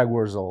know, the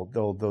Jaguars,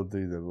 they'll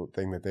do the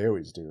thing that they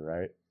always do,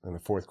 right? In the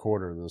fourth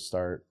quarter, they'll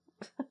start.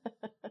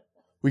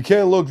 We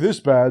can't look this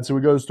bad, so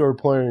we got to start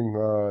playing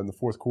in the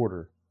fourth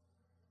quarter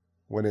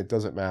when it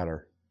doesn't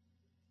matter.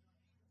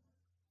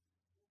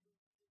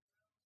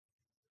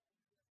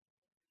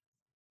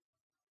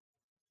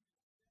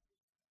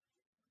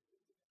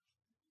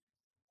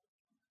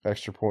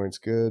 Extra points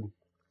good.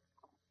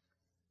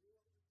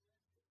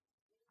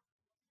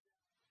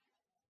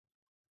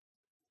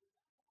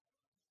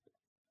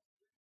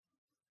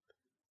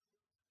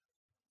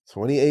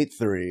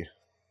 $28-3.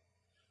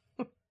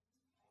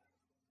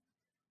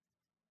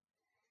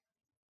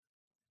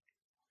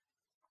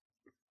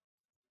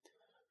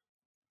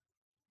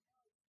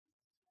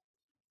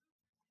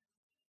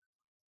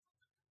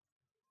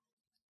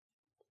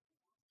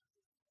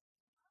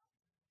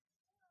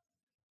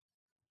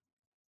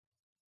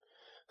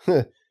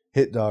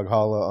 Hit Dog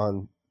Holla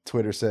on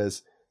Twitter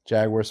says,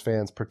 Jaguars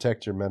fans,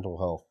 protect your mental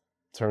health.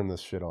 Turn this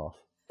shit off.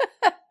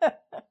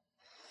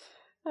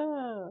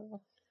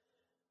 Oh.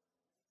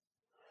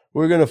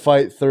 We're going to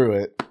fight through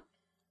it.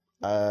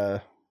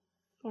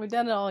 We've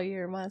done it all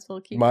year. Might as well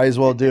keep Might as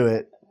well do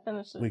it.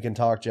 Finish it. We can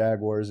talk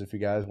Jaguars if you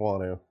guys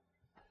want to.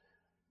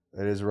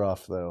 It is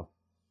rough, though.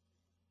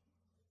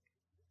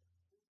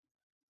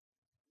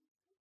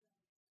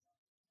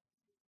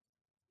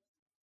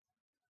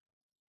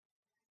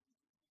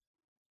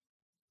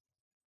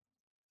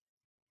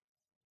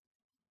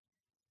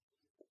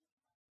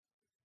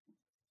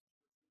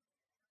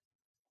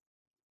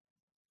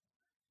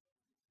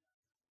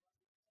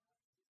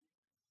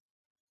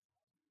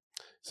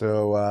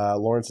 So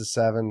Lawrence is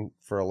 7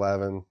 for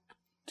 11,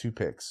 2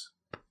 picks.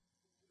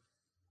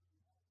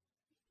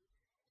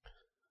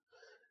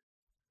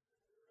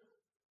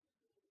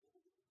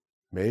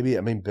 Maybe,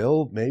 I mean,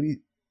 Bill, maybe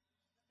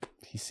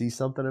he sees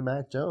something in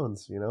Mac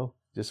Jones, you know?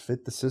 Just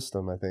fit the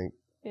system, I think.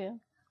 Yeah.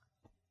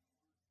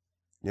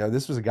 You know,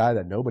 this was a guy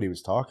that nobody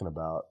was talking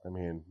about. I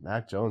mean,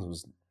 Mac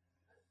Jones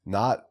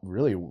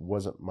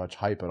wasn't much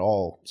hype at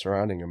all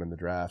surrounding him in the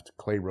draft.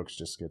 Clay Brooks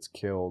just gets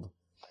killed.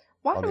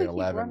 Why on do the we keep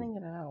 11. running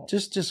it out?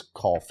 Just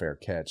call fair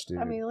catch, dude.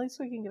 I mean, at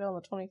least we can get on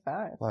the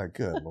 25. My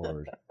good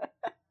Lord.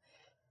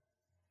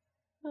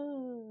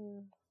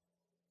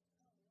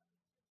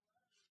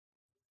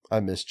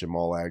 I miss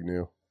Jamal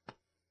Agnew.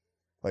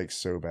 Like,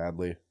 so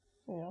badly.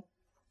 Yeah.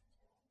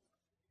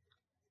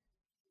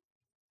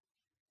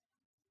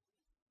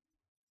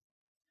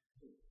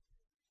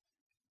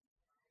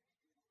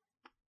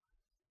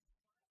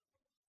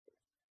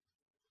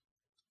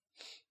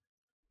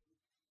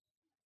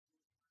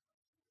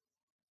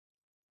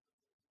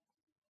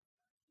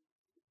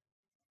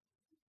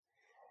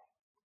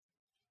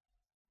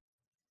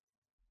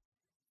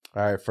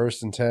 All right,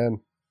 1st and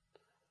 10.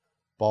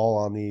 Ball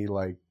on the,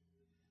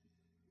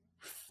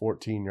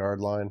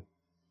 14-yard line.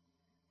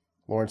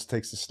 Lawrence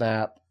takes the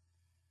snap,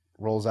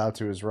 rolls out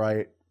to his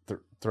right,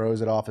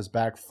 throws it off his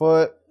back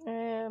foot.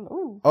 And,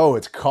 ooh. Oh,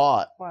 it's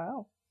caught.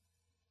 Wow.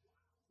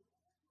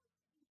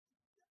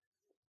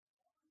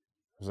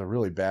 It was a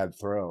really bad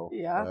throw.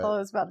 Yeah, I thought it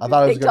was about to I be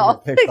thought it was picked going to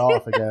off. get picked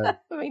off again.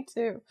 Me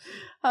too.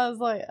 I was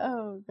like,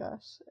 oh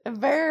gosh. It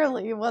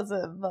barely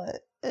wasn't,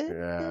 but.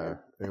 Yeah,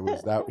 it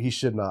was that. He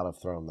should not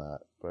have thrown that,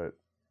 but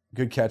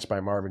good catch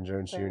by Marvin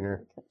Jones Jr.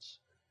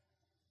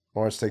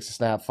 Lawrence takes a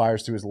snap,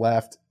 fires to his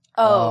left.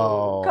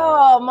 Oh,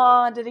 come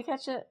on. Did he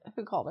catch it?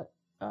 Who called it?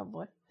 Oh,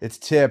 boy. It's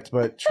tipped,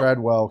 but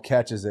Treadwell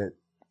catches it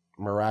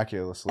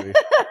miraculously.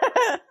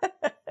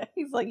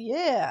 He's like,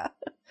 yeah.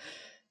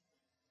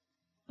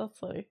 That's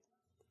funny.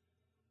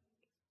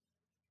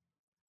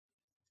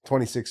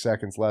 26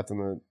 seconds left in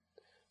the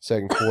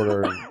second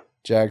quarter, and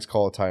Jags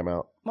call a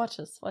timeout. Watch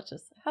this. Watch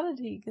this. How did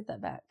he get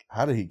that back?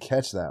 How did he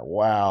catch that?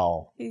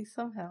 Wow. He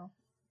somehow.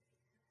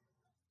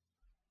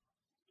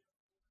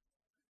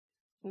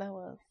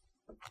 No,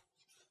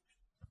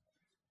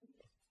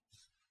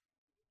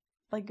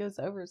 like goes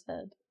over his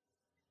head.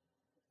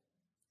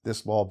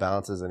 This ball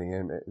bounces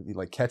and he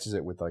catches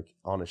it with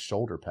on his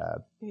shoulder pad.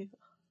 Yeah.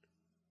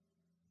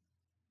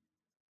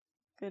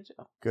 Good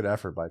job. Good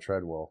effort by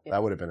Treadwell. Yeah.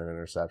 That would have been an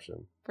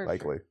interception, For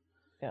likely. Sure.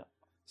 Yeah.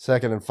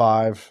 2nd and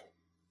 5.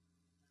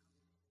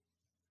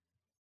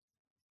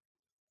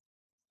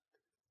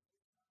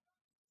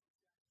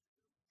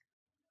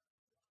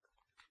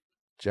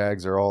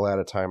 Jags are all out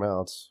of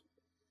timeouts.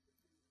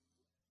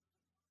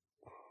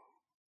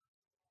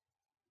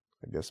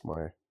 I guess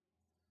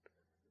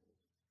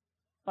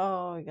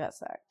Oh, he got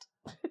sacked.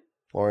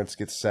 Lawrence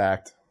gets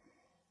sacked.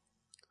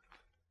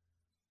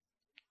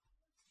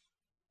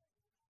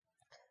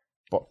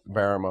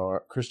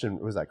 Barrymore. Christian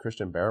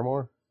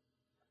Barrymore?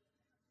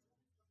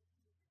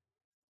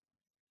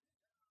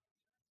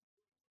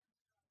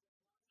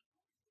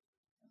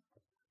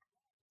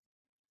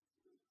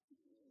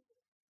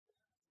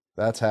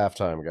 That's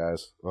halftime,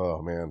 guys.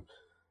 Oh, man.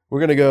 We're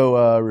going to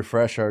go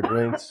refresh our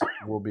drinks.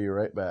 We'll be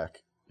right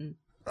back.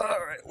 All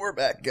right, we're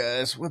back,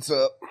 guys. What's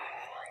up?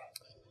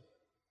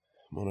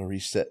 I'm going to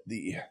reset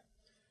the...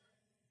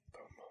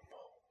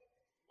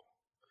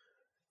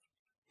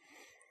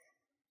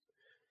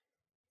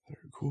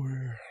 third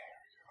quarter.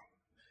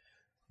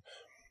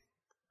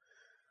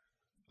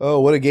 Oh,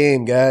 what a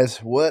game, guys.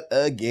 What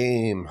a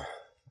game.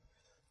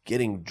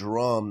 Getting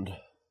drummed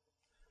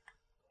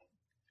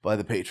by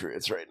the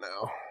Patriots right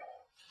now,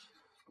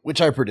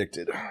 which I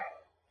predicted.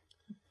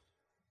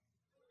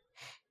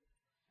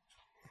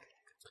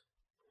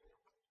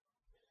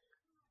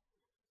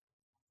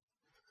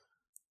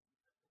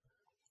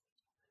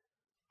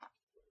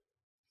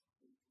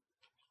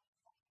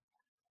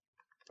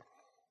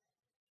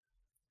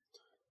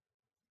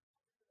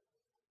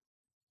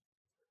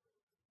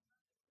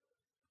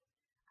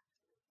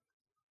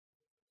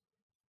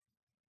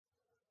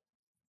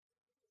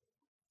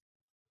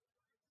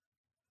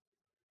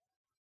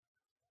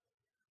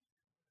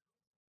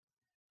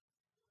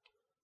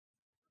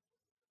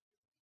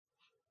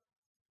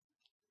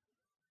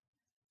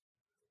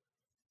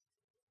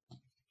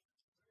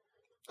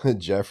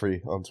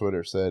 Jeffrey on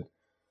Twitter said,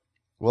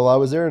 well, I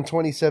was there in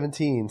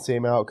 2017,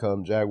 same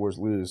outcome, Jaguars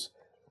lose.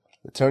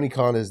 Tony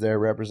Khan is there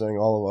representing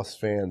all of us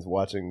fans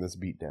watching this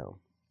beatdown.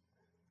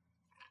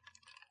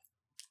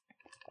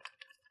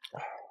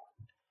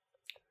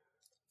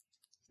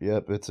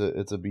 Yep, it's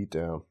a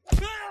beatdown.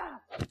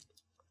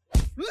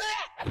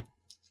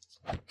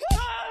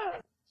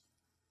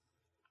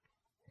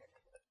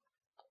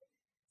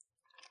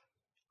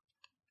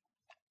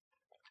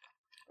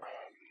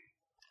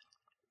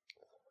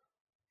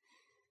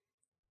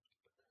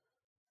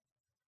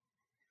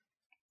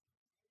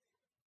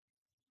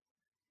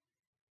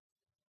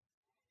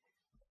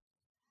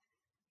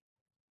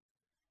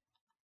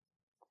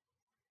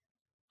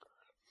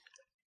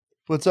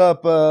 What's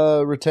up,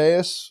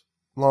 Rateus?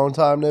 Long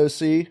time no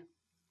see.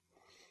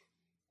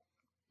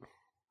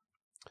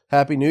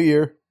 Happy New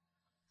Year.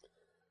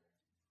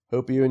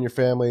 Hope you and your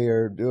family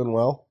are doing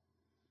well.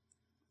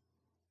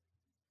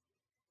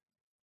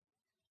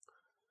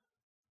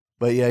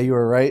 But yeah, you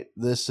were right.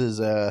 This is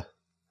an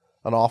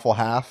awful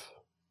half.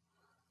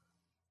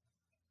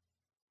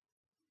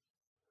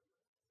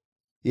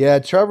 Yeah,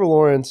 Trevor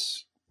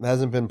Lawrence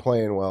hasn't been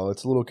playing well.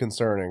 It's a little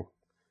concerning.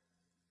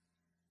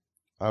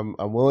 I'm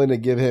willing to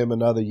give him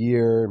another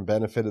year and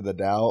benefit of the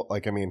doubt.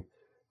 Like, I mean,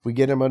 if we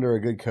get him under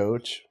a good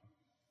coach,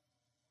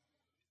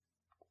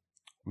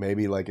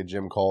 maybe like a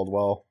Jim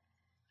Caldwell.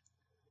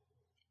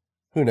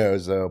 Who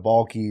knows though?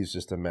 Balky's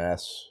just a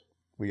mess.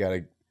 We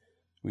gotta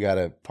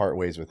part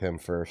ways with him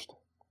first.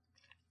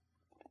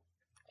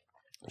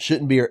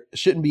 Shouldn't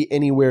be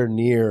anywhere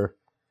near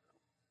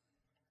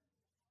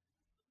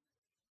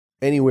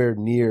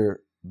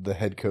the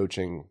head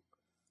coaching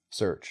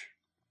search.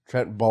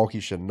 Trent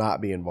Baalke should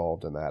not be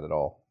involved in that at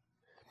all.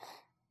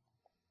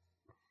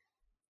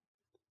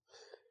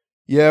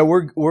 Yeah,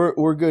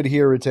 we're good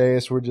here,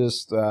 Rateus. We're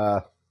just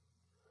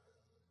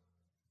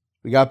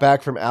we got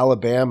back from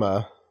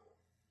Alabama.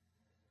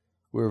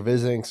 We were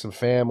visiting some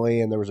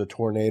family, and there was a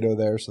tornado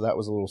there, so that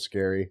was a little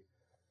scary.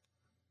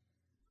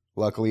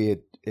 Luckily,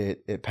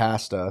 it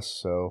passed us,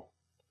 so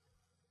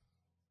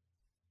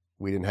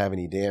we didn't have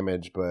any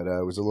damage, but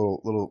it was a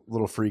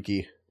little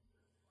freaky.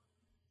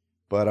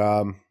 But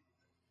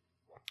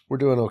we're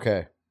doing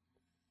okay.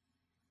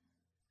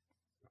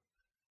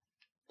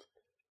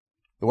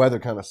 The weather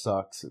kind of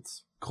sucks.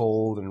 It's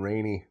cold and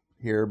rainy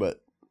here,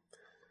 but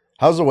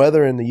how's the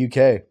weather in the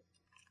UK?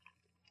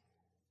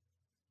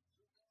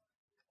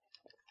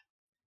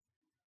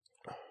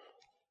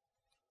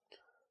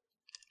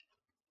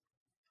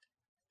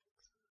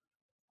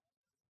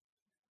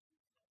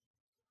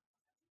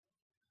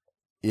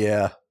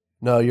 Yeah.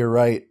 No, you're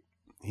right.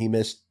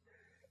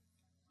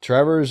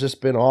 Trevor's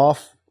just been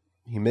off.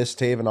 He missed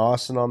Taven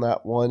Austin on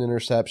that one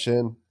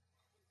interception.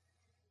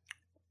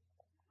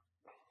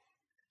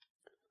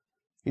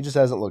 He just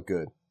hasn't looked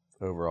good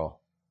overall.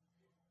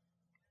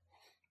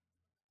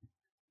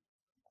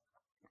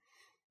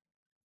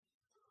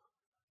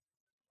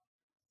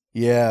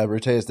 Yeah,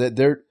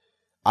 Rateus,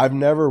 I've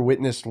never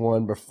witnessed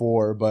one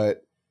before,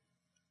 but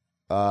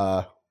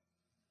I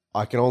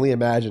can only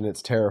imagine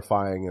it's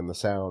terrifying, and the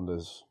sound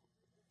is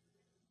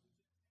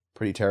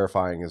pretty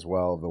terrifying as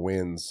well. The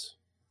winds.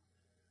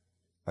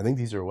 I think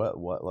these are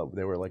what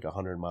they were like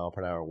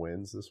 100-mile-per-hour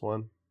winds. This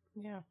one.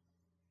 Yeah.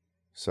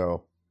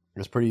 So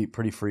it's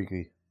pretty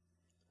freaky.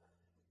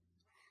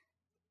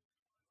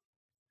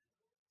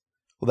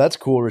 Well, that's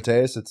cool,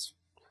 Rateus. It's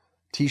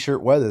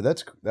t-shirt weather.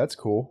 That's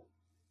cool.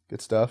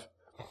 Good stuff.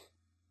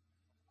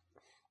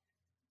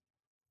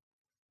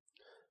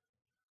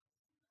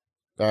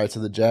 All right, so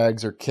the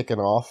Jags are kicking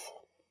off.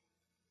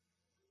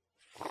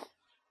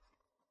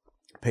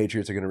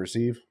 Patriots are going to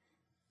receive.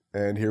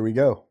 And here we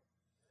go.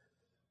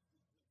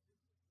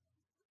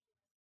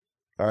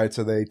 All right,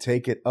 so they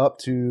take it up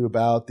to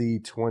about the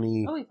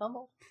 20. Oh, he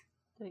fumbled.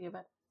 Did he get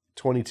back?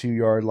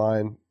 22-yard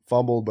line.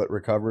 Fumbled but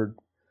recovered.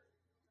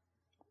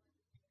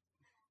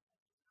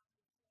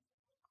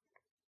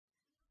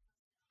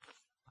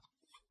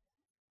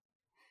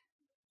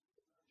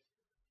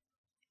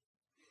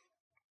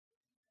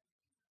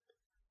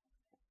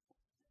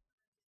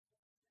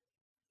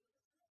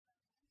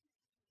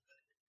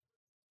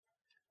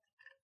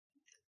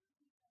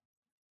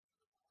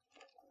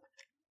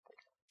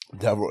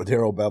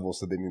 Daryl Bevel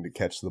said they need to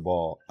catch the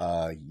ball.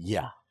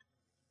 Yeah,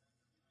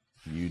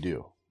 you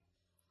do.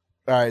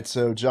 All right,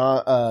 so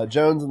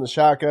Jones in the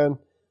shotgun.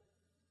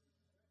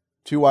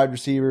 2 wide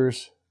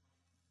receivers.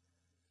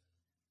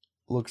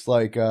 Looks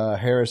like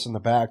Harris in the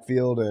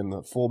backfield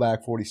and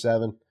fullback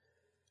 47.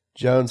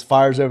 Jones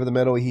fires over the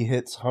middle. He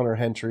hits Hunter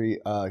Henry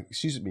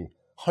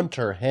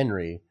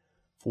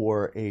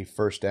for a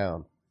first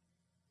down.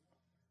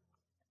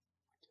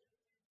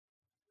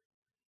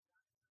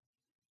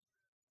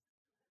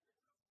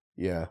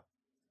 Yeah,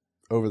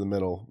 over the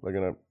middle.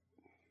 It's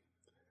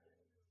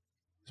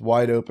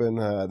wide open.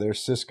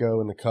 There's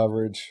Cisco in the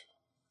coverage.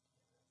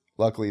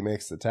 Luckily, he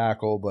makes the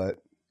tackle,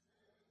 but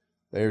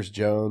there's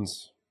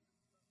Jones.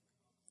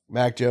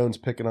 Mac Jones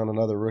picking on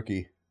another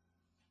rookie.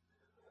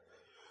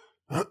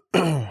 All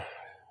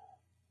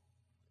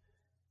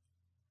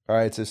All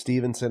right, so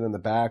Stevenson in the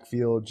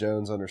backfield,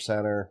 Jones under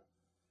center,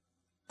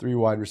 3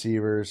 wide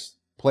receivers,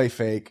 play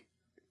fake.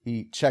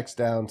 He checks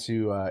down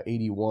to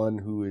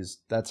 81,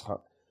 that's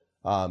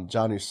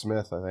Johnny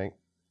Smith, I think.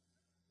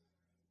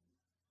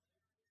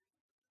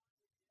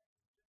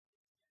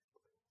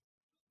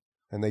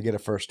 And they get a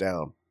first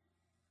down.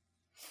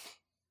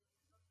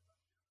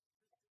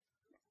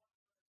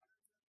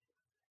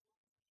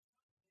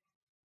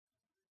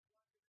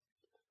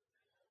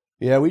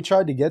 Yeah, we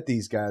tried to get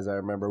these guys. I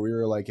remember we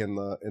were like in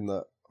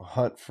the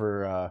hunt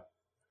for a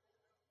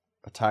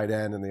tight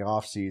end in the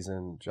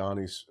offseason.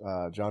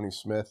 Johnny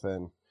Smith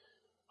and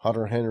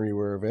Hunter Henry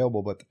were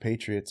available, but the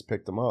Patriots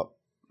picked them up.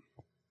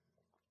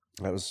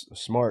 That was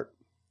smart.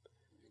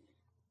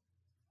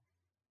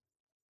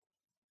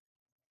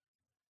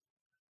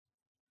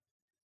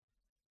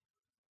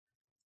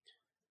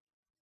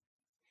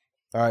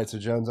 All right, so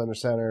Jones under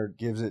center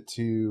gives it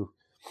to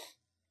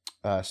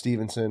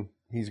Stevenson.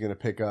 He's going to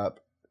pick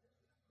up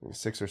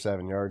 6 or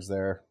 7 yards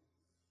there.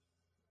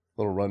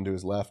 Little run to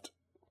his left.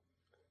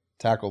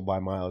 Tackled by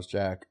Miles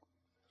Jack.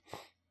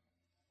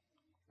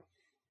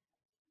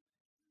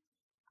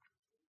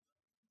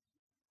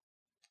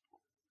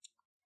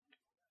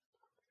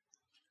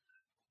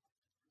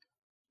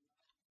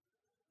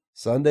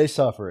 Sunday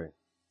suffering.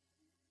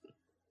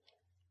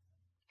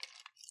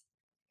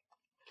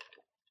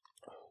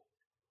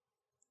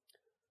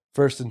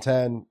 First and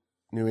 10,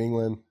 New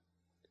England.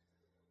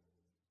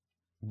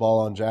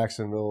 Ball on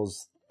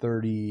Jacksonville's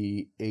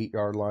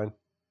 38-yard line.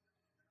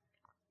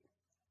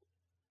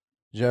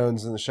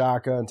 Jones in the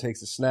shotgun,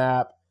 takes a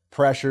snap.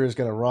 Pressure is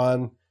going to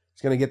run.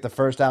 He's going to get the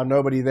first down.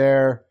 Nobody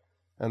there.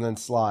 And then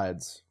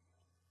slides.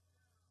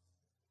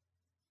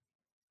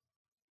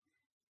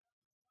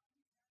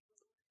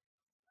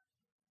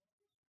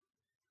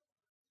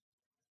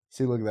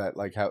 See, look at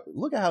that.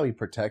 Look at how he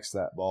protects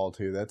that ball,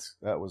 too.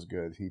 That was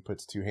good. He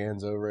puts 2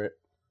 hands over it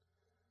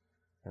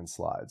and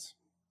slides.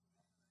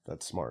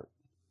 That's smart.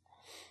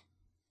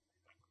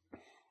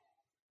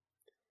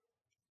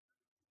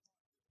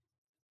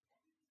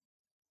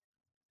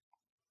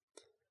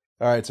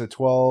 All right, so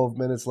 12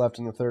 minutes left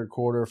in the third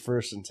quarter,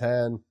 first and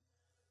 10.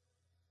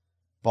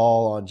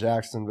 Ball on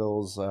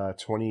Jacksonville's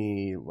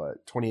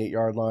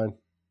 28-yard line.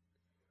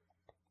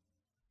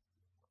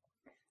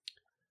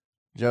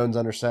 Jones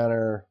under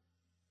center,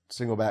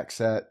 single back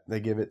set. They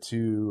give it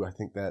to, I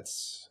think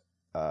that's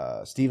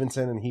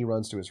Stevenson, and he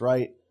runs to his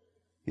right.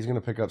 He's going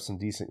to pick up some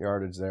decent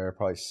yardage there,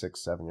 probably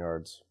 6-7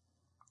 yards.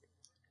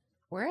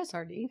 Where is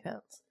our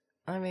defense?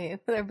 I mean,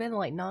 they've been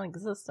like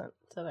non-existent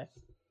today.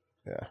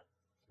 Yeah.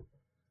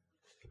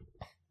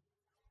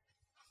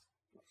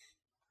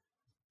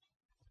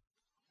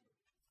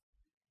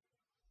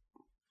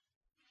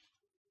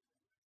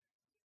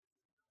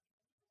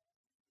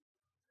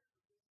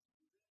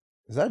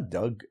 Is that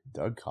Doug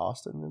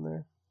Costin in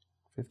there?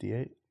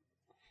 58.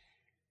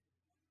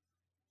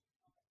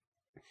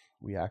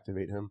 We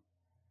activate him.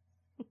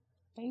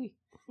 Maybe.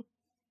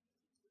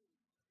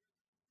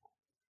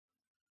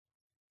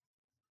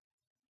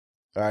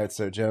 All right,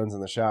 so Jones in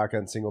the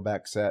shotgun, single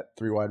back set,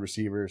 3 wide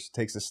receivers,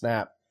 takes a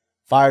snap,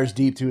 fires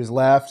deep to his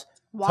left,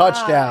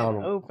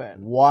 touchdown,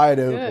 wide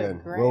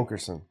open,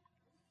 Wilkerson.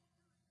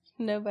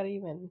 Nobody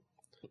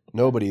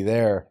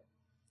there.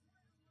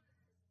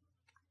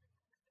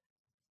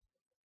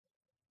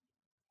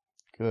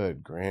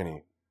 Good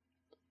granny.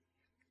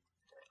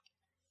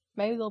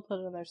 Maybe they'll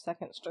put it in their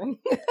second string.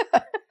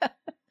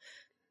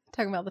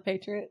 Talking about the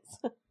Patriots.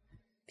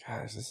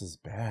 Gosh, this is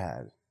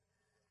bad.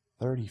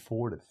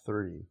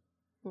 34-3.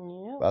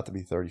 Yeah. About to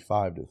be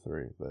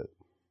 35-3, but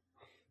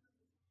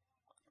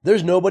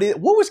there's nobody.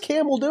 What was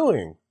Campbell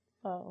doing?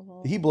 Oh,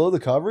 Did he blow the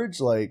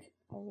coverage? I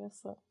guess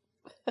so.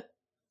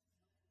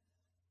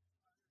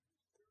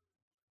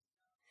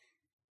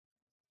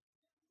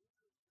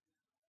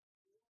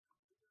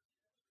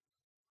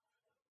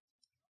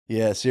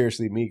 Yeah,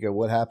 seriously, Mika,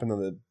 what happened to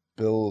the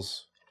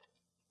Bills,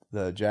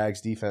 the Jags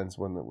defense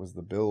when it was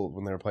the Bills,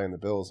 when they were playing the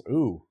Bills?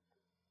 Ooh.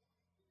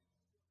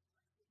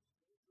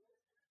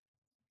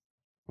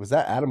 Was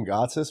that Adam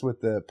Gotsis with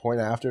the point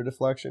after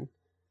deflection?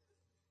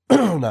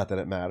 Not that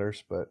it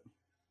matters, but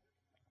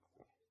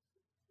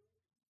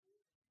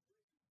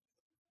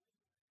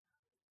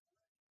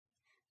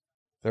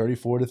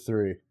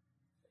 34-3.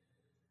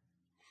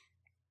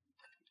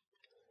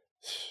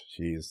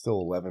 Jeez,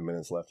 still 11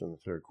 minutes left in the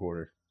third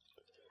quarter.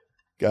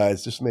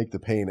 Guys, just make the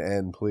pain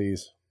end,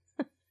 please.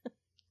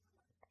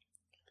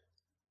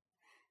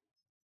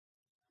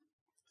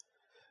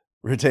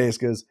 Rateus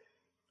goes,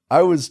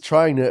 I was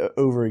trying to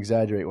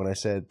over-exaggerate when I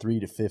said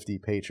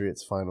 3-50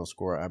 Patriots final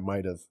score. I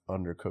might have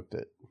undercooked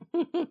it.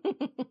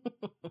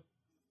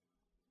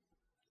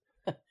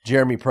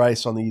 Jeremy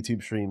Price on the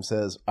YouTube stream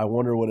says, I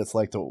wonder what it's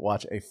like to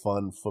watch a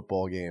fun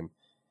football game.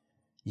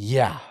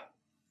 Yeah.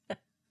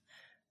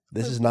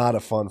 This is not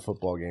a fun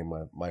football game,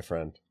 my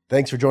friend.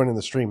 Thanks for joining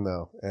the stream,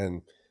 though,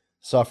 and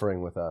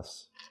suffering with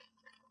us.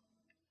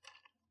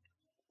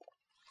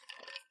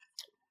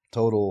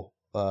 Total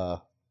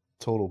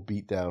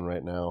beatdown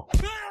right now.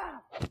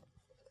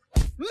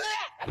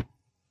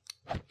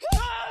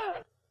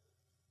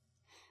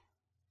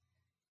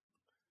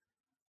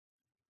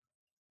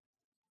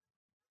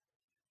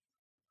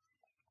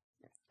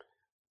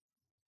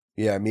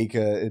 Yeah,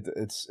 Mika.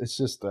 It's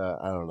just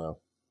I don't know.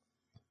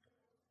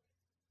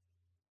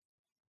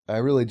 I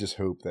really just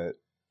hope that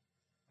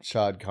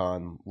Shad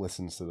Khan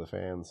listens to the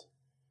fans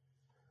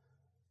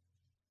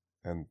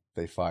and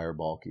they fire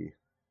Balky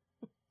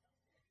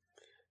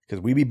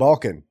because we be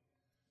balking.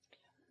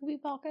 We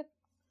balking.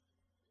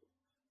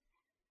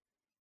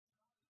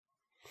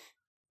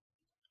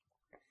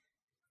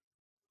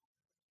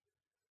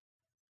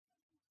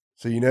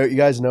 So you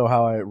guys know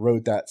how I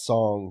wrote that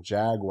song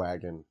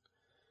Jagwagon.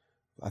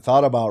 I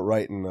thought about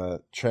writing a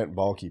Trent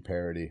Baalke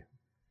parody.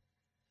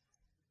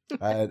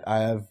 I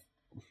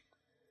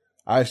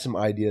have some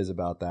ideas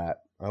about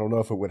that. I don't know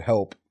if it would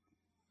help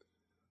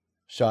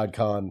Shad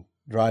Khan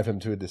drive him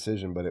to a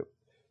decision, but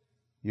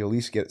you at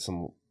least get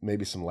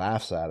maybe some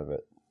laughs out of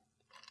it.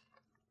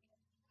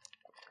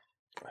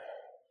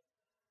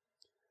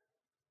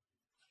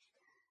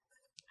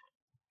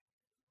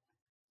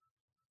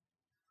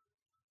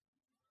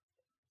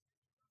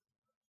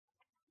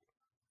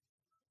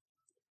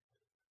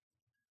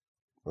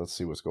 Let's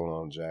see what's going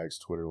on in Jags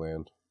Twitter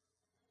land.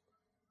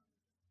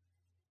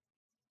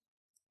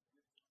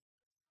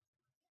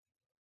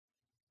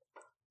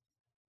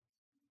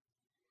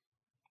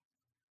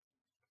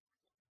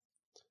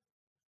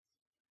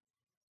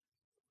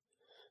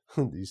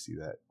 Do you see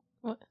that?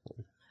 What?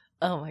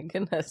 Oh my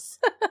goodness.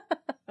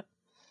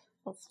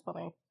 That's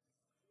funny.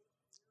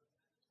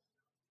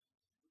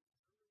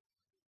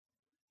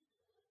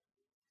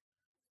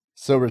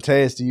 So,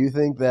 Rateus, do you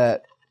think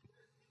that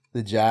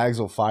the Jags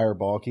will fire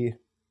Baalke?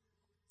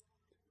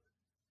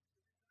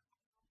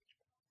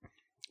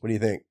 What do you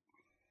think?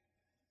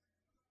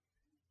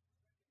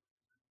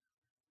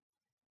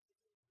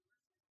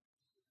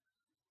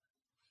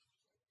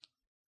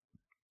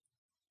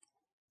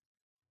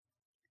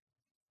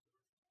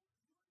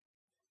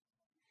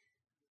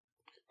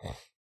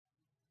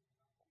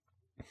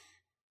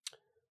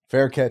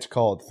 Fair catch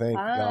called. Thank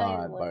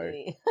God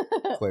by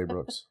Clay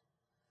Brooks.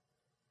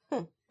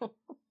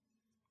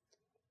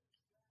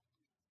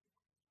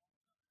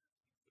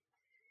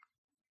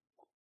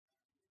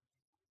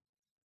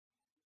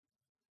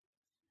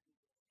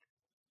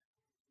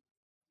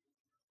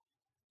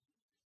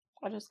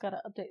 I just got an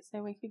update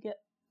saying we could get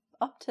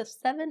up to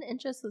 7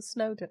 inches of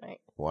snow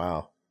tonight.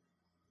 Wow.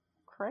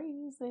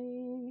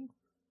 Crazy.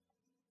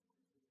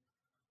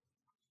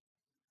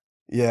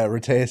 Yeah,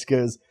 Rateus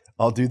goes,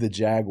 I'll do the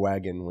Jag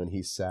wagon when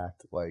he's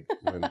sacked, like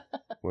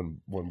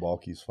when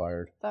Baalke's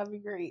fired. That'd be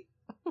great.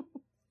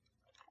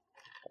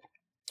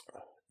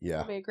 Yeah.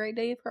 It'll be a great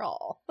day for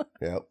all.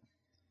 Yep.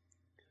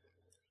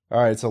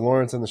 All right, so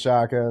Lawrence in the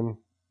shotgun,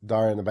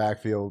 Dara in the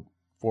backfield,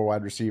 4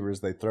 wide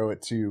receivers. They throw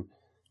it to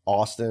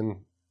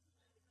Austin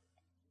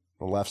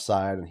on the left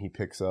side, and he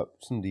picks up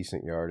some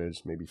decent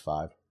yardage, maybe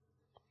 5.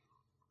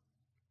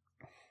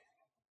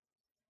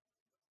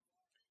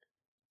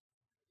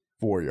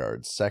 Four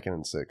yards, 2nd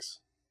and 6.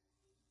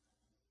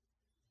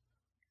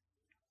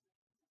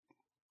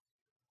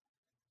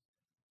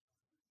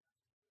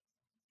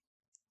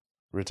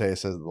 Rite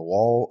says the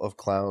wall of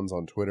clowns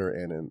on Twitter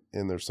and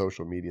in their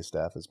social media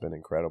staff has been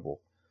incredible.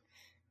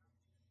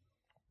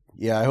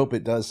 Yeah, I hope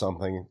it does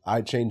something.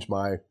 I changed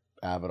my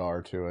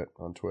avatar to it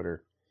on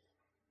Twitter.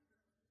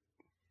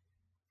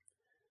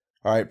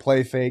 All right,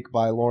 play fake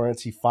by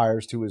Lawrence. He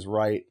fires to his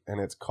right, and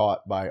it's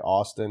caught by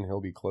Austin.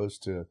 He'll be close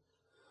to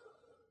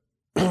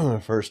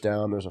first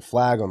down. There's a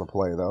flag on the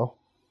play, though.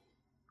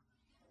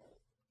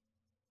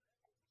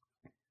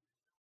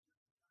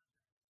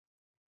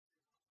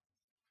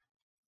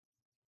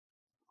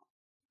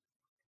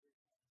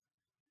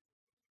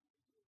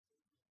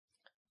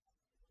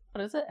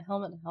 What is it?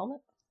 Helmet to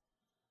helmet?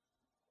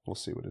 We'll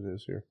see what it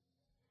is here.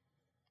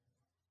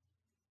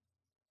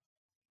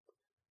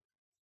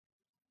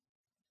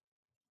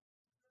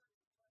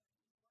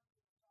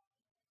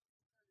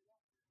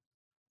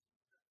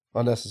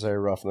 Unnecessary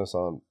roughness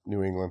on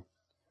New England.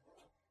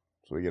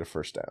 So we get a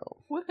first down.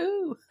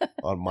 Woohoo!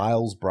 On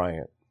Miles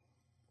Bryant.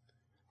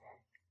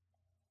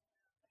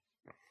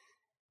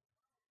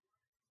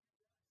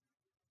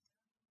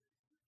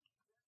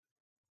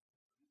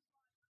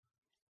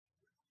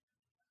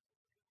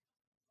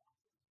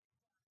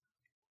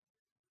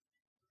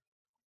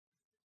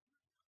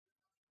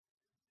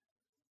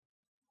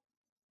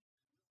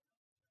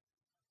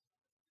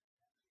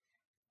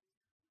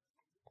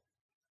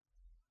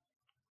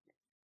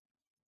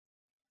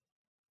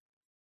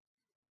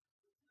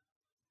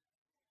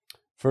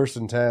 First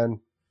and 10.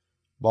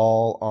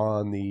 Ball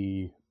on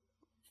the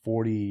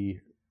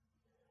 40.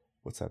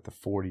 What's that? The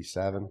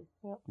 47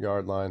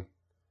 yard line.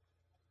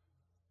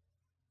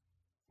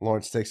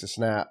 Lawrence takes a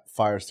snap,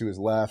 fires to his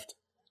left.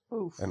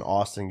 Oof. And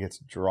Austin gets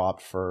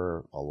dropped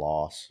for a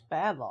loss.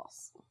 Bad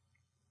loss.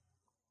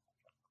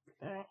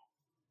 Okay.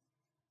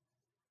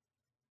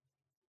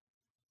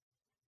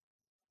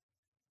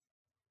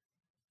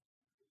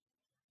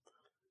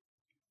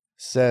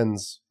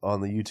 Sends on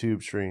the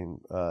YouTube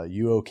stream,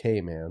 you okay,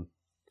 man?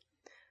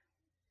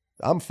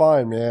 I'm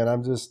fine, man.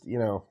 I'm just,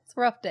 It's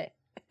a rough day.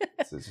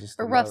 it's just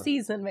a rough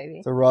season, maybe.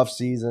 It's a rough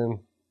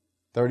season.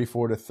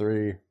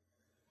 34-3.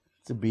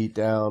 It's a beat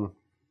down.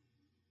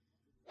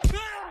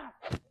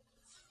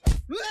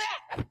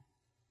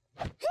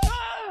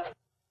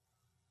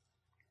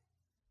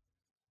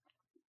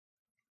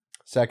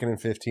 Second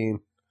and 15.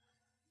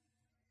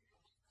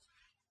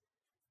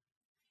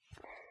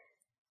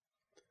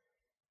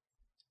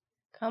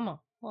 Come on,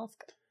 let's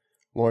go.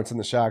 Lawrence in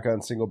the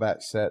shotgun, single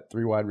back set,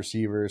 3 wide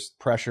receivers,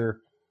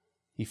 pressure.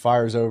 He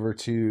fires over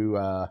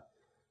to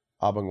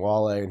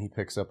Abangwale, and he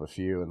picks up a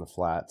few in the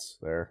flats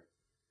there.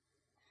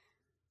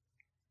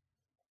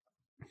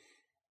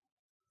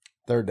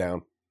 Third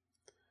down.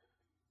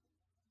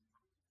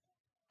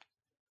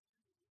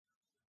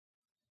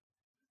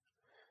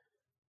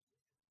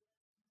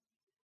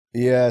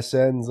 Yeah,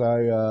 Sens,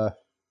 I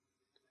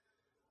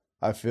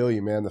feel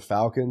you, man. The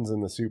Falcons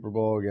in the Super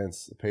Bowl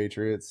against the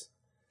Patriots,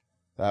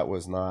 that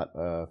was not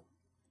a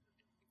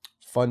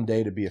fun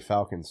day to be a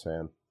Falcons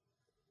fan.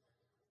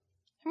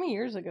 How many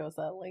years ago was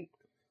that? Like,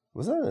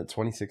 Was that in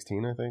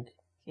 2016, I think?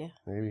 Yeah.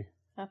 Maybe.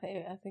 I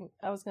think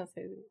I was going to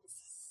say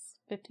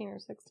 15 or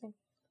 16.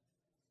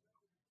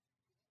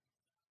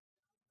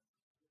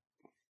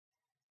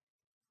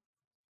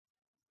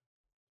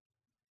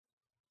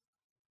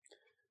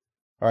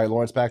 All right,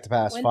 Lawrence back to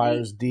pass. Wendy.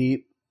 Fires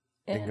deep.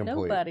 And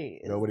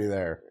Incomplete. Nobody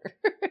there.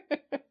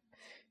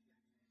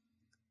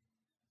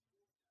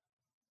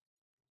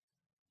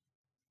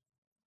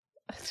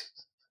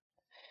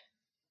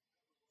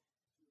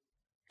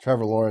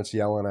 Trevor Lawrence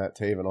yelling at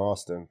Taven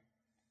Austin.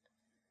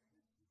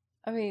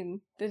 I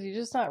mean, did he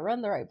just not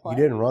run the right play?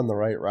 He didn't run the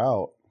right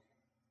route.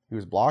 He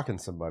was blocking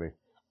somebody.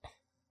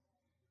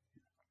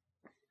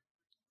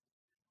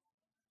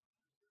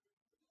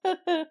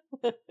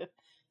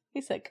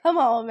 He said, "Come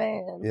on,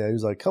 man." Yeah, he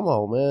was like, come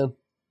on, man.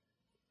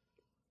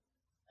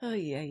 Oh,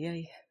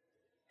 yeah.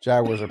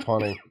 Jaguars are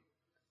punting.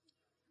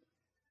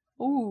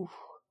 Ooh,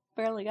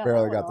 barely got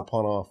The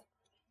punt off.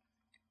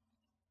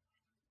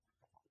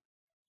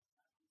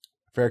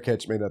 Fair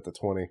catch made at the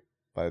 20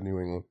 by New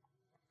England.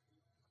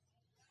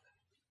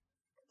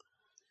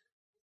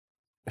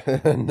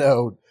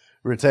 No,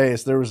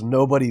 Rateus, there was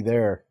nobody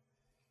there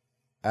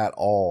at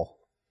all.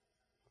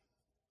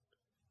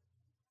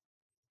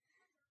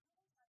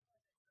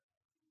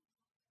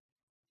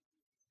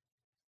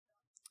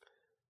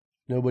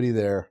 Nobody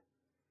there.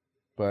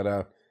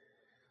 But,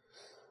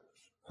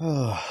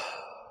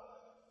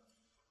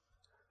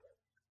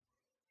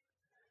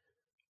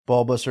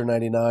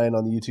 Ballbuster99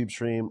 on the YouTube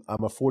stream.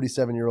 I'm a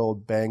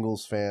 47-year-old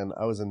Bengals fan.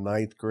 I was in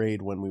 9th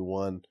grade when we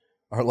won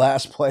our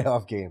last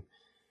playoff game.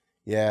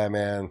 Yeah,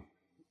 man.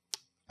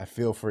 I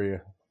feel for you.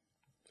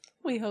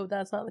 We hope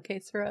that's not the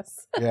case for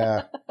us.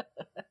 Yeah.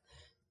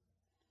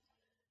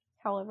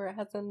 However, it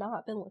has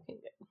not been looking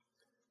good.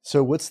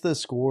 So what's the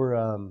score,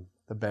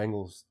 the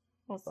Bengals,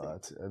 We'll see.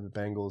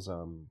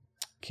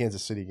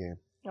 Kansas City game?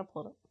 I'll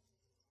pull it up.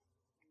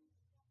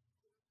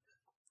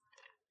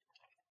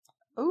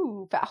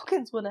 Ooh,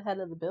 Falcons went ahead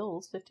of the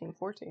Bills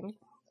 15-14.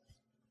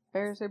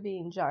 Bears are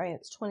beating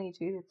Giants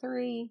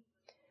 22-3.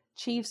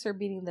 Chiefs are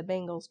beating the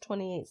Bengals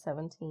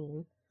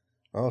 28-17.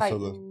 Oh,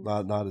 Titans.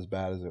 so not as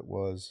bad as it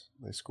was.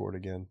 They scored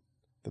again,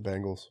 the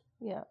Bengals.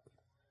 Yeah.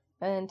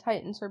 And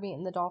Titans are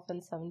beating the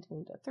Dolphins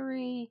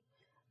 17-3.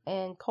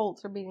 And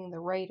Colts are beating the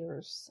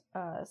Raiders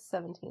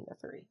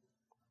 17-3.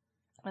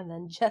 And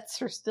then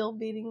Jets are still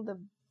beating the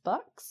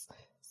Bucks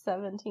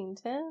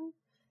 17-10.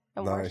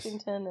 And Nice.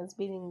 Washington is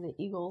beating the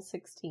Eagles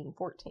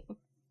 16-14.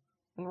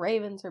 And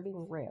Ravens are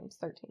beating Rams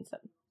 13-7.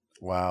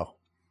 Wow.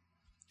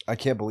 I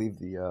can't believe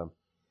the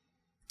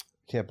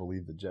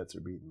Jets are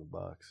beating the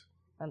Bucks.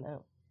 I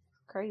know.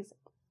 It's crazy.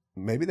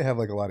 Maybe they have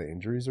like a lot of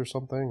injuries or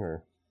something,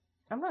 or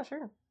I'm not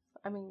sure.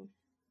 I mean,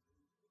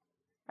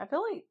 I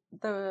feel like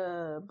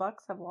the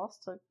Bucks have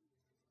lost the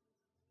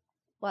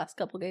last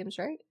couple games,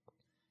 right?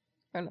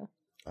 Or no?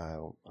 I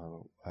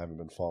haven't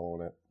been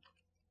following it.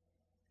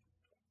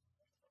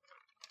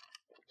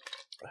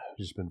 I've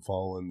just been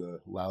following the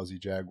lousy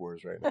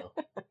Jaguars right now.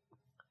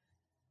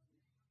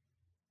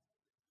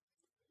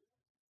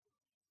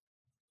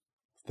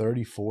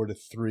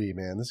 34-3,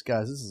 man. This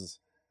is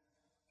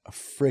a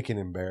freaking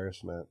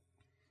embarrassment.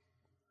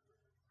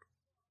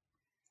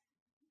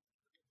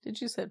 Did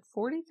you said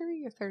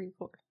 43 or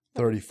 34?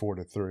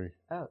 34-3.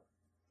 Oh.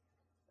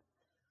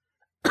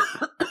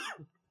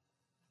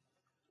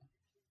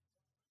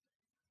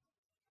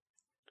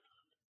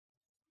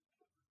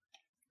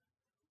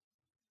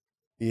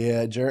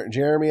 Yeah,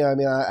 Jeremy, I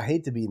mean, I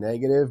hate to be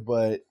negative,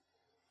 but,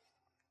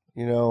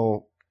 you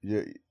know,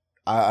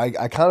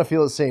 I kind of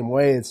feel the same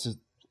way. It's just,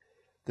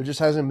 there just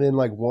hasn't been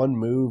like one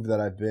move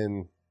that I've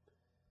been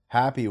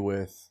happy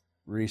with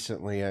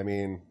recently. I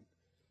mean,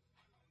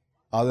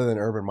 other than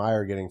Urban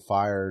Meyer getting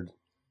fired,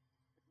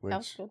 which That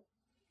was good.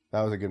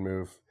 that was a good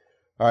move.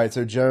 All right,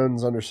 so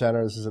Jones under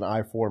center. This is an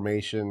I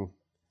formation.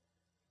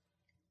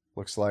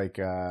 Looks like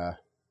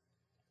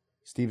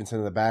Stevenson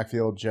in the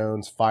backfield.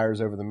 Jones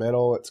fires over the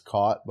middle. It's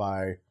caught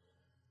by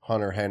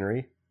Hunter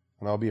Henry,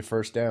 and that'll be a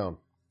first down.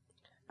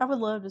 I would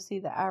love to see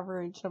the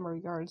average number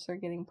of yards they're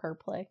getting per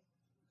play.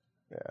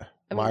 Yeah,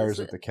 I mean, Myers it's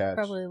with the catch.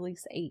 Probably at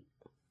least 8.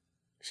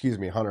 Excuse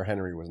me, Hunter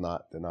Henry did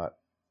not.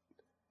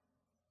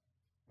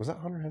 Was that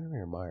Hunter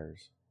Henry or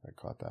Myers? I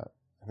caught that.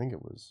 I think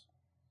it was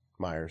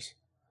Myers.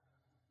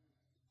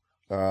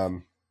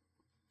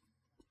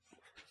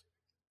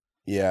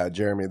 Yeah,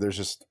 Jeremy,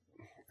 it's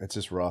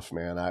just rough,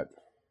 man.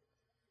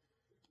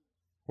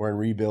 We're in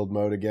rebuild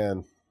mode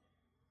again.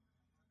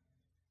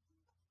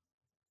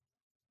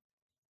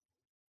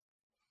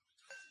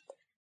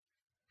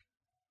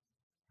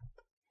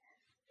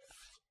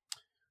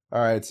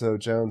 All right, so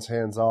Jones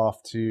hands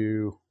off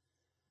to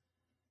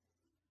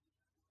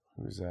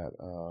who's that?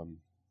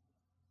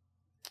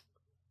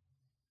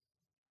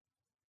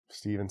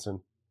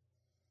 Stevenson.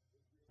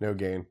 No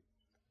gain.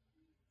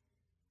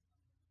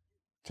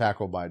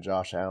 Tackled by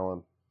Josh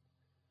Allen.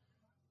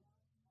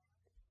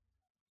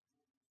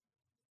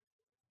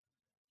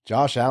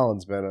 Josh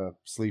Allen's been a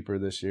sleeper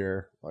this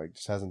year. Like,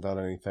 just hasn't done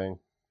anything.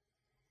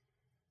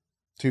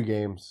 2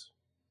 games.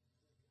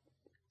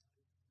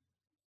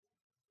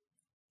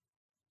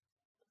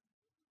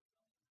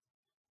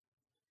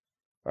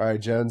 All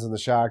right, Jones in the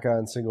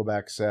shotgun, single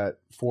back set,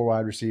 4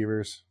 wide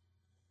receivers.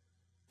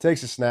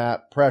 Takes a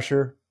snap,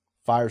 pressure,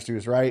 fires to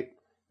his right.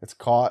 It's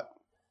caught,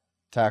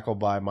 tackled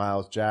by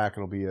Miles Jack.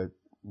 It'll be a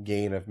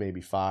gain of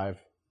maybe 5.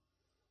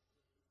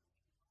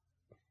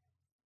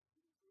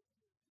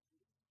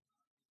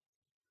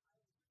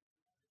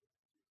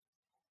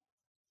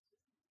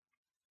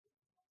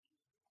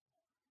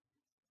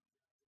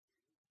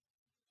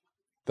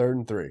 Third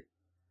and 3.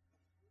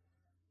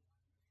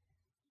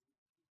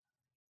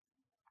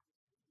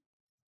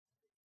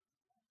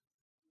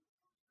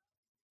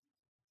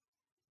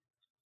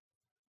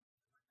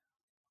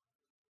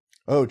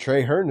 Oh,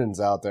 Trey Herndon's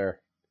out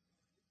there.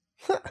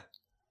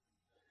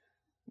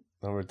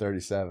 Number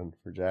 37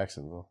 for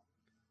Jacksonville.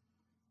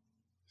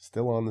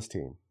 Still on this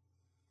team.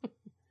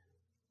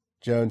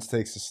 Jones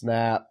takes a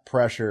snap,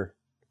 pressure,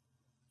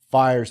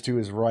 fires to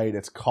his right.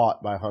 It's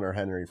caught by Hunter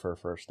Henry for a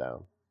first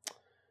down.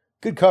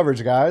 Good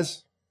coverage,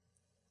 guys.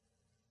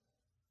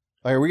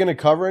 Like, are we going to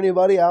cover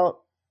anybody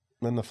out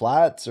in the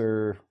flats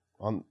or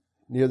on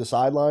near the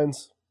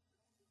sidelines?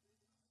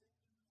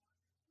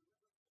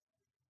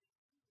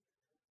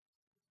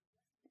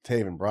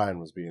 Taven Bryan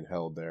was being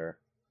held there.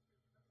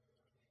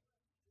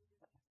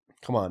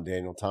 Come on,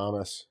 Daniel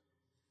Thomas.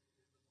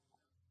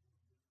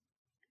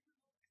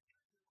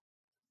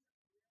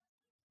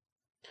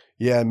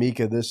 Yeah,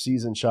 Mika, this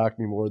season shocked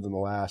me more than the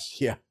last.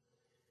 Yeah.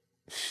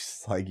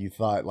 It's like you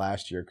thought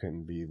last year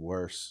couldn't be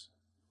worse.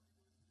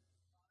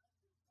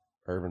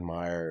 Urban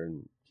Meyer,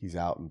 and he's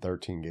out in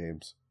 13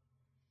 games.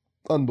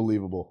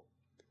 Unbelievable.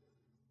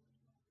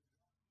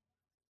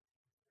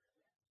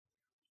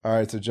 All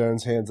right, so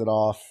Jones hands it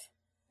off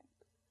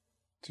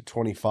to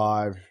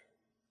 25.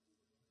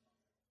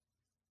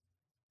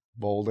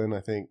 Bolden,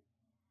 I think,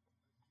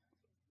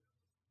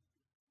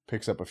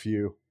 picks up a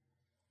few.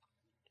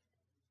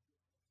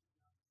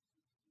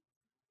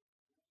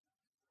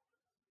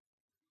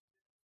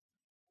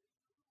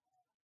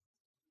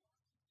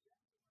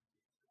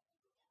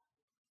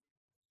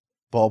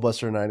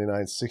 Ballbuster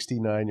 99,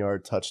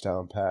 69-yard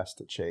touchdown pass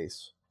to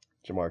Chase.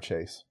 Jamar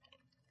Chase.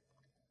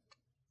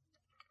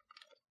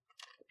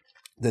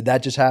 Did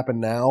that just happen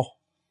now?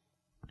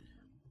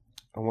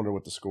 I wonder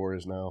what the score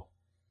is now.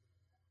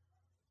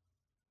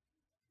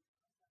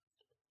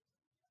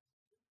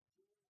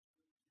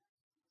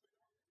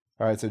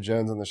 All right, so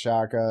Jones in the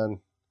shotgun.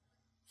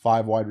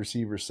 5 wide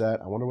receiver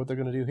set. I wonder what they're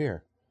going to do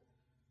here.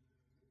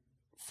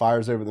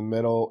 Fires over the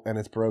middle, and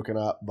it's broken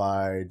up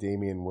by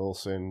Damian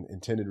Wilson.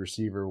 Intended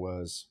receiver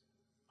was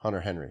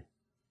Hunter Henry.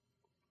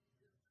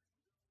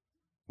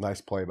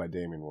 Nice play by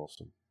Damian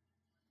Wilson.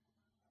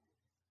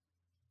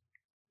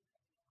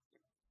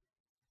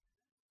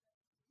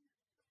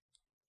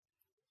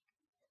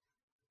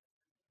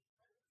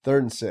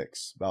 Third and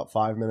 6. About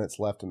 5 minutes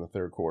left in the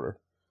third quarter.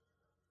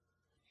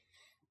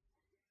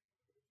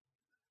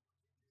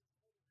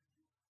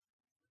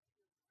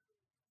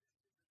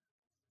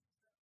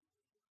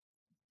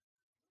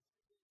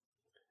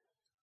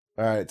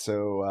 All right,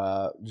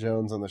 so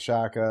Jones on the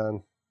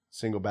shotgun,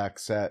 single back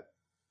set,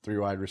 3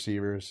 wide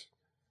receivers.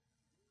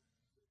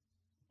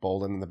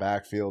 Bolden in the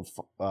backfield.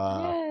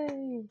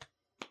 Yay!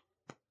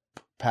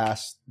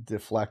 Pass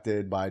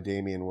deflected by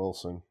Damian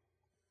Wilson.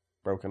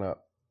 Broken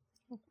up.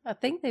 I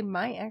think they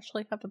might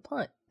actually have to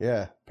punt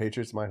Yeah,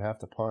 Patriots might have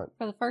to punt.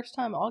 for the first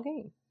time all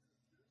game,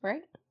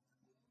 right?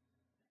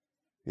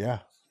 Yeah.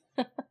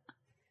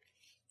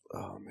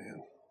 Oh,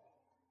 man.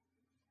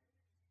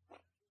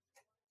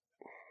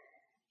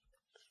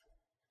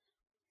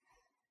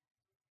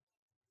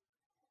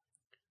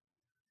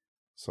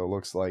 So it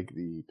looks like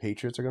the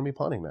Patriots are going to be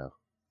punting now.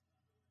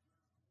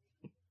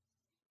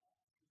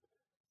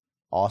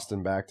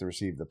 Austin back to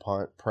receive the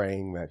punt,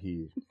 praying that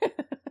he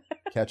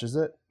catches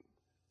it.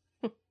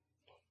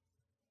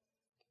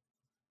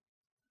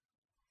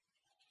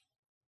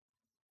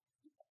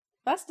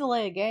 That's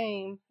delay a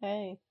game.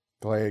 Hey,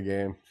 Delay a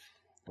game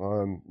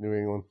on New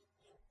England.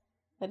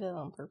 they did it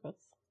on purpose.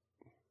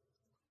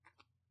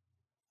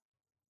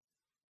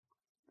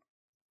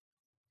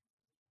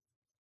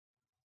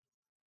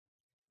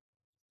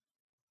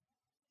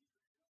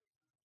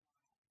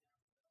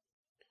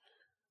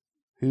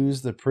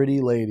 Who's the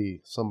pretty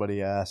lady?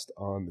 Somebody asked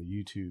on the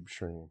YouTube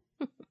stream.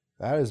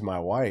 That is my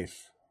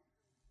wife.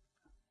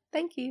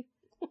 Thank you.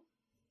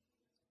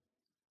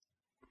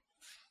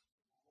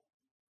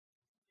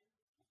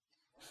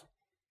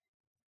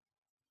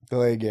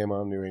 Delay game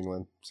on New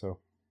England. So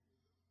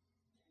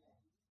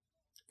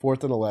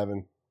 4th and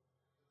 11.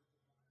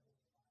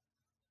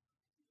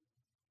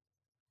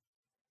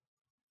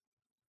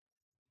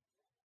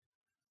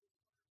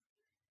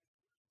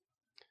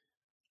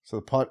 So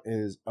the punt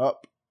is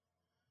up.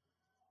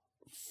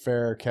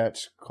 Fair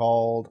catch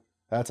called.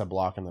 That's a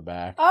block in the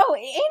back. Oh,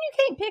 and you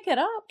can't pick it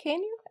up, can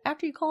you?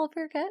 After you call a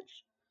fair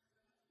catch?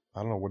 I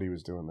don't know what he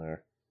was doing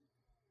there.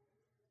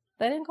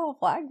 They didn't call a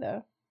flag,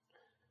 though.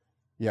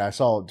 Yeah, I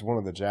saw one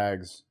of the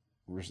Jags,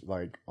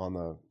 like, on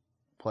the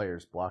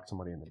players block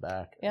somebody in the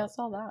back. Yeah, I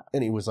saw that.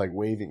 And he was, like,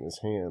 waving his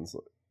hands.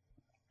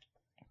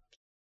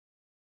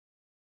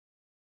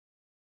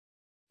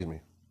 Excuse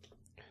me.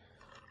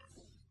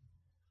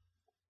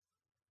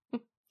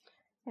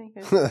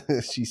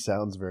 She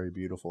sounds very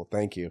beautiful.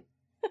 Thank you.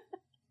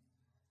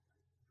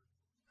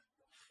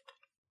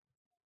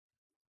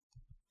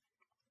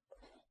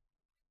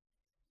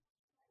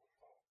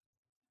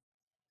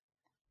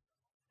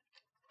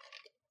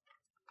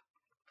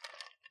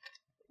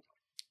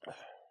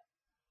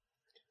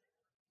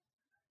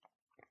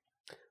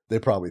 They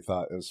probably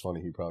thought it was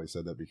funny. He probably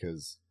said that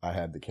because I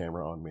had the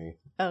camera on me.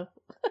 Oh.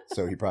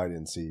 So he probably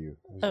didn't see you.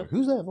 He was Oh. like,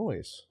 who's that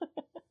voice?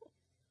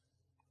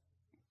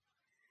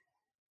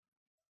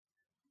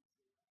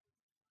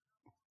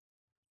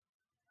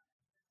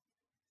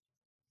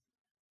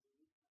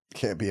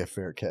 Can't be a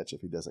fair catch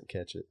if he doesn't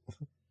catch it.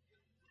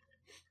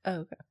 Oh,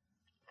 okay.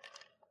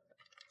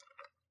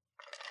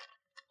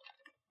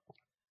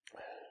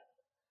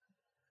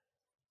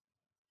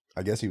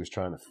 I guess he was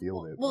trying to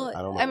field it. Well,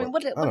 I don't know. I mean,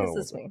 what I don't does know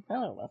this mean? I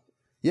don't know.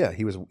 Yeah,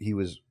 he was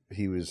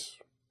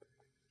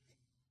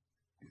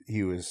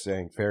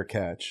saying fair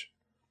catch.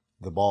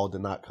 The ball did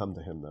not come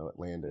to him though. It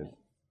landed.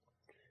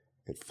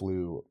 It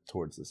flew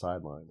towards the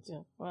sidelines.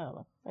 Yeah, well, I don't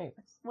know.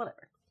 Anyways,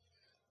 whatever.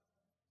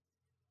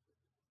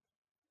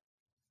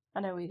 I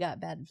know we got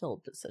bad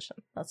field position.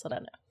 That's what I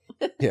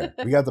know. Yeah,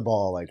 we got the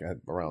ball like at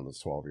around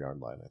this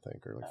 12-yard line, I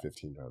think, or like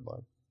 15-yard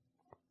line.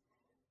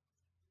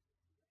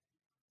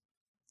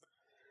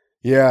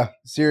 Yeah,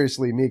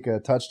 seriously, Mika, a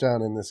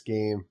touchdown in this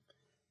game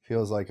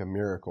feels like a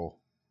miracle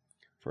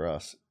for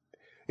us.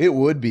 It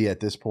would be at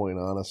this point,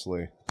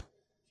 honestly.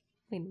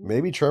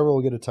 Maybe Trevor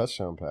will get a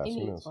touchdown pass.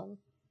 Who knows?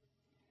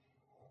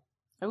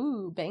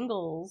 Ooh,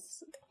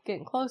 Bengals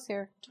getting close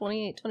here.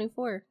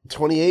 28-24.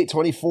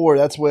 28-24.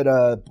 That's what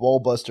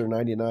Ballbuster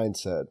 99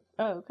 said.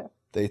 Oh, okay.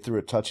 They threw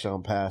a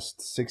touchdown pass,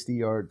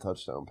 60-yard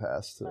touchdown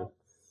pass to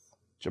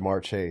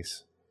Jamar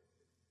Chase.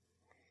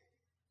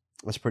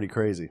 That's pretty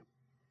crazy.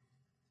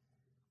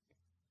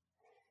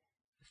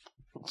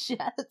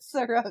 Jets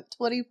are up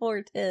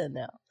 24-10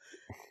 now.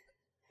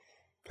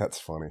 That's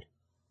funny.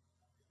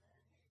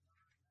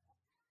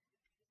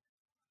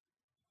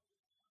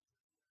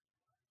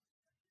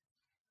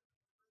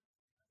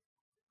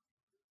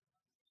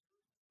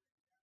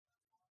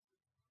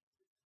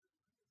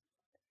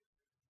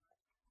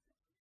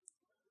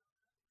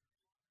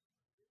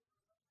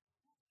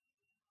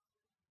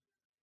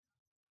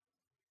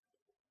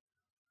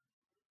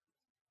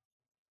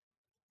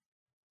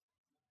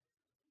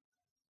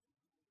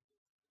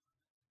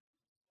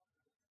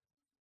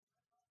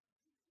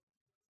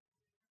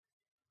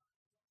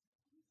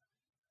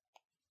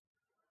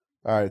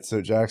 All right,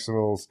 so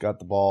Jacksonville's got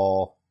the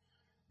ball.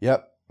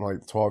 Yep,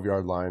 like the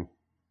 12-yard line.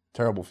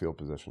 Terrible field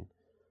position.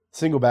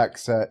 Single back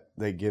set.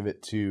 They give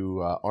it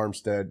to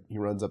Armstead. He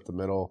runs up the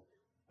middle.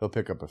 He'll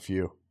pick up a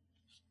few.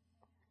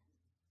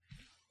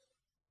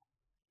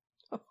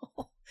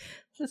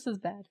 This is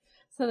bad.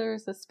 So there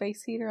was a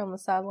space heater on the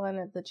sideline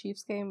at the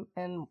Chiefs game,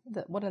 and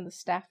one of the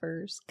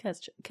staffers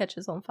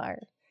catches on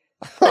fire.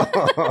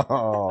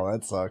 Oh,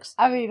 that sucks.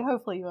 I mean,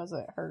 hopefully he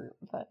wasn't hurt,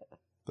 but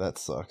that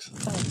sucks.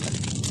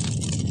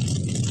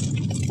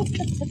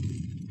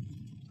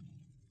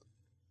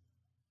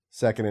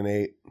 2nd and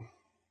 8.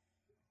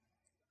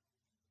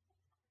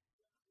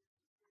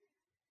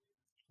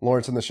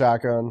 Lawrence in the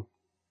shotgun.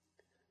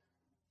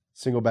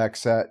 Single back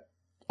set.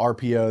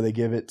 RPO. They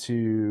give it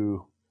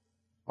to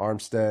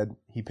Armstead.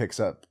 He picks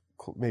up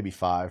maybe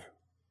 5.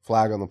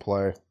 Flag on the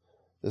play.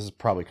 This is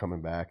probably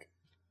coming back.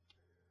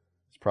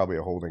 It's probably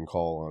a holding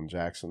call on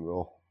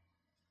Jacksonville.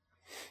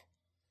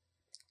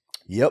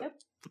 Yep.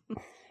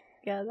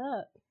 Got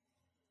that.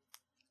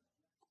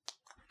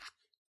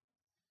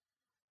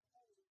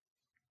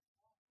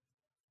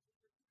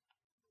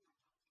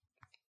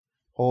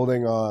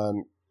 Holding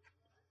on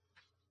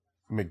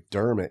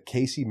McDermott,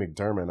 Casey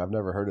McDermott. I've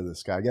never heard of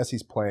this guy. I guess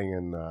he's playing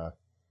in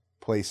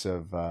place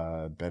of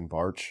Ben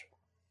Barch.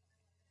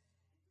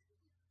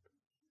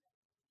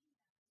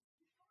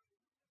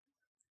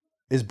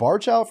 Is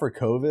Barch out for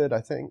COVID? I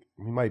think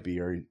he might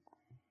be, or I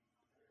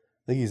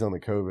think he's on the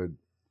COVID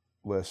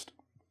list.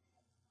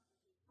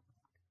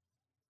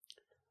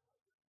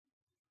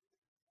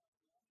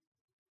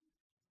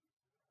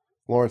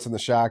 Lawrence in the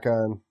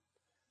shotgun.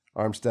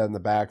 Armstead in the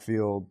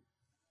backfield,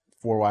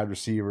 4 wide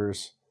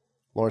receivers.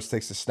 Lawrence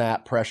takes the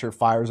snap, pressure,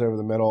 fires over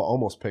the middle,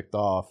 almost picked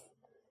off.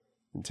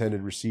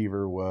 Intended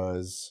receiver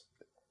was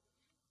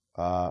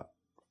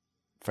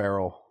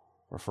Farrell.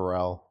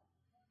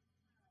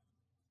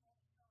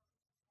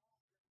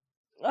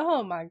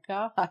 Oh my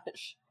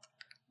gosh.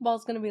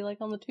 Ball's going to be like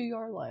on the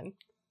 2-yard line.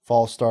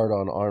 False start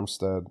on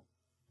Armstead.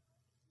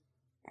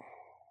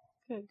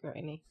 Good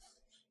granny.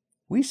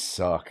 We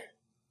suck.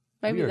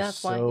 Maybe We are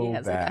that's why so he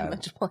hasn't bad. had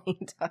much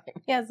playing time.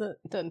 He hasn't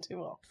done too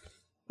well.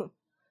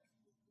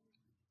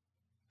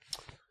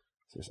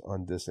 Just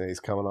on Disney. He's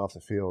coming off the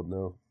field.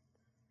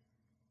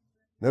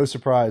 No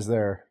surprise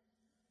there.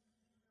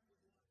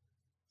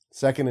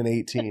 2nd and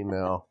 18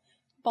 now.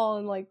 Ball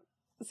in, like,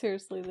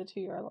 seriously, the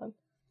 2-yard line.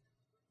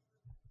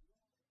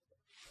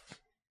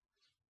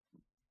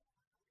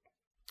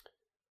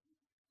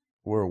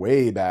 We're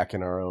way back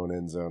in our own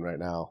end zone right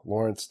now.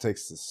 Lawrence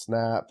takes the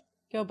snap,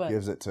 Go, bud.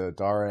 gives it to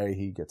Dare.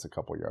 He gets a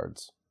couple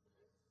yards.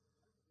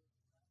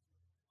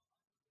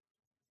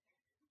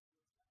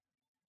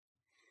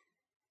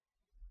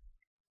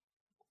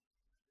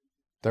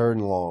 Third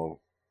and long.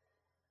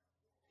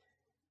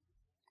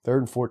 3rd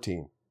and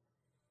 14.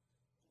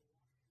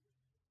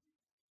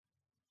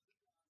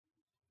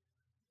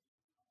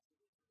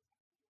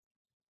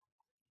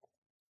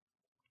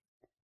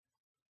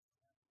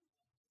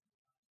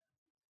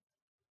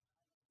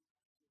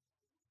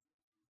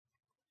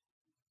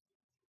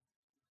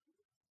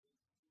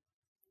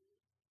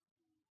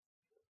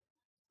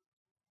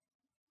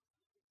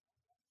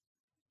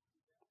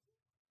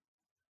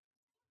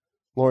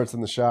 Lawrence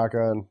in the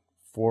shotgun,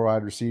 4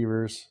 wide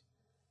receivers,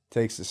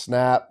 takes the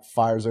snap,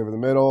 fires over the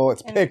middle.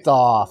 It's And picked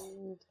off.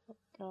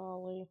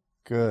 Golly.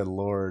 Good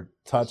Lord.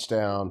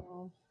 Touchdown.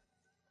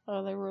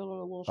 Oh, they ruled it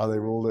a little Oh, they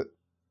short. ruled it.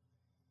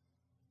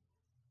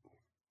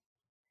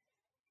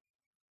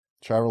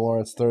 Trevor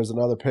Lawrence throws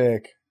another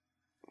pick.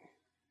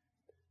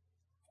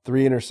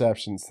 3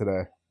 interceptions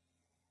today.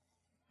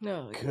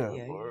 No, Good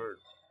yeah. Lord.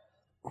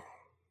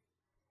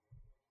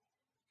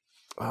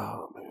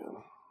 Oh, man.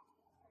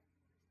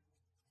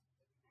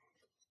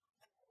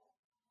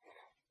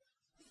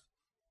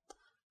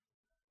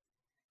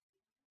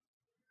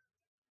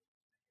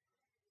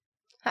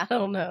 I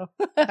don't know.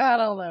 I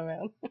don't know,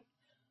 man.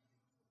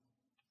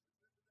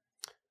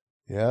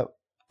 Yep.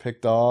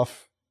 Picked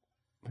off.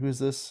 Who is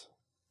this?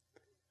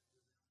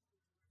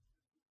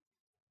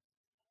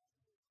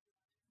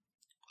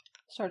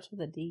 Starts with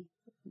a D.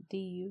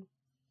 D-U.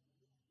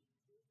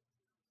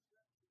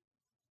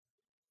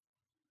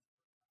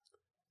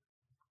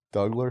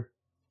 Dougler.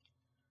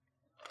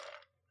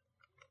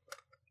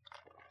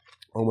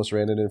 Almost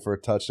ran it in for a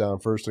touchdown.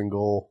 1st and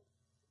goal.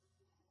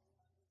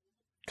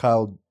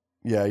 Kyle.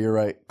 Yeah, you're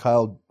right.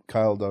 Kyle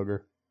Duggar.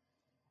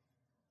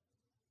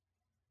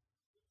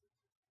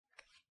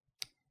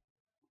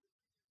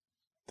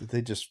 Did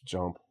they just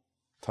jump?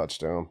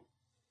 Touchdown.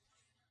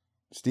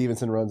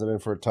 Stevenson runs it in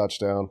for a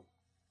touchdown.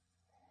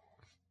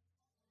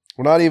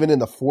 We're not even in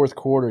the 4th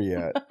quarter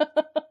yet.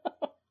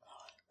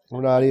 We're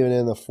not even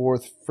in the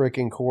 4th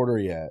freaking quarter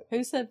yet.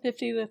 Who said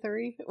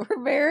 50-3?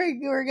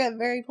 We're getting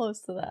very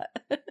close to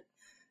that.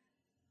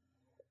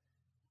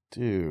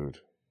 Dude.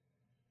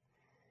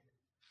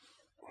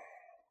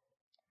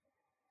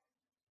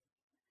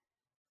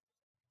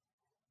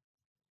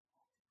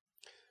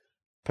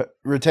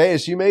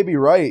 Rateus, you may be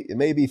right. It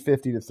may be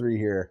 50-3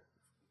 here.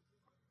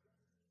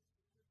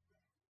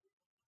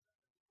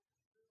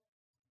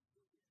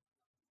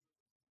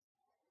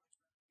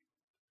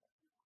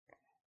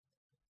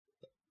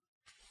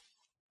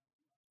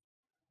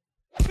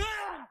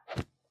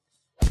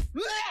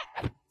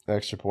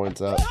 Extra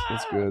points up.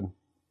 That's good.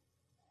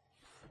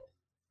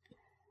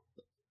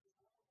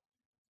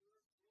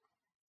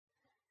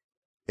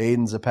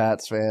 Aiden's a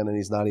Pats fan, and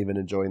he's not even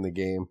enjoying the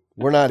game.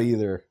 We're not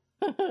either.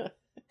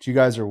 But you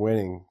guys are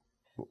winning,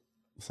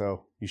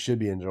 so you should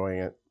be enjoying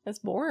it. It's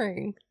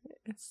boring.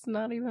 It's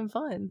not even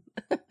fun.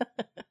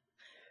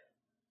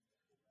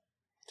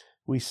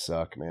 We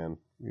suck, man.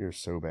 We are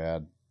so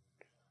bad.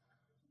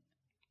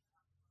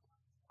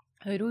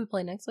 Who do we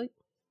play next week?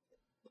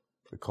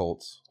 The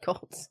Colts.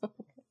 Colts.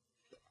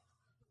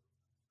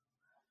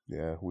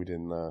 Yeah, we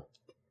didn't.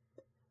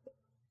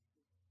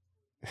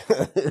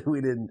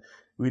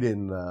 we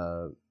didn't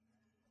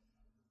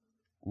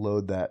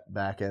load that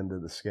back end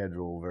of the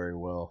schedule very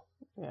well.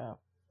 Yeah.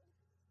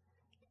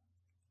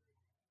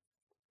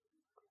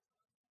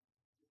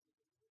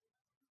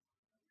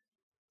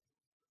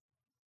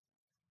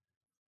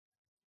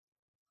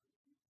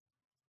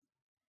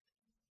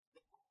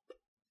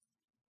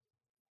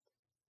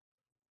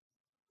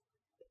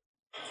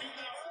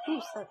 Ooh,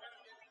 sorry.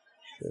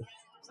 Yeah.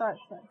 Sorry.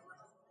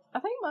 I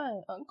think my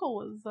uncle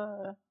was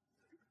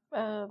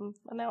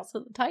announced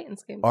at the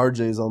Titans game.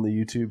 RJ's on the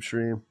YouTube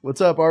stream.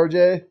 What's up,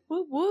 RJ?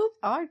 Whoop whoop.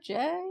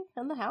 RJ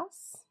in the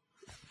house.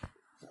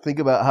 Think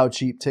about how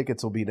cheap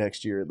tickets will be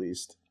next year, at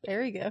least.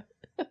 There you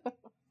go.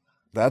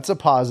 That's a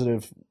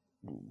positive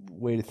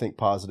way to think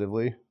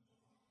positively.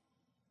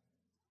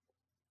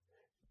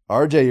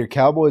 RJ, your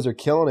Cowboys are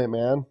killing it,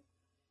 man.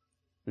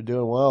 They're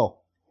doing well.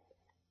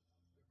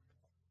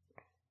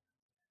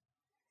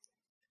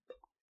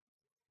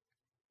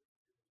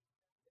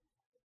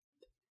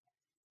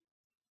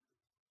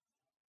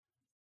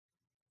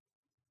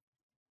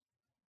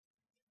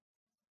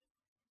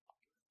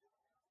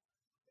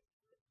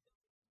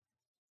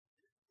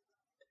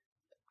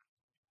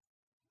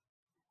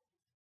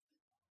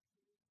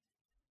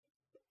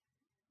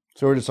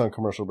 So we're just on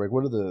commercial break.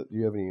 Do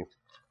you have any,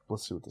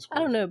 let's see what this I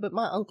don't know, but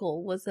my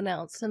uncle was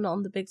announced and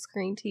on the big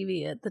screen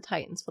TV at the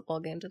Titans football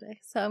game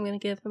today. So I'm going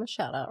to give him a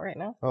shout out right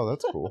now. Oh,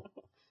 that's cool.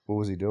 What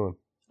was he doing?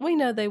 We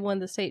know they won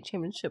the state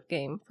championship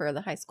game for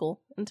the high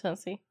school in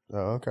Tennessee. Oh,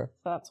 okay.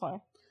 So that's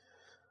why.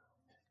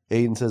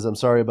 Aiden says, I'm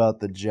sorry about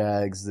the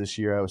Jags this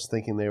year. I was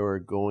thinking they were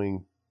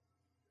going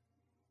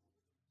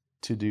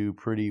to do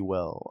pretty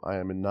well. I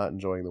am not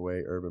enjoying the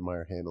way Urban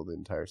Meyer handled the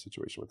entire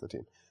situation with the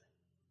team.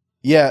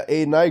 Yeah,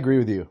 Aiden, I agree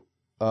with you.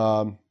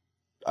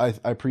 I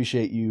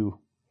appreciate you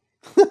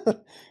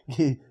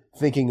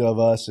thinking of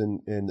us,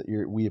 and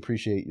we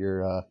appreciate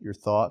your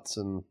thoughts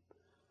and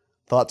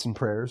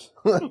prayers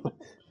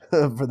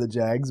for the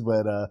Jags.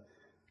 But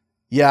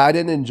yeah, I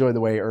didn't enjoy the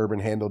way Urban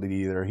handled it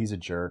either. He's a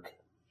jerk,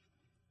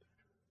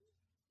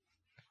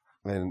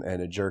 and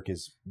a jerk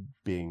is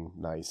being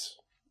nice.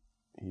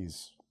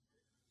 He's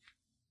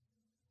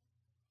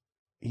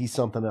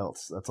something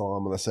else. That's all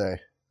I'm gonna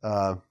say.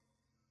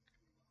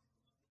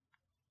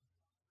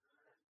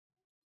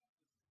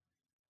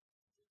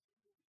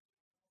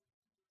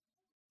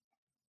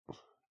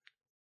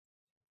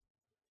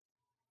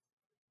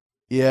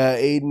 Yeah,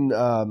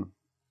 Aiden,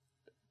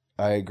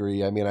 I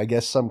agree. I mean, I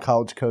guess some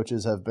college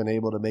coaches have been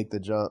able to make the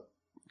jump.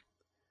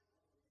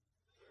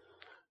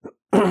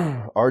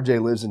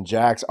 RJ lives in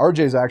Jax.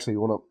 RJ's actually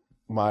one of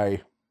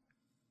my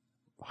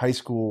high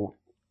school,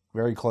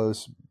 very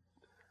close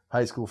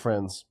high school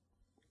friends,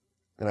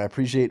 and I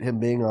appreciate him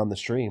being on the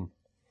stream.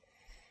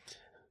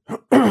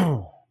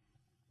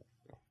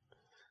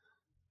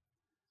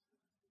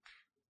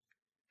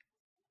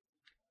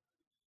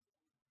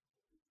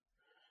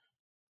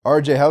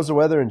 RJ, how's the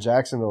weather in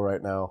Jacksonville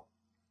right now?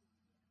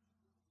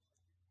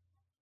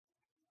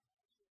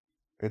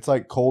 It's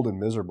like cold and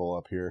miserable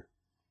up here.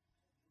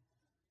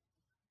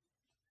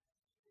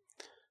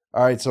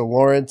 All right, so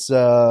Lawrence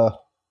under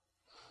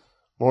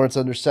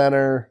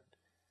center,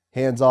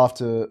 hands off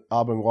to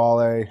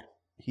Abengwale.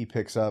 He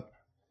picks up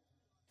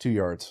 2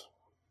 yards.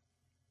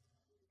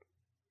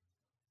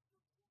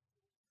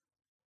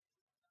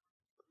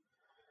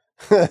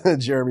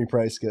 Jeremy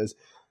Price goes,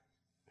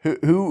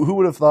 Who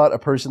would have thought a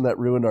person that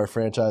ruined our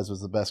franchise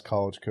was the best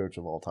college coach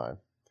of all time?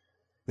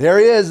 There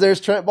he is. There's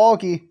Trent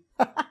Baalke.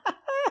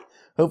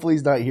 Hopefully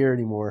he's not here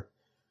anymore.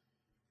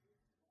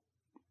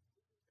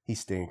 He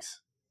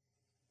stinks.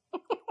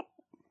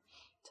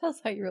 Tell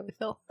us how you really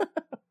feel.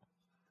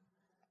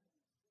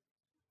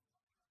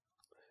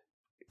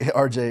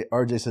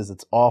 RJ says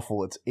it's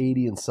awful. It's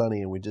 80 and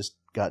sunny, and we just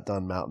got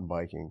done mountain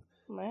biking.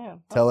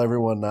 Man. Tell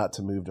everyone not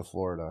to move to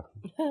Florida.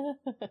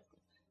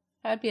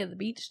 I'd be at the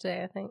beach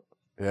today, I think.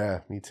 Yeah,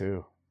 me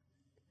too.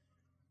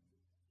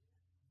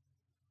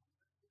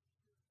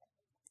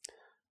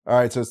 All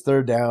right, so it's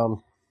third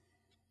down.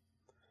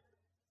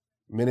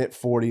 Minute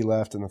 40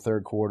 left in the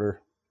third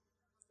quarter.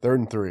 3rd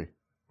and 3.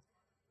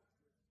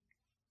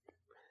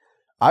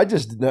 I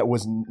just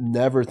was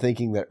never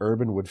thinking that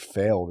Urban would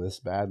fail this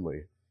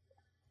badly.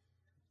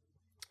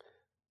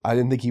 I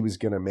didn't think he was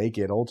going to make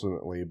it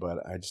ultimately, but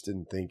I just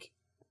didn't think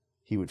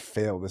he would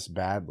fail this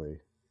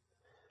badly.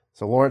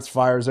 So Lawrence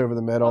fires over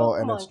the middle,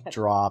 and it's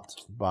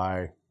dropped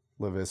by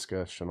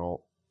Laviska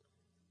Shenault.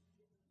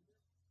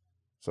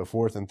 So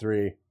 4th and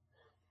 3.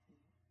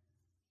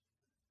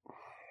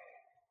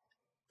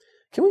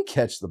 Can we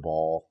catch the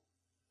ball?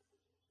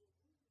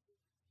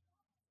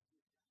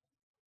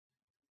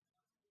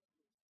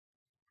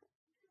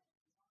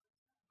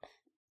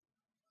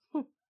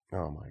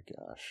 Oh my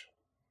gosh.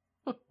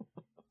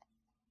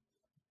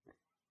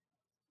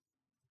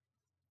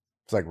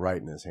 It's like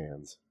right in his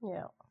hands.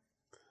 Yeah.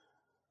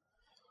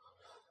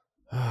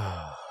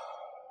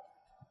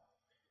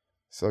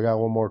 Still got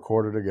one more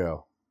quarter to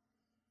go.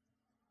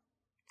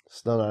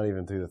 Still not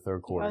even through the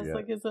third quarter I was yet.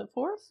 like, is it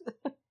 4th?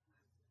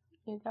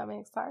 You got me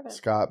excited.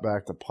 Scott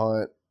back to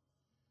punt.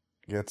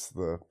 Gets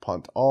the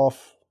punt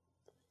off.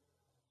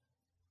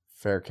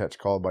 Fair catch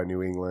called by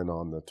New England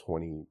on the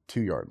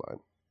 22-yard line.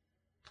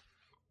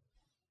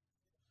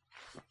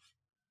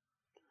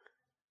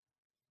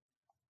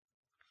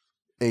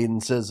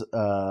 Aiden says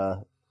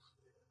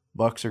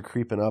Bucks are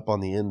creeping up on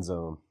the end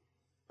zone.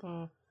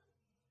 I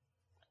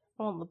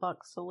want the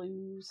Bucks to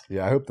lose.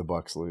 Yeah, I hope the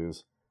Bucks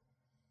lose.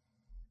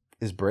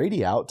 Is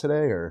Brady out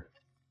today or?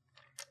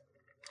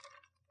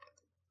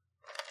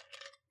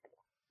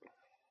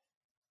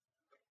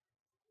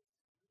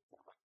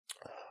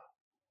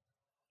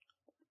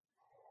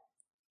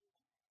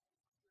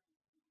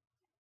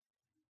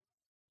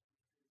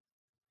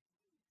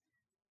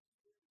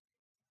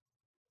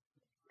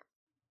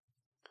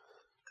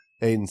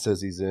 Aiden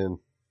says he's in.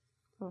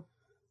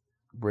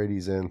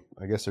 Brady's in.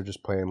 I guess they're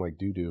just playing like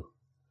doo-doo.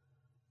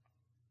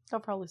 They'll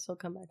probably still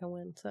come back and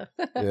win, so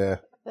Yeah.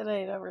 it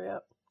ain't over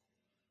yet.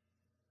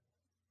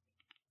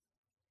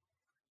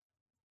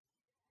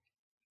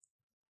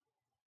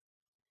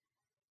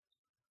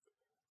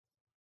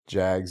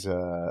 Jags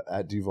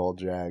at Duval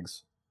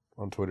Jags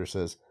on Twitter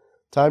says,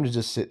 time to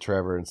just sit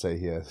Trevor and say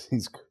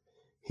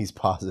he's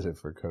positive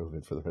for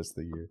COVID for the rest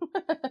of the year.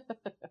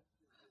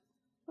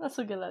 That's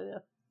a good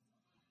idea.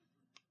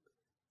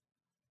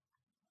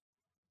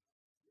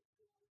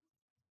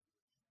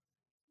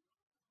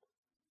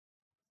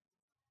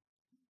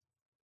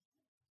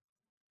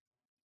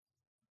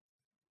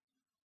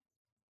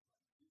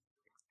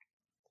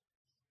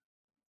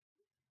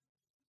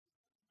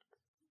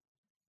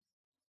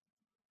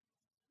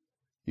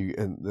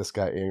 And this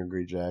guy,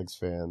 Angry Jags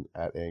fan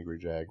at Angry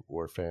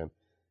Jaguar fan,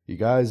 you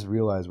guys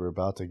realize we're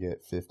about to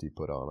get 50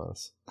 put on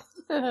us.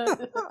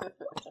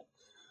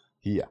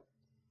 Yeah.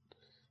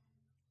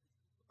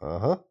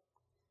 Uh-huh.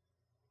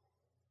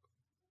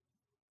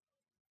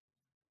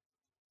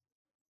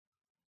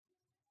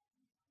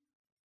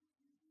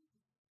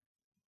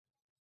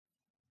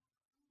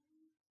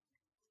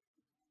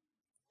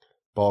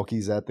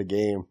 Balky's at the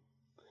game.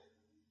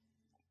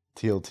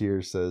 Teal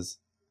Tier says,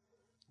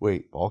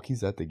 wait,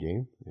 Balky's at the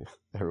game? Yeah,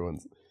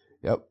 everyone's,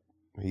 yep,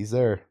 he's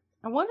there.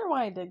 I wonder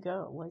why he did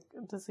go. Like,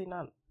 does he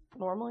not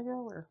normally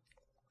go, or?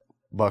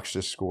 Bucks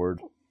just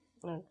scored.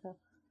 Okay.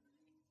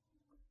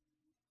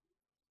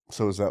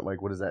 So is that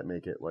like, what does that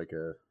make it? Like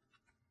a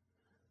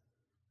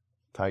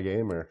tie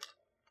game or?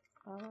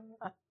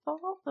 I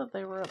thought that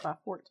they were up by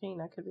 14.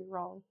 I could be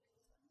wrong.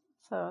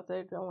 So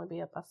they'd only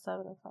be up by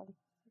 7 if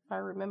I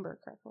remember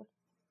correctly.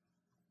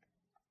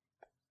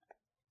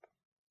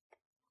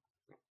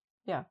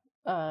 Yeah.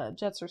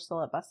 Jets are still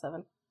up by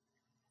 7.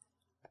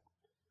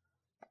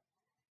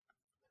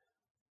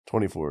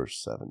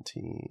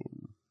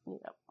 24-17.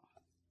 Yep.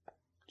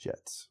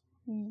 Jets.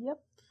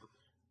 Yep.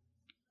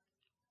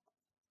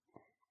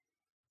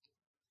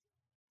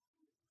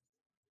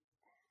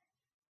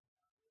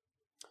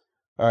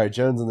 All right,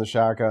 Jones in the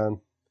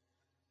shotgun.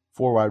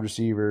 4 wide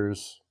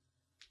receivers.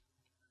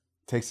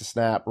 Takes a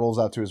snap, rolls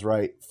out to his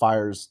right,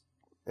 fires,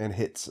 and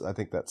hits. I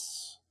think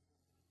that's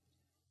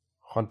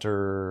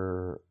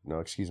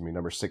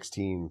number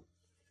 16.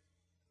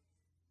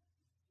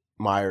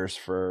 Myers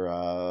for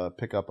a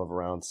pickup of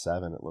around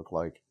 7, it looked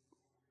like.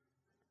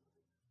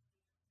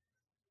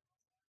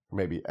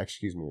 Maybe,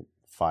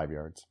 5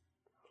 yards.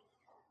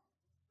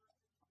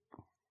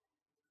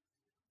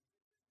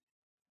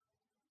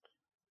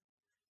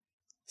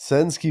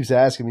 Sens keeps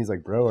asking me, he's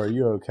like, bro, are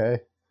you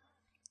okay?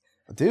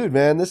 Dude,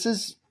 man, this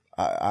is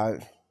I'm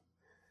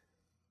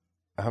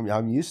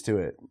used to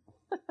it.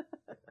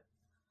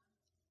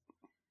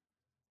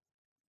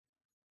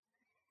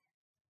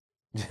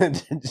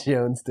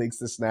 Jones takes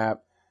the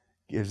snap,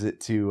 gives it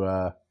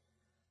to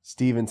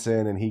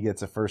Stevenson, and he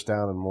gets a first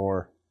down and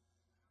more.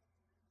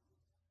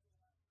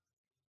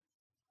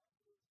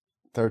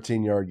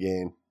 13-yard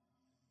gain.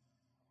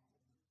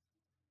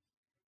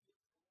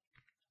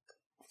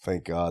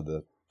 Thank God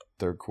the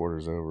third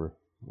quarter's over.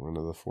 We're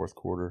into the fourth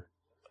quarter.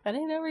 It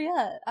ain't over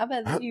yet. I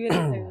bet that even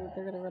if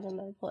they're going to run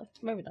another play.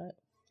 Maybe not.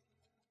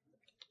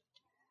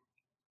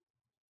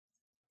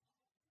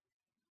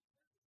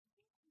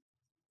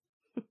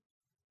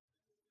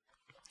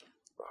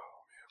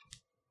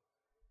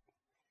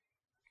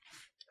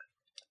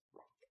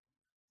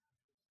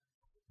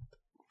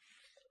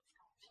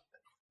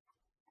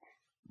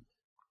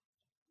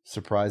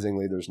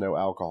 Surprisingly, there's no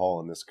alcohol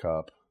in this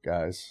cup,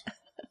 guys.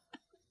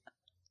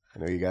 I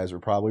know you guys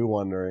were probably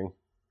wondering.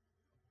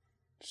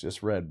 It's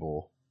just Red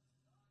Bull.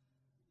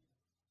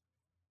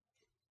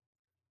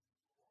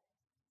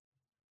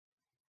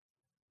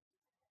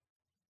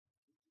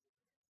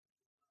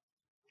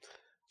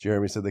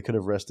 Jeremy said they could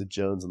have rested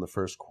Jones in the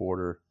first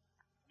quarter.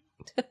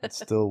 It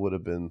still would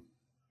have been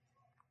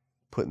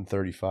putting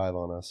 35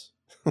 on us.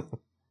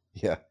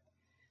 Yeah.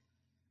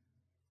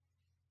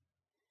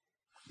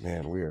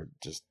 Man, we are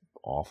just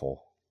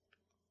awful.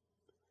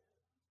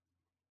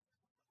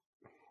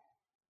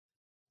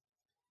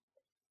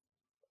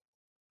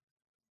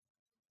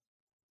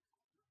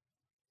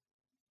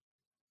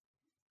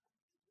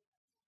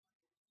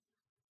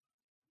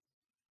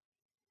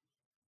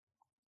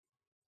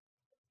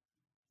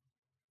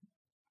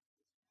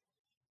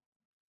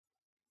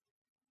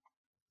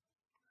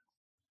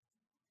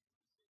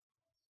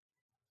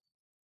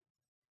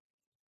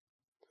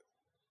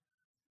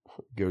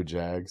 Go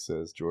Jag,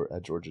 says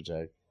at Georgia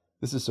Jag.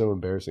 This is so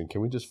embarrassing.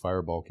 Can we just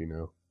fire Balky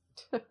now?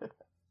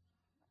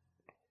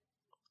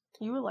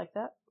 You would like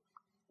that.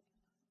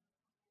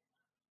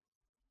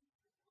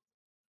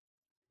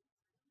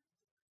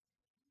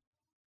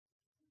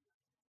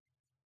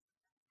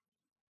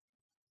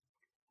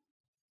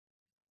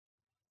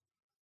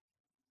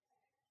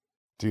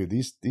 Dude,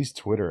 these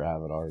Twitter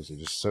avatars are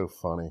just so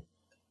funny.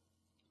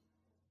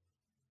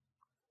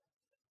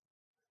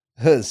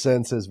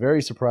 Sen says,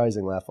 very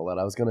surprising, laugh a lot.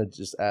 I was going to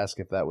just ask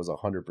if that was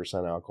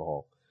 100%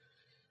 alcohol.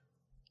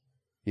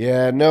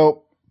 Yeah,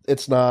 nope,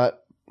 it's not.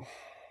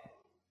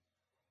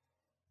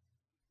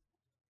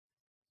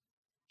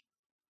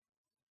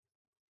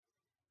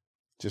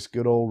 Just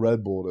good old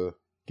Red Bull to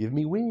give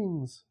me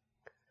wings.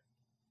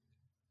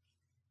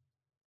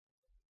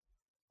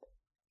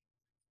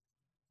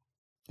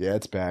 Yeah,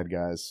 it's bad,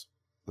 guys.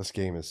 This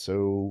game is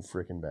so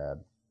freaking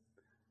bad.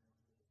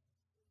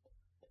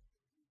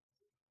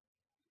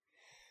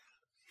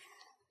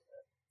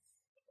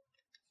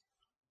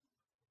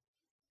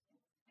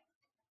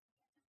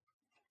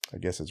 I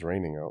guess it's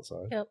raining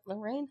outside. Yep, the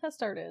rain has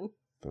started.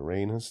 The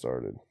rain has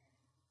started.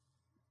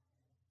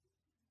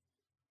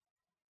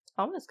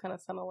 Almost kind of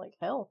sounded like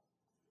hell.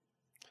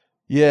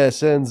 Yeah,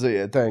 Sens,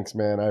 thanks,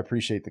 man. I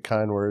appreciate the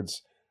kind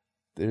words.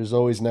 There's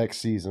always next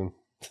season.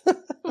 I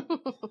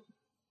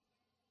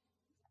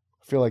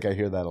feel like I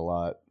hear that a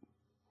lot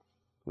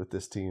with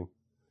this team.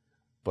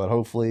 But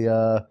hopefully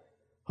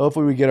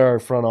we get our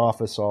front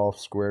office all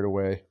squared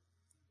away.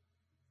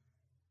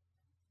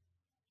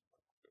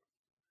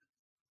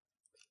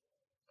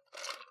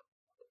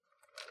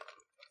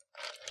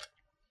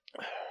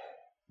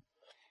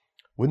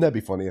 Wouldn't that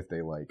be funny if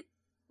they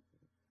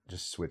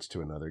just switch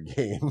to another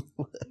game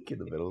in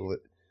the middle of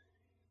it?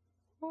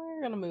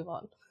 We're gonna move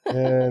on.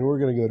 And we're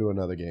gonna go to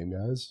another game,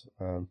 guys.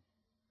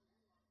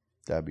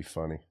 That'd be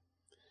funny.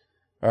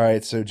 All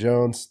right, so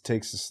Jones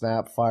takes the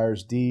snap,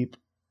 fires deep.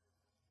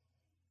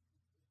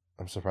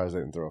 I'm surprised they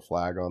didn't throw a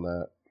flag on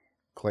that.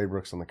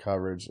 Claybrooks on the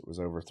coverage. It was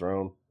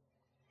overthrown.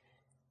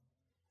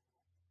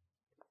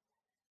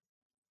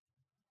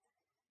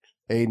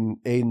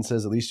 Aiden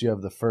says, at least you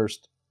have the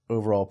first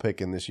overall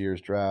pick in this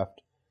year's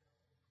draft.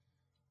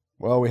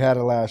 Well, we had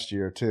it last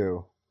year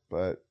too,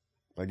 but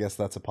I guess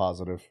that's a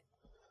positive.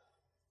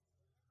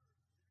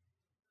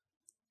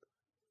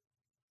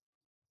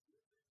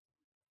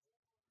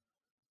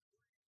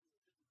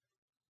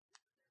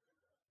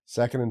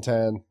 Second and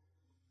 10.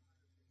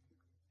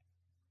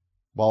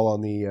 Ball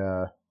on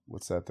the,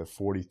 the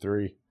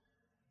 43.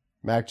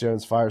 Mac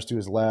Jones fires to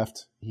his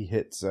left. He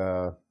hits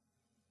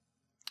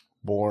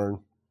Bourne.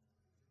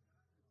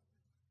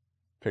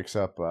 Picks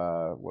up,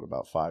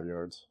 about 5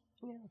 yards?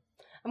 Yeah.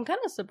 I'm kind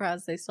of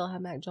surprised they still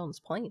have Mac Jones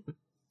playing.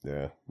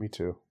 Yeah, me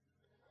too.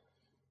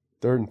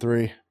 3rd and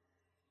 3.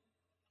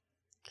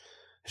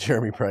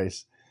 Jeremy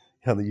Price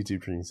on the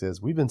YouTube stream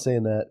says, we've been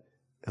saying that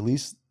at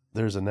least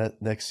there's a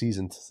next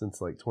season since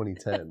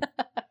 2010.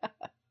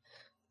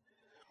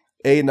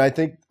 Aiden, I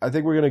think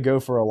we're gonna go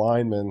for a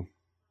lineman.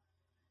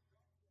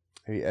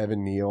 Maybe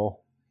Evan Neal.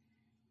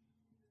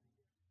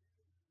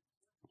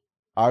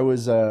 I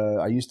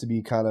used to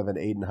be kind of an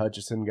Aiden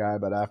Hutchinson guy,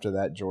 but after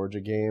that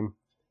Georgia game,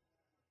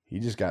 he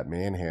just got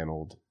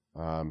manhandled.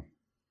 So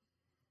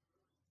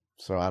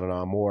I don't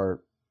know. I'm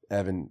more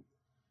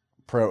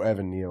pro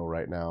Evan Neal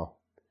right now.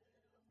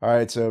 All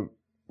right, so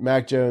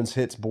Mac Jones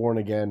hits Bourne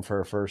again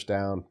for a first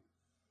down.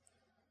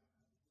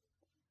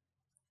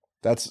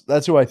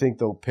 That's who I think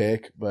they'll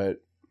pick,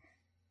 but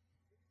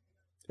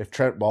if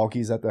Trent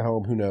Baalke's at the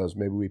helm, who knows?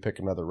 Maybe we pick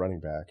another running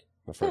back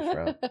in the first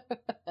round.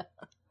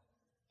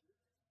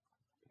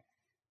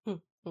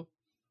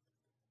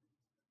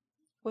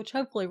 Which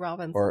hopefully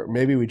Robin's. Or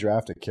maybe we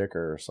draft a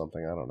kicker or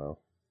something. I don't know.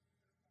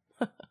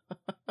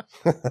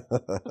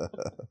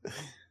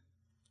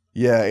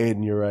 Yeah,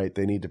 Aiden, you're right.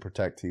 They need to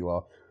protect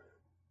T-Law.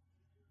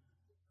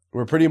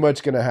 We're pretty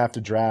much going to have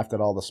to draft at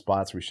all the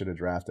spots we should have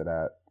drafted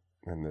at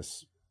in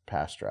this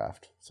past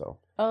draft. So.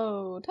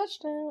 Oh,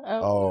 touchdown.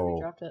 Oh, we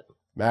dropped it.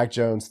 Mac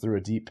Jones threw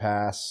a deep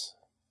pass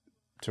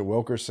to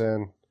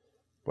Wilkerson,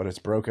 but it's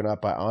broken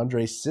up by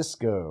Andre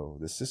Cisco,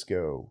 the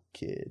Cisco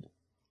kid.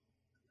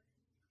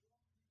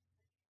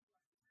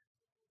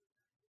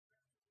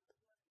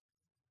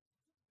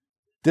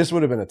 This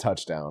would have been a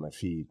touchdown if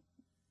he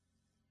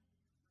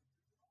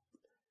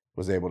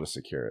was able to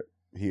secure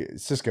it.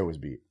 Cisco was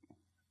beat.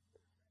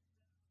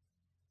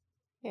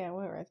 Yeah, it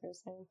went right through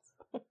his hands.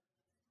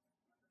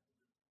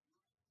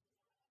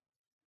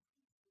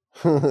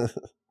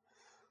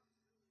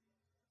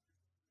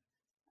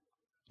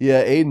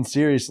 Yeah, Aiden,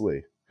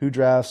 seriously. Who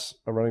drafts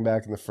a running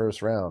back in the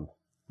first round?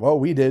 Well,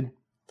 we did.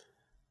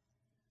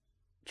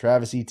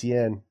 Travis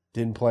Etienne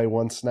didn't play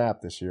one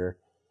snap this year.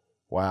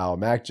 Wow,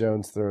 Mac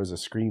Jones throws a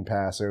screen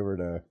pass over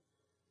to...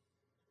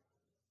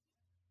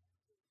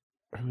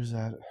 Who's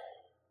that?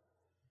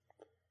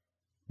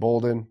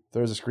 Bolden.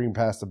 Throws a screen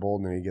pass to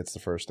Bolden and he gets the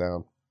first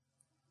down.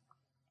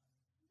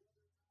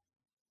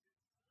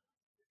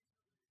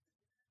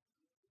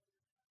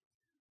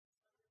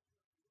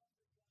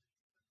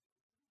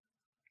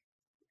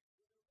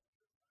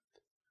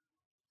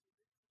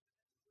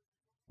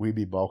 We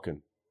be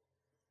bulking.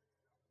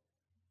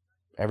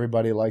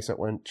 Everybody likes it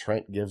when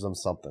Trent gives them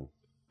something.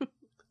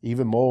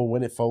 Even more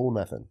when it for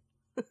nothing.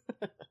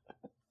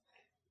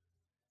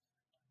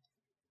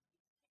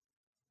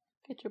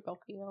 Get your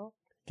bulky on.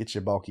 Get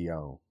your bulky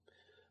on.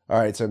 All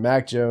right, so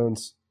Mac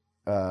Jones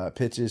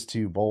pitches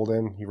to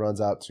Bolden. He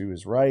runs out to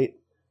his right,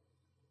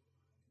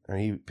 and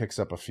he picks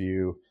up a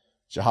few.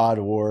 Jihad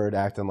Ward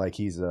acting like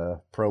he's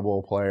a Pro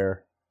Bowl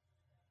player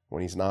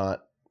when he's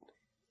not.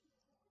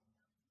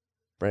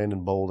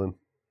 Brandon Bolden.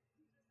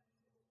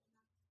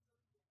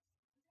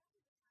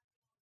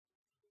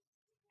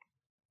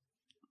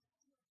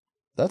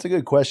 That's a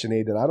good question,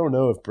 Aiden. I don't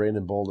know if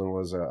Brandon Bolden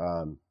was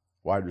a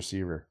wide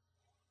receiver.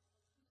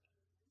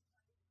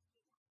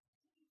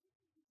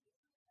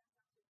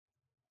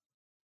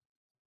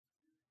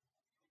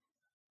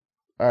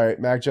 All right,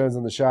 Mac Jones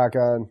in the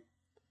shotgun.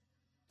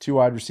 2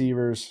 wide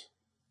receivers.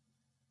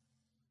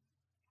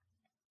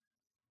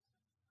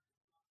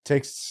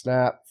 Takes the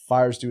snap,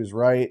 fires to his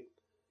right.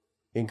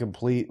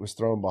 Incomplete, was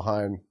thrown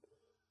behind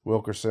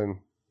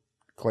Wilkerson.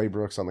 Clay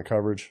Brooks on the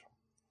coverage.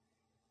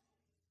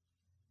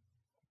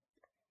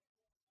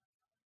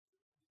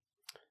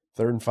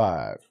 Third and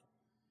 5.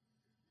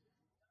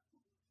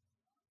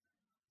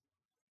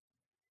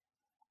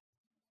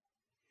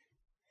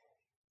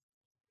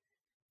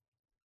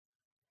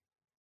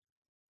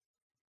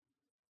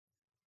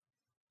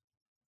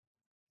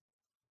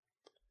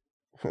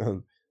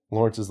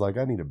 Lawrence is like,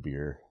 I need a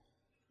beer.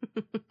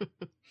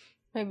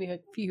 Maybe a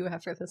few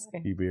after this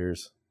game. Few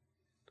beers.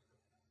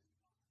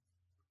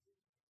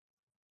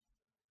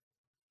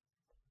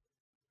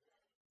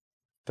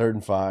 Third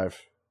and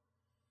 5.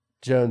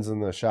 Jones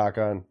in the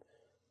shotgun.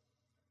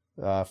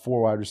 4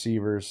 wide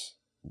receivers.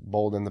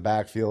 Bolden in the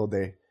backfield.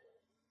 They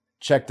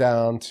check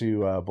down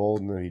to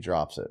Bolden and he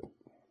drops it.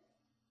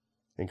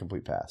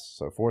 Incomplete pass.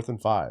 So 4th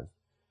and 5.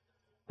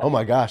 Oh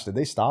my gosh, did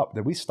they stop?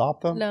 Did we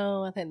stop them?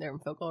 No, I think they're in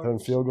field goal They're in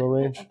range. field goal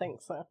range? I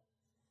think so.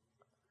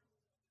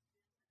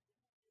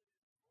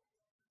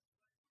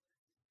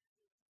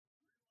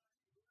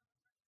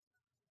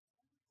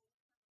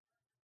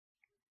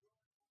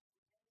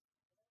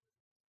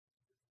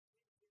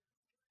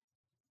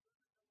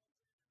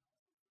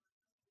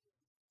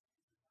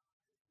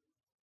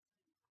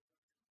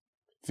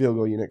 Field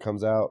goal unit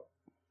comes out.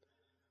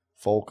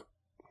 Folk.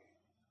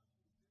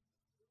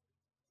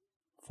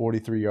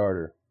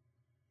 43-yarder.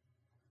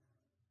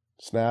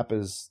 Snap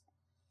is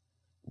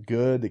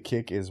good. The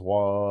kick is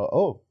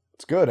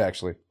it's good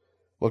actually.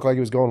 Looked like he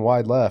was going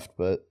wide left,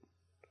 but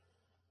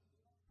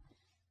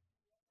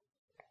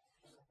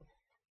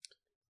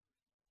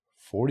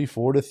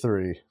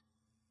 44-3.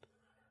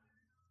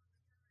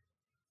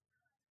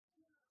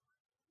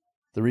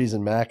 The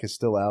reason Mac is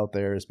still out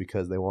there is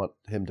because they want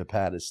him to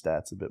pad his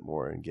stats a bit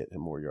more and get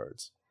him more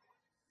yards.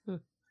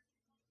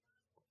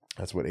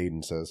 That's what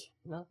Aiden says.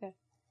 Okay.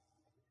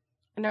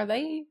 And are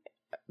they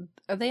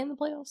in the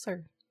playoffs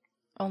or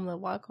on the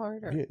wild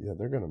card? Or? Yeah,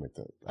 they're gonna make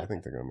that. I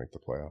think they're gonna make the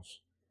playoffs.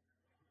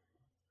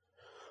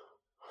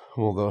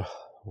 We'll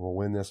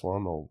win this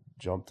one. They'll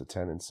jump to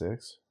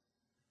 10-6.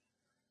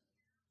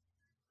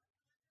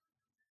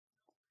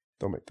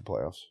 They'll make the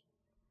playoffs.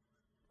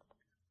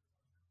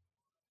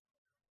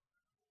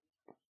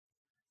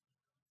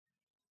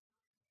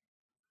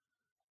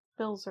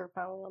 Bills are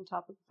finally on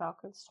top of the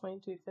Falcons,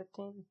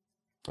 22-15.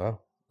 Oh,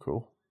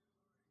 cool.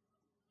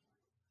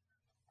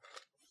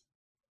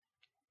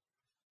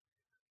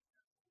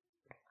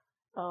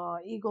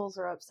 Eagles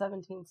are up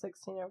 17-16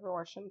 over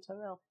Washington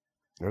now.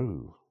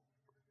 Ooh.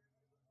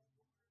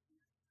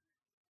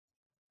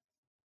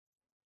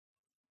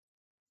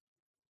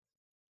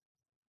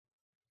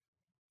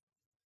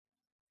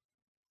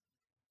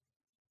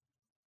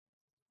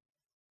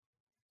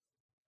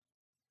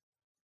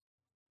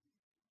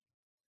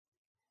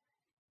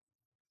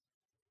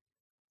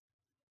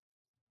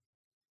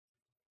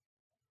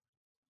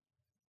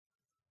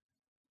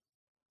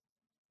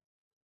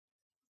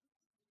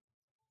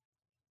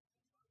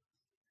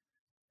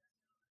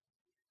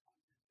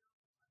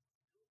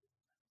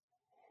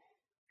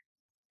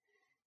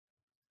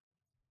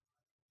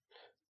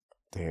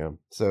 Damn.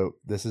 So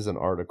this is an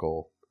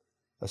article,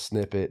 a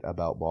snippet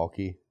about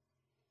Balky.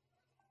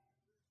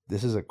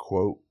 This is a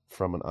quote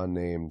from an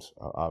unnamed,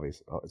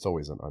 it's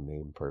always an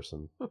unnamed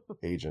person,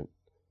 agent.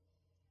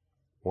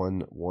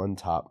 One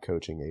top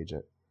coaching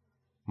agent.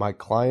 My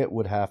client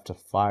would have to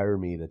fire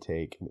me to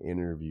take an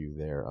interview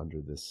there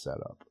under this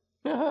setup.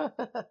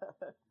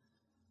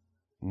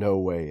 No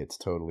way, it's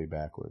totally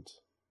backwards.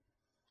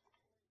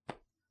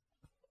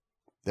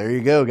 There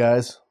you go,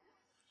 guys.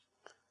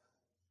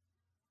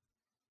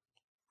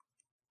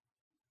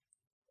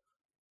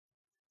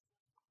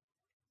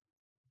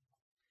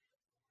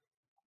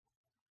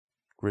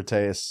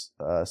 Riteus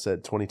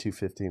said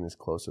 22-15 is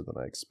closer than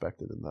I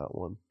expected in that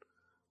one.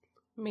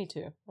 Me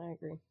too. I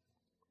agree.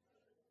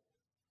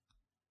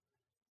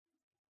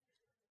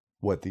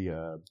 What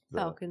the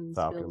Falcons?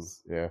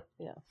 Bills. Yeah.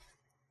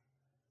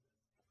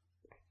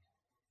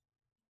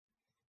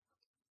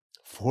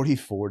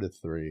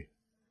 44-3.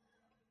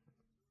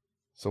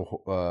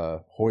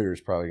 So Hoyer's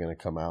probably going to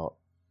come out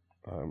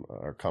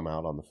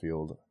on the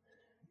field.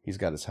 He's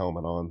got his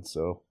helmet on,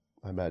 so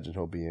I imagine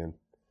he'll be in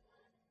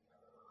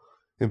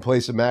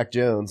place of Mac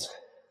Jones.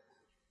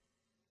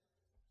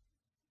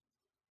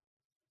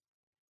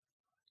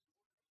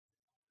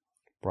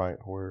 Brian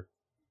Hoyer,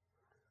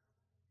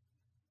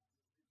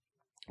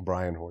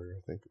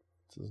 I think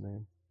that's his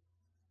name.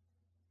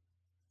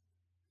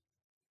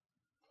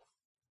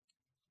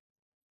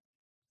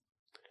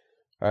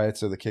 All right,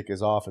 so the kick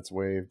is off. It's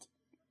waved.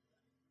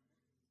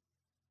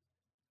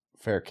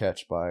 Fair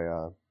catch by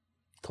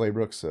Clay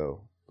Brooks,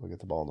 so we'll get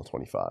the ball on the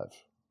 25.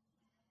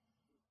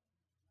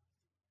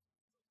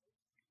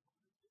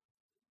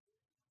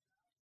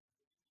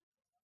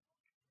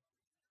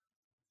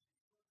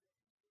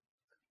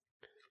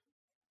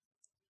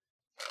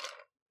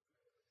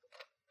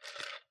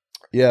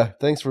 Yeah,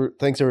 thanks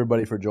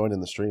everybody for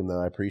joining the stream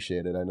though. I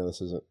appreciate it. I know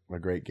this isn't a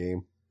great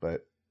game,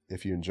 but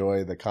if you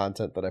enjoy the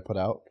content that I put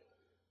out,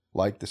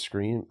 like the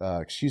stream,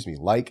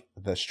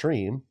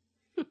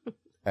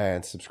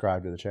 and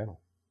subscribe to the channel.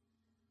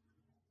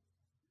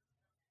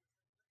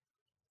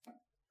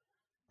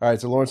 All right,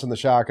 so Lawrence in the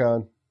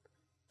shotgun,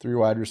 3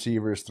 wide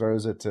receivers,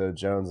 throws it to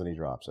Jones and he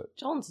drops it.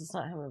 Jones is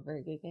not having a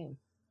very good game.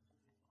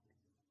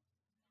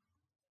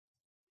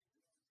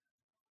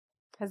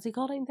 Has he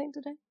called anything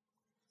today?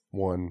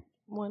 One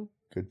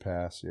good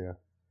pass, yeah.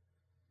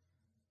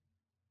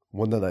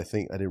 One that I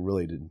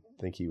really didn't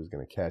think he was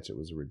going to catch. It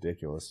was a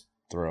ridiculous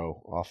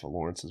throw off of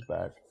Lawrence's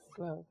back.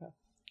 Oh, okay.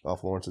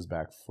 Off Lawrence's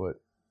back foot.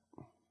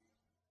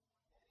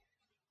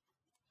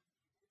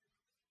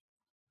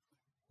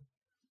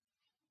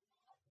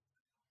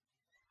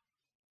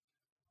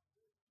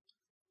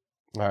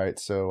 All right,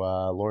 so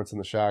Lawrence in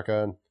the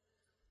shotgun.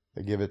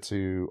 They give it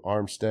to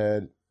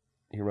Armstead.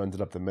 He runs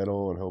it up the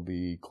middle, and he'll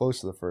be close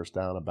to the first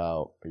down,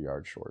 about a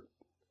yard short.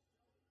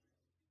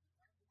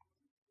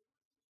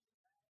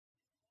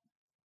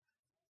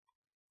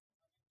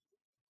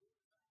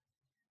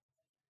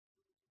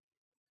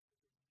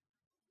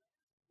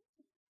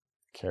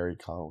 Kerry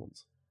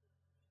Collins.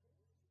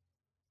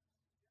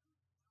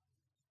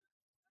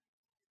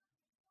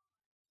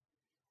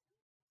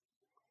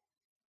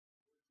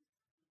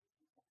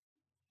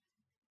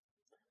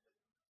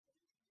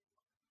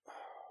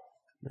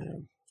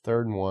 Man,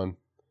 3rd and 1.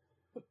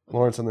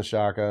 Lawrence in the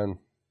shotgun.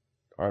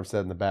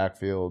 Armstead in the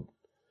backfield.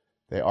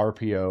 They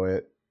RPO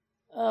it.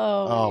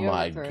 Oh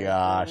my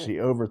gosh. He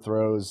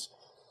overthrows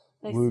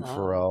Luke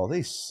Farrell.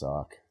 They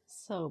suck.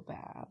 So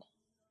bad.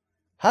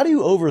 How do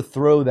you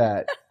overthrow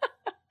that?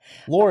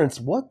 Lawrence,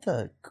 what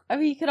the? I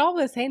mean, you could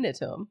almost hand it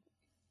to him.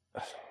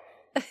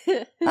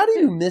 How do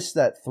you miss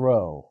that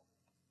throw?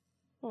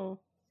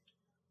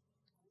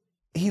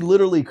 He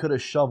literally could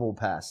have shoveled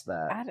past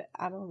that.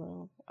 I don't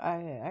know.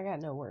 I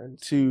got no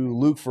words. To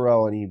Luke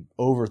Farrell, and he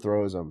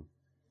overthrows him.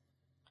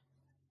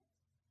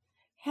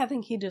 I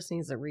think he just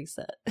needs a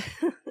reset.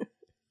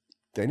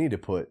 They need to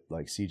put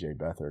like CJ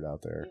Beathard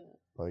out there. Yeah.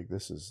 Like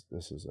this is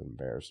an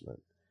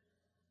embarrassment.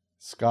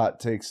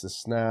 Scott takes the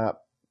snap.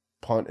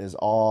 Punt is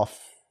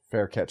off.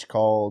 Fair catch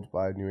called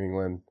by New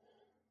England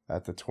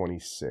at the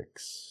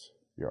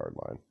 26-yard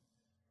line.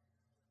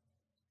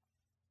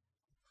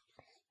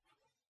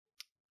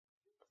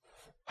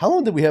 How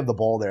long did we have the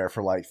ball there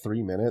for? Like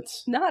 3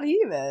 minutes? Not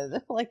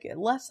even. Like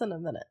less than a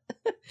minute.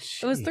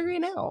 It was 3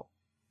 and out.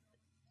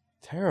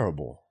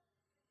 Terrible.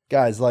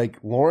 Guys, like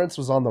Lawrence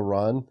was on the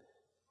run.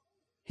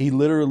 He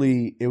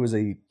literally it was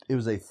a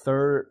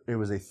third and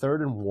 1.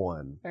 3rd and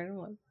 1.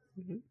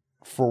 Mm-hmm.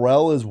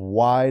 Farrell is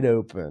wide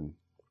open.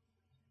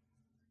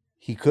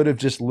 He could have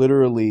just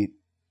literally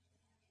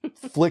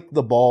flicked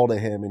the ball to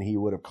him and he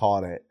would have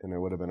caught it and it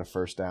would have been a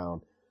first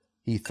down.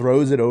 He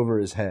throws it over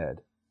his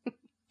head.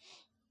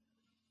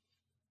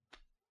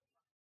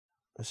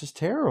 This is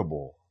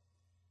terrible.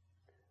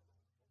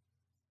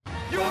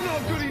 You're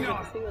not good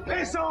enough.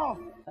 Piss off.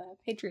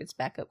 Patriots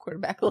backup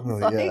quarterback looks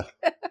like.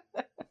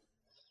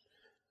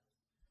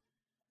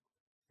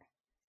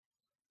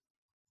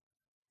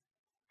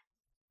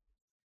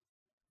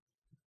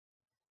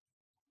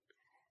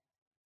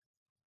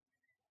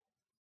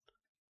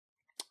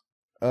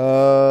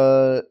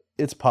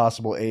 It's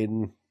possible,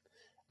 Aiden.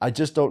 I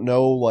just don't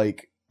know.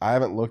 Like, I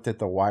haven't looked at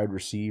the wide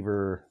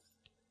receiver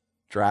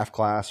draft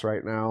class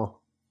right now.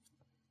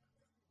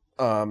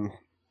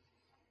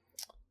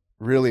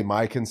 Really,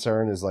 my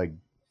concern is like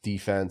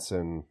defense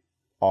and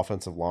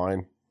offensive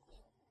line.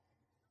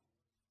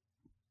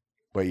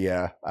 But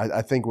yeah,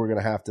 I think we're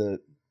gonna have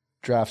to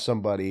draft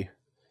somebody,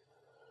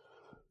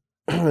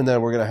 and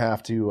then we're gonna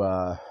have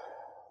to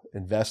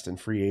invest in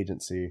free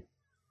agency.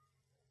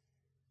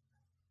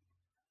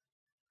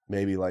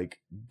 Maybe like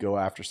go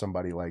after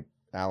somebody like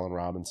Allen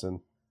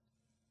Robinson.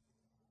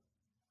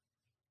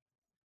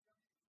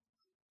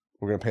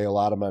 We're going to pay a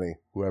lot of money,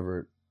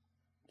 whoever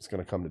is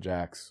going to come to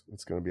Jax.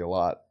 It's going to be a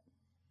lot.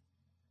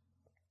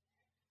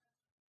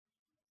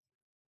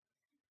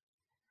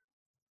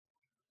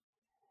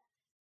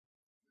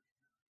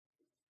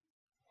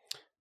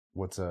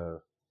 What's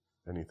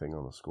anything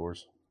on the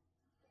scores?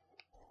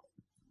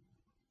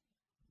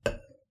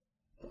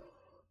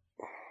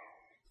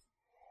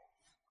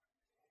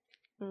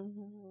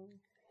 Mm-hmm.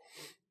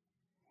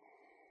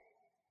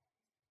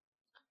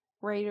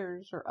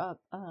 Raiders are up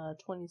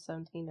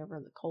 2017 over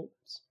the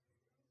Colts.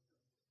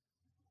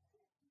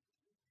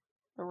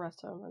 The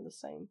rest of them are the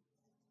same.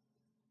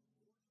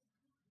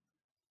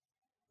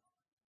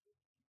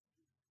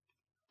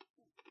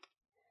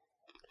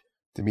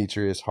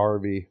 Demetrius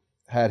Harvey,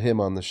 had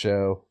him on the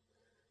show.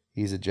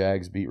 He's a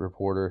Jags beat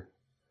reporter.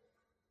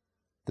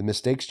 The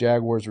mistakes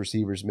Jaguars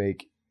receivers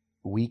make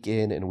week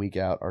in and week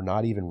out are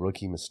not even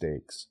rookie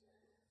mistakes.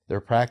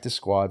 They're practice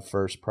squad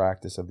first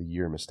practice of the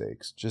year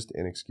mistakes. Just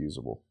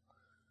inexcusable.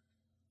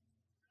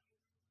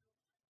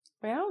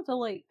 I don't feel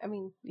like,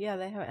 yeah,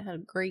 they haven't had a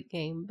great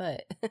game,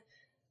 but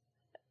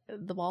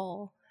the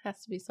ball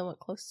has to be somewhat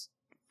close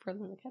for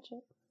them to catch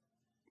it.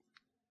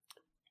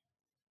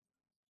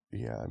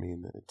 yeah, I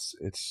mean, it's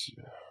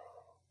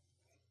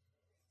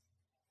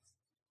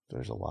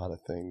there's a lot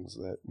of things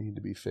that need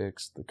to be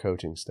fixed. The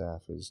coaching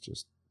staff is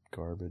just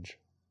garbage.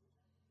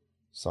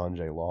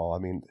 Sanjay Lal. I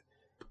mean,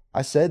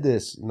 I said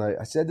this in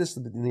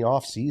the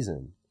off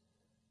season.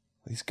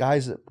 These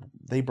guys that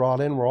they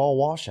brought in were all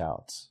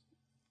washouts,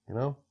 you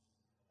know.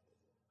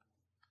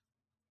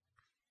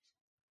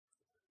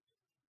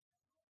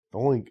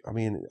 I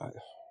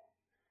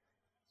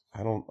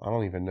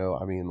don't even know.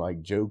 I mean,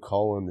 like Joe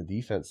Cullen, the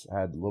defense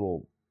had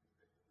little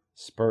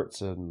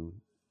spurts of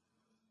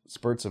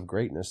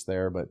greatness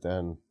there, but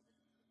then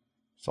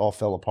it all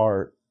fell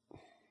apart.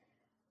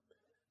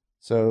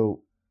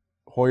 So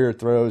Hoyer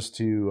throws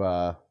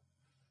to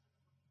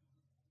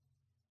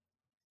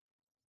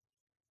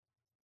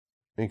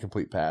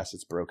incomplete pass.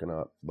 It's broken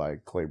up by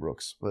Clay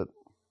Brooks, but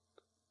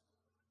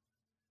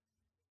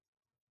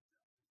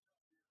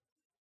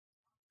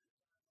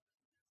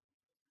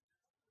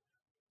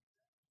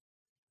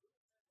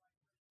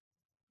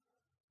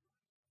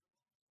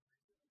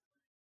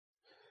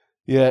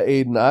yeah,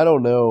 Aiden, I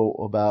don't know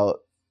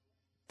about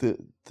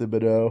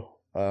Thibodeau,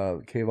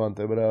 Kayvon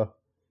Thibodeau.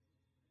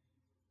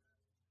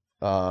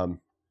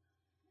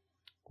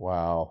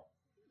 Wow.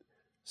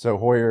 So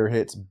Hoyer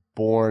hits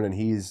Bourne, and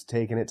he's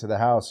taking it to the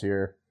house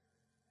here.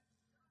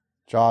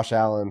 Josh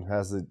Allen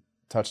has the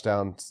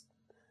touchdown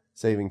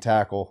saving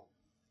tackle.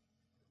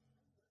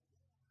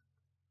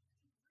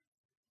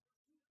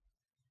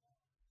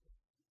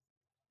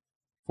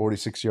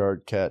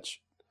 .46-yard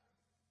catch.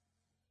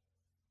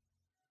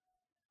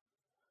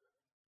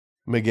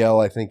 Miguel,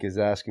 I think, is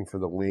asking for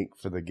the link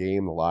for the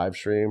game, the live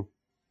stream.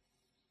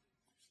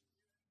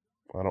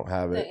 I don't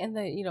have it. And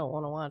that you don't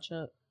want to watch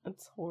it.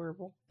 It's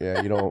horrible.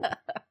 Yeah, you don't.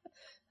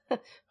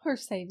 We're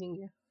saving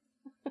you.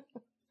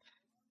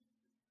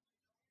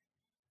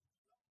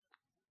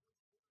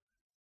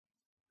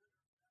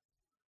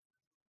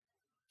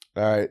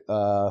 All right.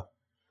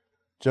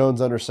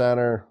 Jones under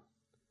center.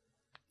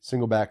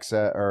 Single back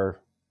set,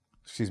 or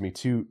excuse me,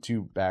 two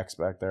backs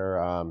back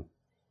there.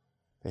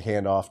 They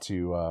hand off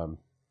to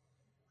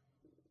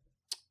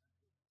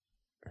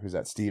who's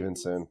that?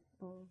 Stevenson.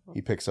 Mm-hmm.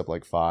 He picks up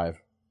like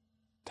 5.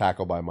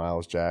 Tackle by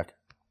Miles Jack.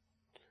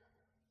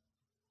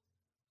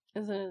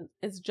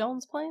 Is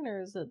Jones playing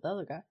or is it the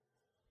other guy?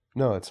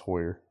 No, it's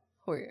Hoyer.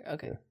 Hoyer.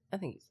 Okay, Yeah. I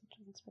think he's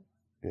Jones.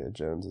 Yeah,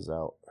 Jones is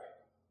out.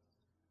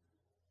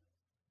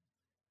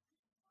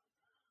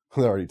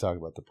 They're already talking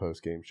about the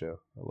post game show.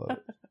 I love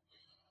it.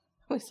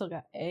 We still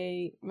got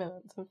 8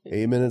 minutes.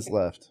 8 minutes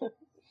left.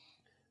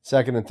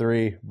 2nd and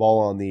 3. Ball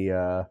on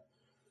the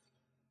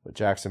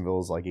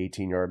Jacksonville's like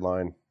 18-yard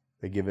line.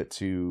 They give it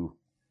to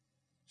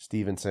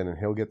Stevenson, and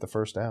he'll get the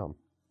first down.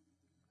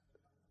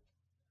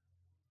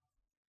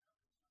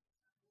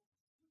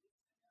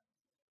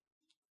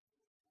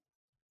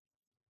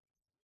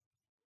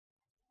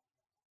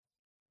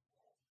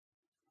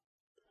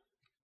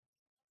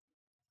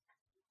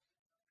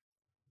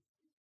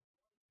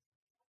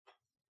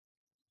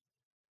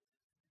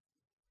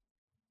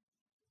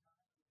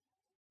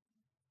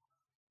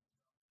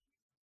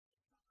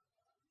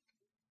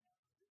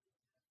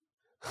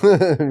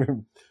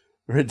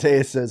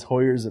 Rete says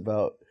Hoyer's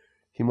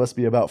he must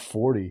be about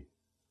 40.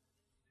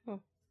 Hmm.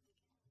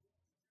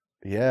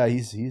 Yeah,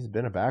 he's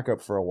been a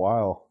backup for a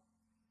while.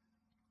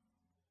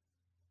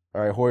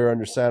 All right, Hoyer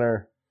under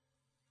center.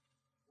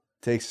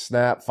 Takes a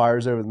snap,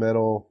 fires over the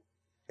middle,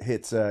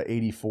 hits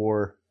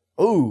 84.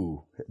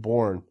 Ooh,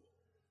 Bourne.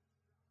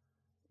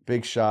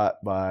 Big shot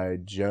by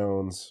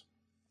Jones.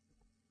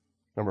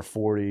 Number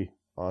 40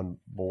 on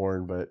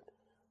Bourne, but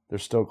they're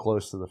still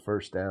close to the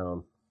first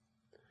down.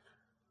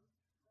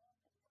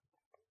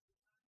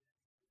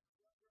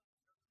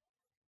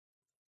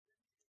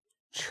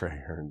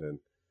 Trey Herndon.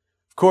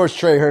 Of course,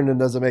 Trey Herndon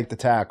doesn't make the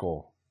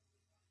tackle.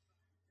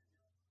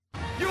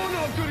 You're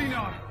not good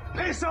enough.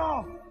 Piss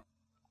off.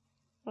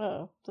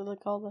 Oh, did they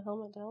call the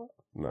helmet down?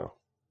 No.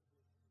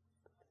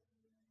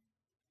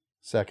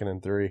 2nd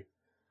and 3.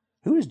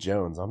 Who is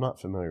Jones? I'm not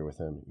familiar with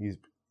him.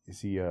 Is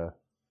he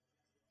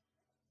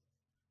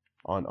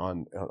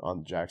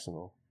on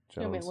Jacksonville?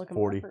 Jones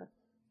 40.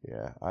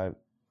 Yeah,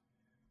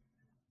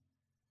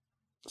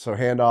 So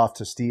handoff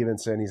to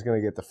Stevenson. He's going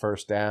to get the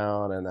first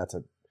down, and that's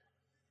a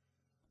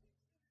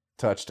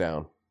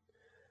touchdown.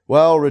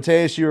 Well,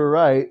 Ratesh, you were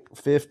right.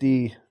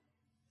 51-3.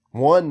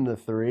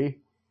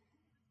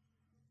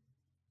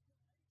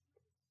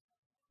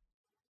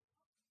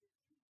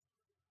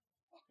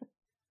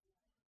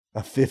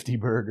 A 50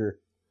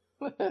 burger.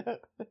 Oh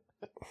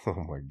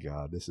my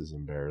God, this is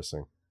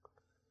embarrassing.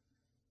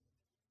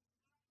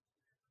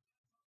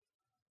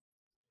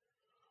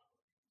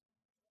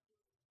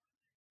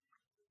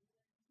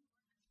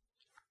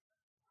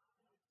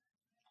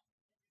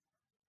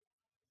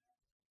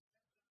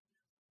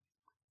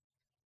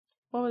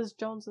 What was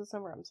Jones's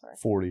number? I'm sorry.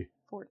 40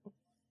 40.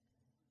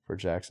 for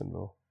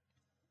Jacksonville.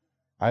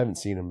 I haven't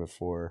seen him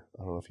before.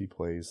 I don't know if he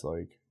plays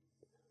like.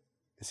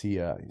 Is he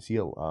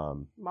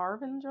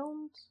Marvin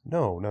Jones?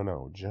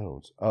 No,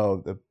 Jones. Oh,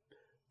 the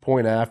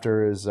point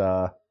after is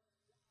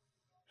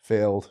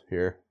failed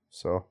here.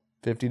 So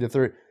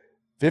 50-3.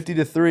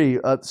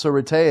 50-3. So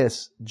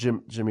Rateus,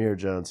 Jameer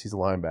Jones, he's a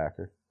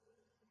linebacker.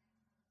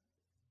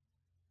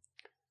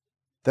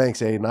 Thanks,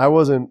 Aiden. I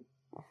wasn't.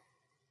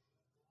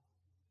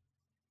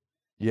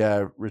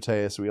 Yeah,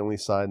 Rateus, we only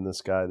signed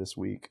this guy this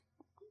week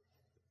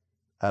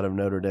out of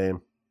Notre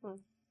Dame.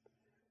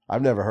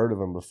 I've never heard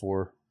of him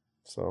before,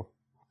 so.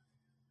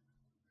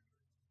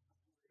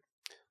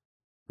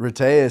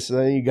 Rateus,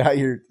 then you got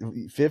your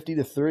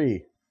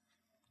 50-3.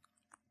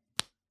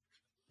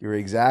 You're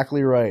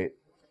exactly right.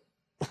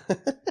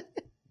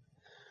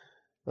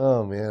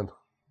 Oh, man.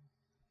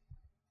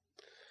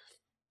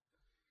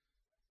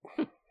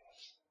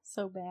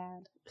 So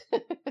bad.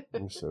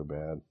 You're so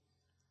bad.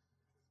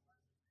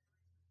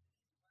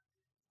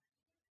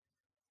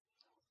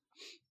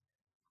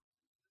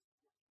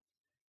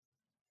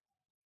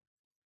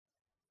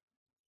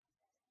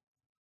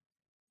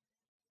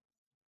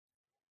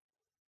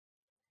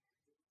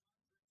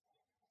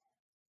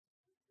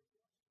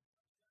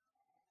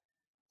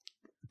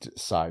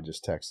 Cy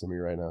just texted me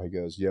right now. He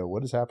goes, "Yo,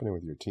 what is happening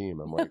with your team?"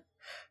 I'm like,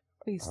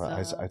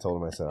 I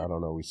told him, I said, I don't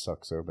know. We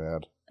suck so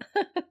bad.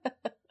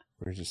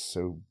 We're just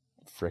so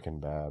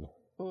freaking bad.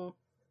 You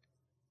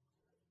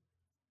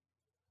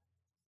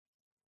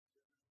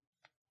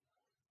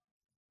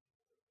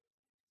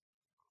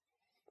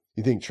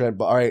think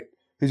Trent? All right,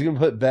 who's gonna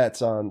put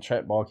bets on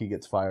Trent Baalke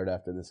gets fired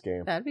after this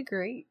game? That'd be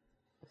great.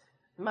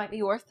 Might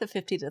be worth the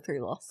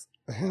 50-3 loss.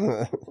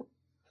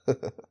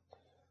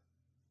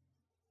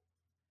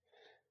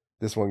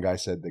 This one guy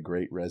said the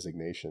Great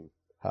Resignation.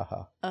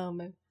 Haha.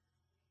 Man.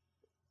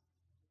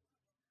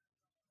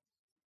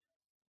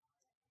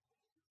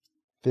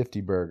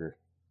 $50 burger.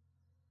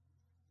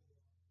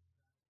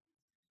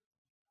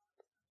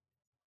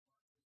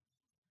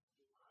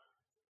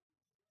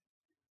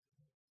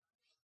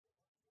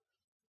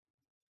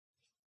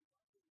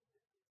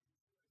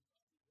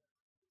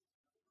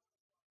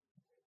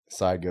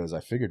 Side goes, I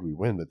figured we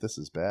win, but this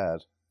is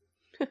bad.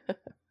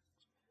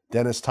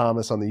 Dennis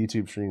Thomas on the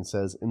YouTube stream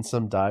says, in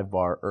some dive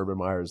bar, Urban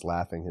Meyer is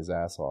laughing his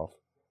ass off.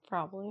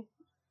 Probably.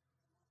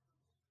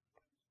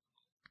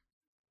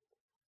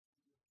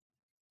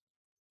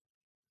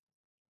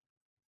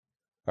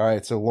 All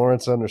right, so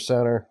Lawrence under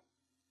center.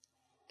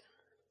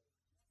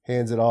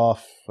 Hands it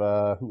off.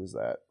 Who was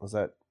that? Was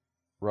that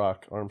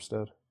Rock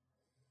Armstead?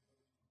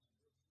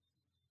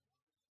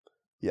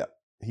 Yeah,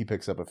 he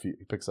picks up a few.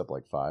 He picks up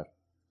like 5.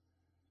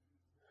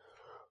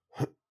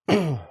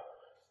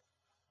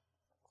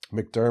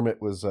 McDermott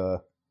was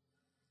in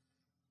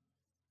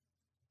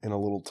a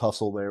little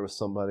tussle there with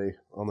somebody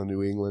on the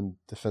New England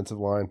defensive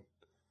line.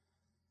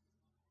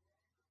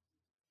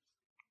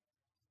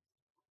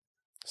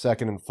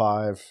 2nd and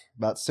 5.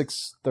 About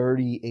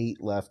 6:38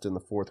 left in the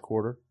fourth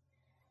quarter.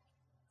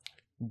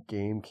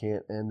 Game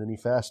can't end any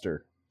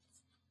faster.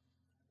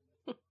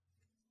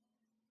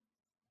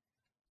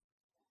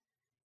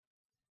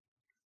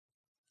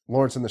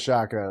 Lawrence in the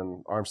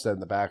shotgun, Armstead in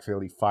the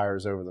backfield. He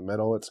fires over the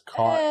middle. It's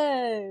caught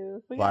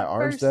by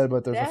Armstead,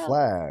 but there's a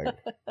flag.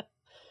 I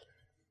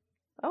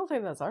don't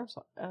think that's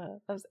Armstead. That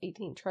was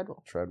 18,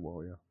 Treadwell.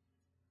 Treadwell, yeah.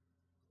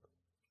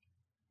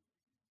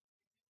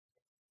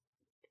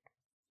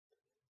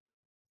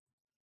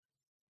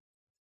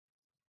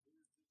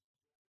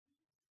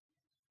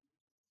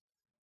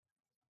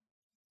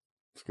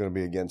 It's going to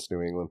be against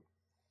New England.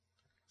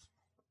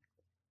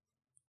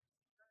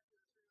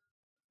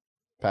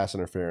 Pass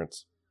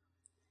interference.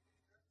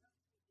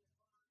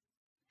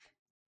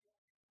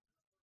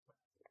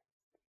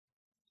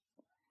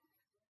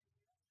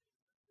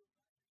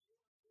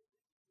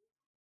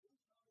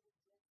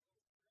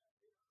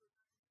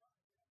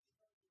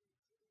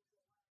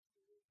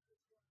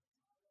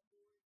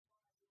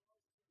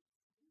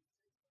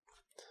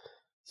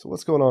 So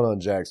what's going on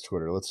Jags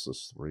Twitter? Let's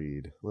just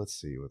read. Let's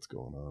see what's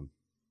going on.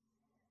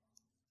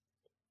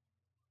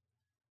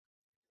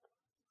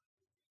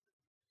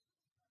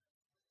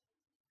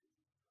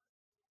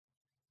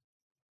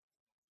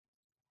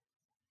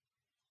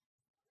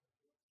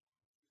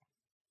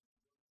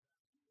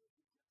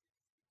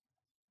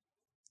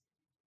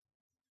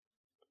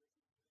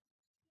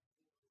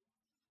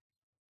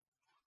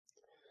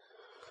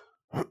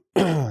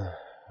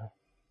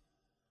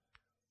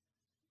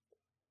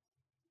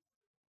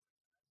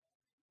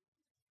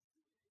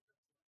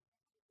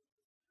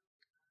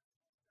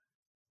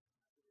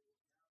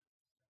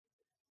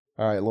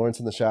 All right, Lawrence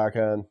in the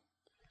shotgun.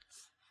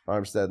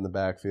 Armstead in the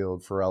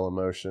backfield. Farrell in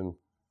motion.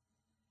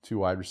 2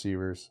 wide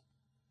receivers.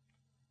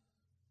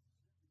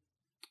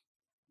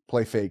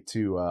 Play fake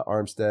to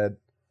Armstead.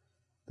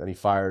 Then he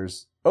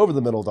fires over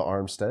the middle to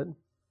Armstead.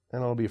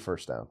 And it'll be a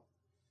first down.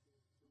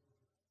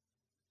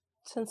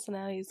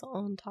 Cincinnati's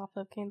on top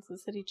of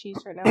Kansas City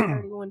Chiefs right now,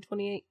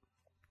 31-28.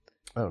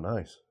 Oh,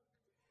 nice.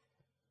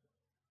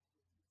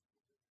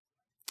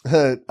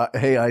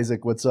 Hey,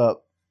 Isaac, what's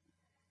up?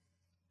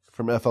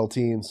 From FL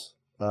Teams.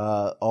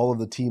 All of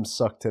the teams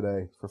suck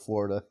today for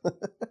Florida.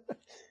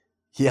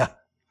 Yeah.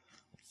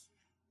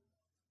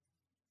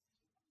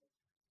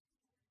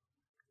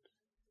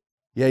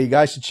 Yeah, you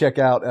guys should check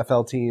out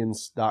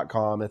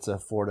flteens.com. It's a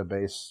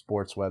Florida-based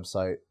sports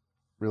website.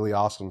 Really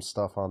awesome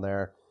stuff on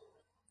there.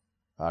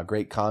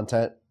 Great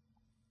content,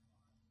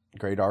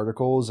 great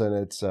articles, and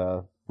it's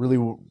a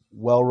really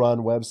well-run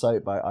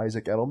website by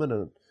Isaac Edelman,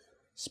 an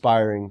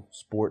aspiring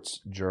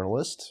sports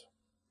journalist.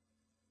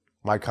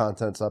 My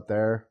content's up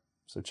there,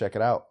 so check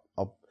it out.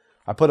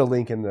 I put a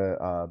link in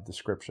the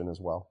description as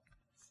well.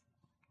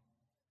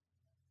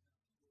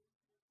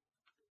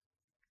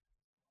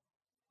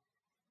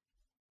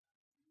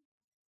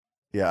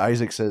 Yeah,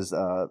 Isaac says,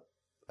 I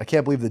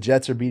can't believe the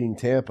Jets are beating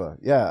Tampa.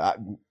 Yeah,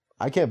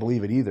 I can't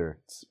believe it either.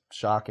 It's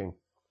shocking.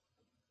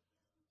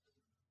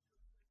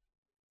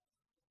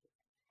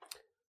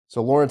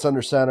 So Lawrence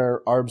under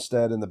center,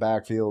 Armstead in the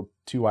backfield,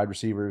 2 wide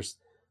receivers.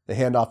 They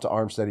hand off to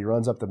Armstead. He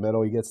runs up the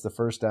middle. He gets the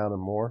first down and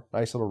more.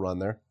 Nice little run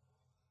there.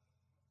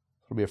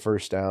 It'll be a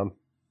first down.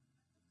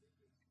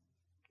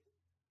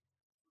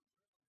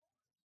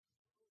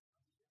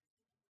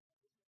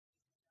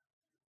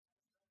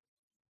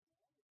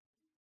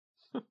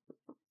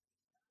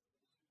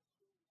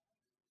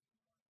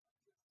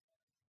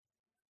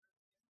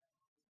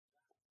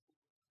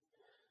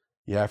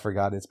 Yeah, I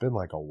forgot. It's been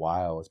like a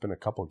while. It's been a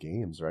couple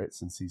games, right?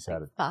 Since he's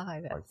had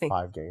 5, like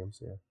 5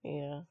 games. Yeah.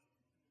 Yeah.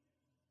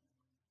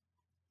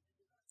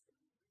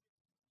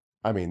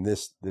 I mean,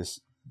 this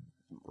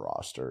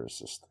roster is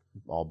just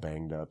all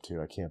banged up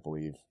too. I can't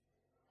believe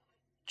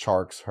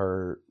Chark's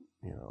hurt.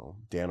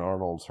 Dan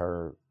Arnold's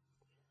hurt.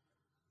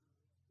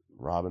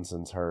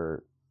 Robinson's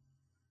hurt.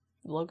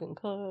 Logan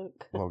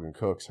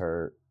Cook's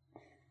hurt.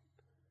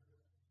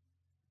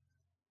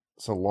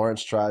 So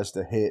Lawrence tries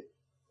to hit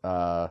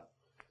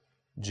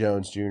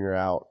Jones Jr.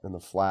 out in the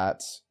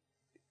flats,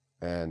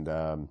 and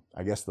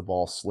I guess the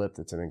ball slipped.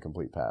 It's an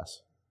incomplete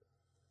pass.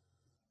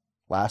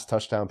 Last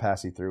touchdown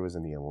pass he threw was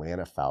in the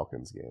Atlanta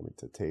Falcons game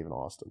to Taven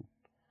Austin.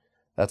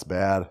 That's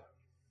bad.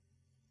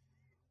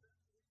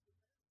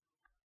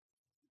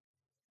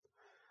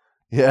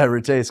 Yeah,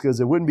 Retace goes,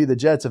 it wouldn't be the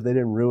Jets if they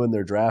didn't ruin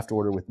their draft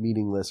order with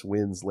meaningless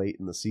wins late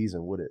in the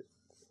season, would it?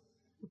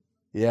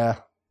 Yeah.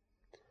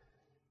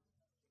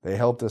 They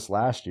helped us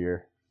last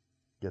year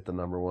get the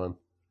number 1.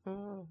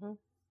 Mm-hmm.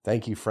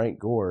 Thank you, Frank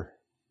Gore.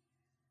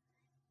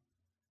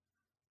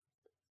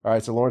 All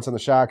right, so Lawrence on the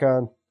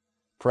shotgun.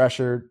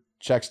 Pressured.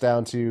 Checks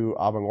down to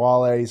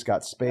Abangwale. He's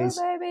got space.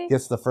 Go, baby.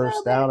 Gets the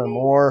first Go, down baby. and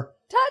more.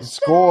 Touchdown!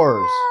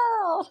 Scores.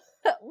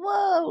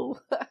 Whoa.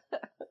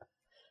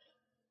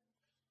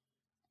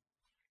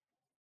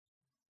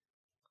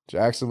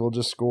 Jacksonville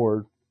just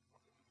scored.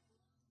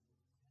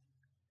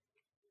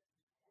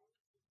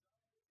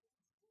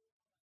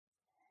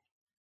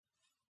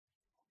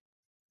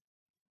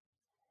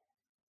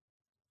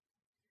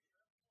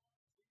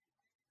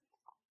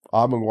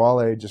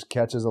 Abangwale just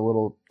catches a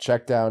little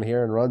check down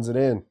here and runs it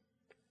in.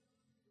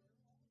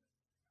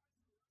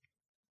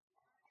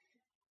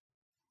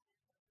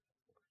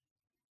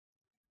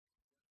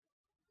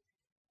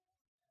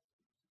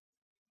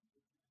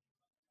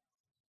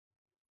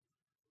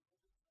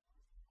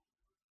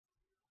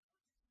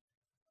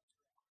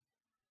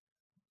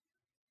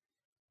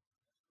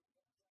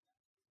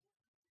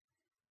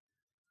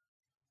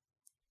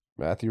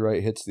 Matthew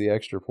Wright hits the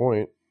extra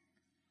point.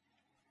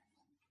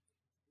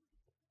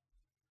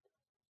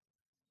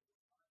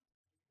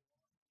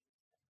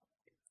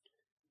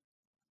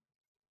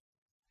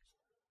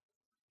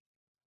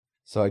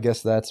 So I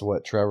guess that's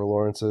what Trevor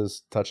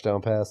Lawrence's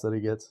touchdown pass that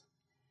he gets.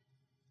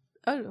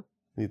 Oh.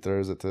 He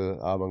throws it to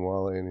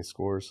Abangwale and he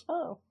scores.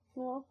 Oh.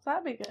 Well,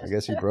 that'd be good. I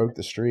guess he broke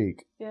the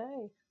streak.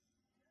 Yay.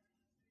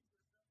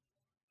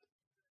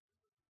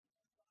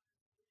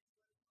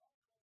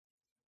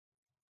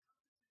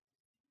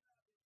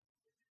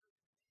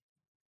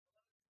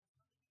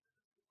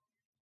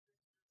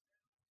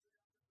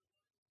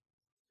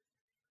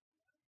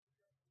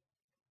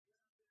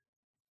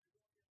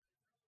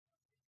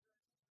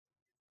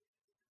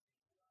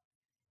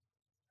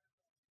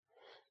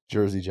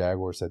 Jersey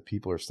Jaguar said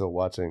people are still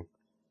watching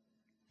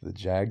the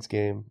Jags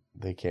game.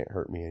 They can't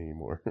hurt me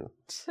anymore.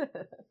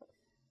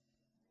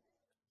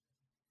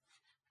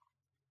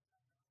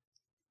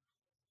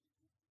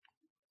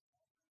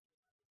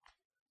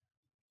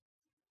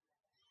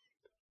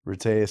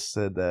 Riteus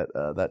said that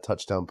that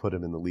touchdown put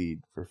him in the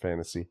lead for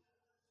fantasy.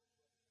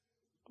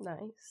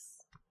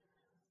 Nice.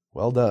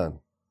 Well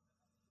done.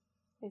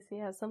 At least he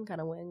has some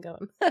kind of win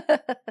going.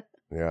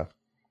 Yeah.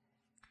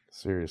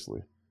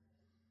 Seriously.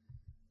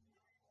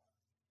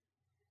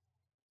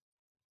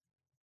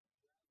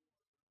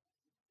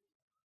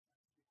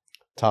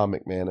 Tom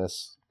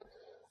McManus.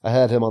 I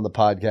had him on the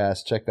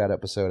podcast. Check that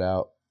episode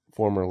out.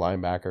 Former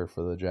linebacker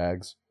for the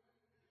Jags.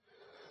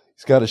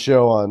 He's got a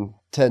show on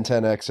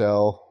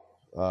 1010XL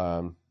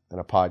and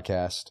a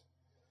podcast.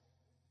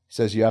 He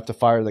says you have to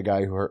fire the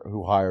guy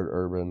who hired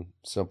Urban.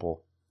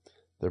 Simple.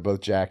 They're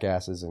both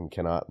jackasses and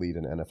cannot lead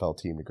an NFL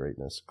team to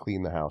greatness.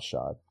 Clean the house,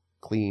 Shad.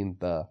 Clean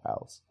the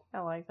house. I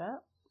like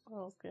that. That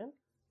was good.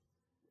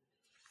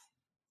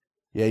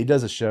 Yeah, he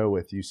does a show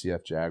with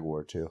UCF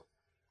Jaguar, too.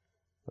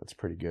 That's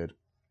pretty good.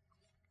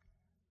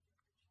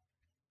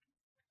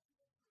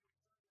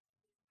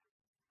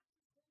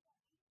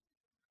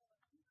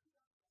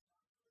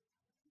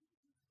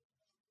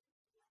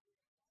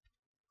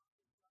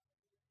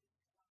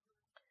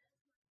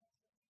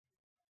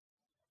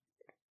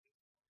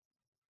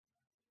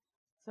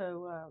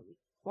 So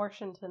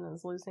Washington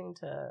is losing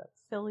to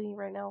Philly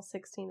right now,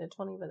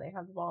 16-20, but they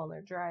have the ball and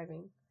they're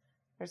driving.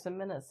 There's a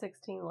minute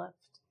 16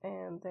 left,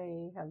 and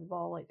they have the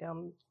ball like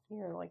down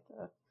here, like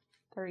the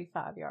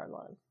 35-yard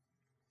line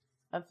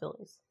of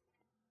Phillies.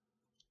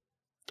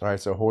 All right,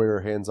 so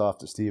Hoyer hands off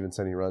to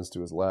Stevenson. He runs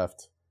to his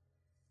left.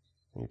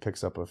 He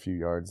picks up a few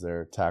yards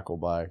there,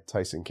 tackled by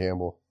Tyson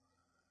Campbell.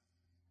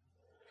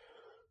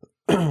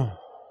 Is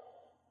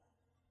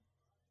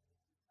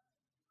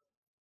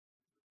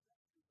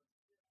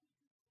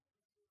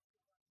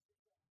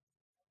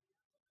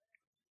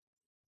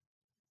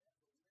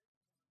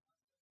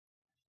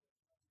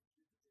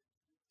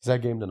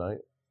that game tonight?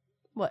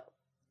 What?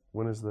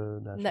 When is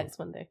the national? Next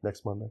Monday.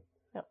 Next Monday.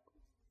 Yep.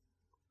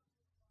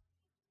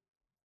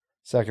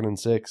 2nd and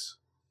 6.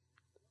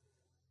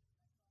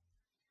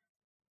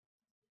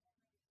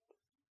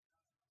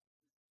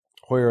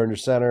 Hoyer under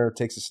center,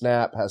 takes a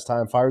snap, has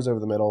time, fires over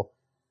the middle,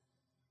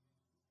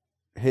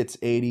 hits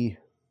 80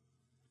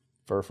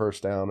 for a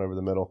first down over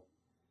the middle.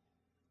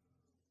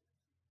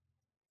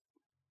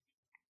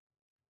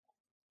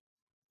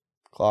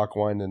 Clock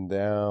winding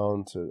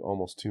down to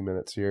almost 2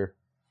 minutes here.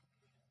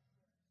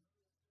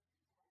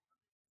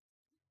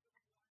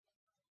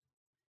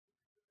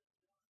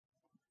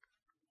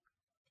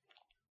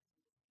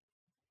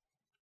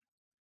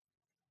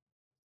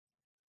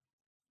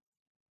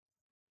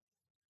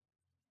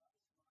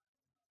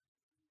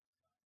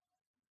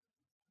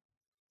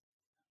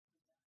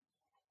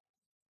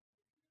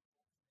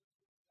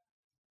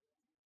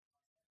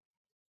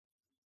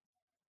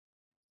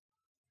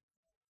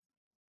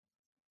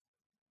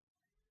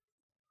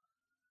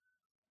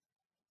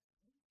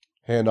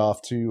 Hand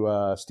off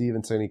to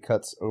Stevenson. He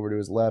cuts over to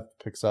his left,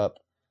 picks up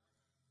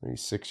maybe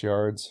 6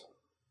 yards.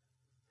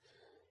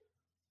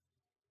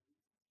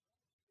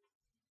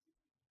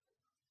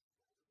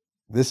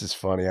 This is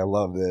funny. I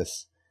love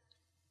this.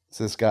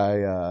 So this guy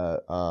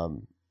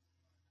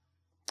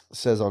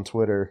says on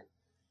Twitter,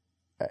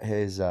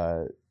 his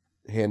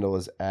handle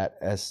is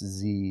at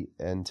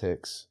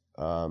SZNTix.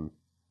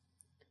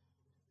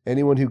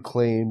 Anyone who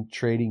claimed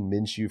trading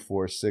Minshew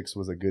for 6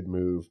 was a good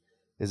move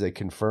is a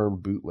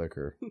confirmed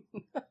bootlicker.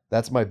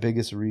 That's my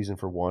biggest reason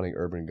for wanting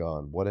Urban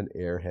gone. What an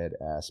airhead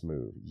ass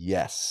move.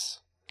 Yes.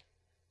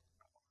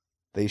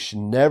 They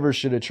never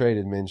should have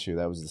traded Minshew.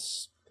 That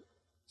was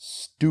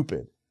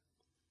stupid.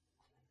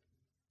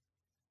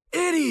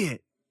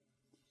 Idiot.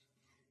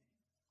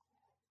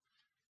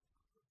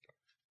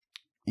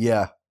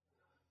 Yeah.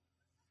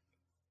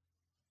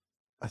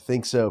 I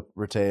think so,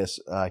 Rateus.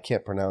 I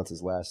can't pronounce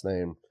his last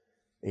name.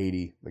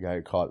 80, the guy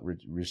who caught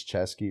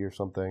Rizcheski or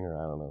something,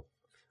 or I don't know.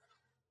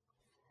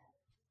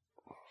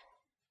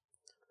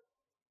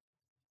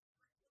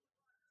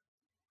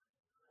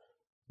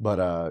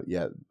 But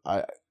yeah,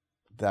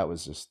 that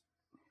was just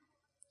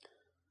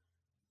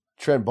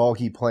Trent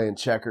Baalke playing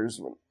checkers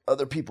when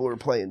other people were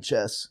playing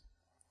chess.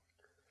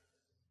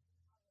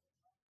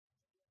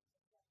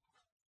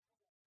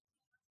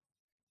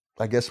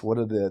 I guess what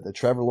are the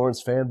Trevor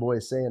Lawrence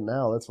fanboys saying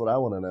now? That's what I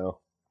want to know.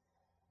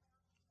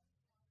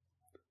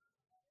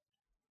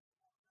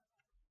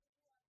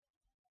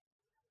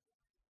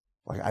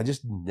 Like, I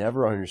just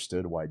never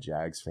understood why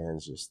Jags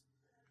fans just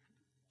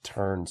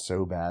turned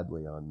so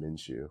badly on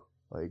Minshew.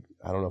 Like,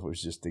 I don't know if it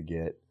was just to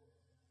get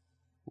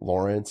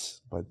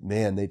Lawrence, but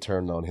man, they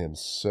turned on him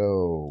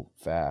so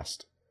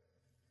fast.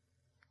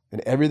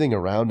 And everything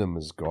around him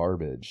is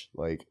garbage.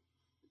 Like,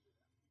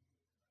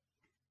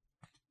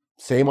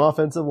 same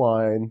offensive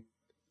line,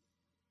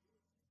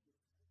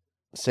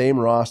 same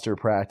roster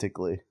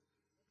practically.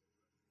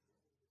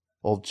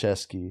 Old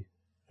Chesky.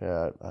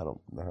 Yeah, I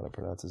don't know how to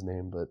pronounce his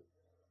name, but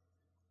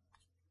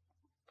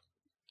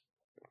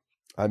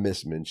I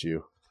miss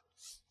Minshew.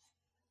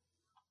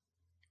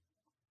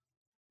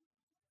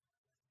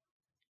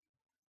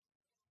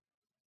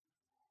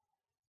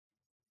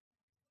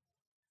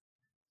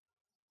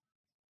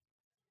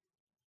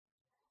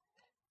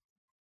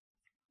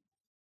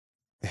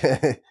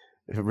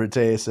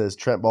 Rete says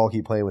Trent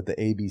Baalke playing with the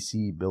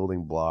ABC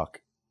building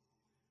block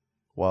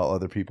while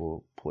other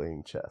people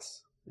playing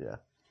chess. Yeah.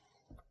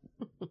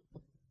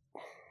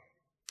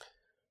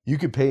 You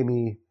could pay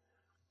me.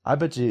 I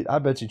bet you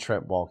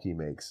Trent Baalke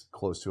makes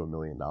close to $1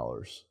 million.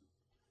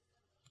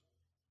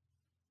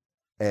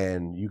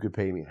 And you could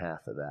pay me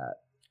half of that.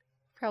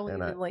 Probably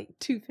even like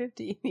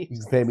 $250. You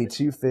can pay me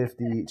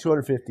 $250,000,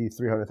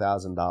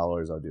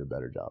 $300,000. I'll do a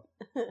better job.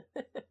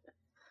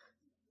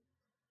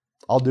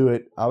 I'll do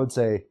it. I would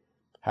say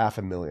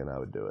 $500,000. I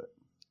would do it.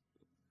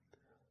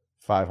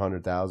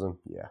 500,000.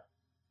 Yeah,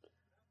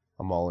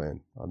 I'm all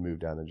in. I'll move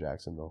down to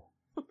Jacksonville.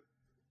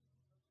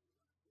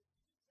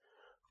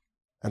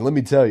 And let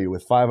me tell you,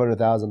 with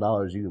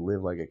 $500,000, you can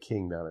live like a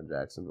king down in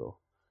Jacksonville.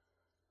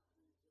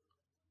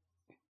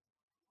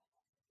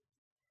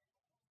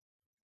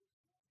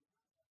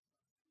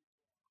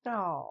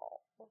 Oh.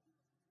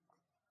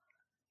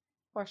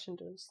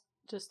 Washington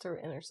just threw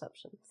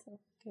interception. So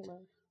game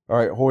on. All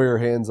right, Hoyer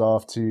hands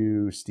off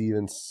to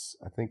Stevens.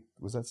 I think,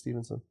 was that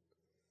Stevenson?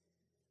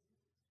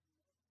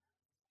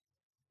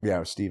 Yeah,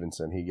 with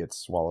Stevenson, he gets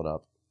swallowed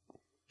up.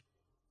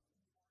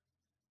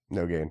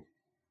 No gain.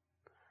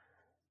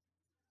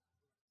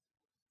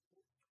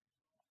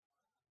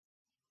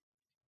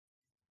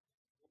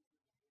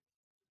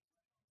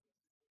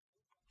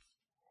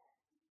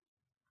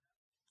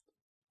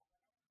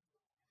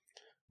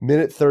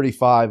 Minute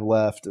 35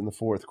 left in the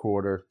fourth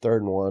quarter. 3rd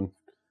and 1.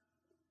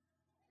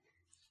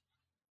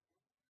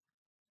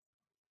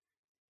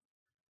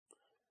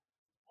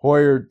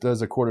 Hoyer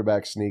does a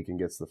quarterback sneak and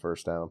gets the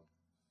first down.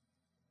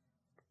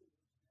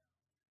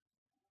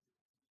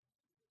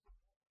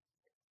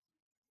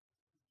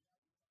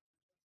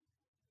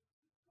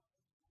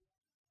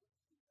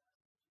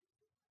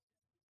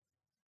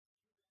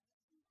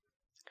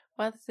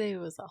 Why did they say it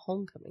was a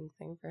homecoming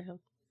thing for him?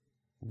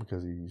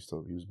 Because he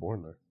was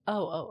born there.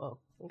 Oh.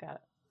 Got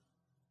it.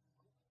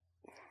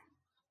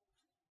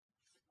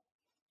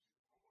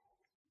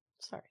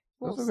 Sorry.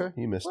 That's okay.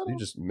 You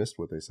just missed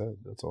what they said.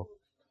 That's all.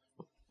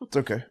 It's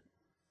okay.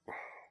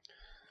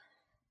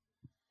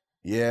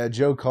 Yeah,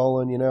 Joe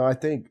Cullen, I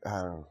think,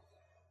 I don't know.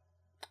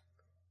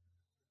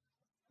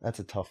 That's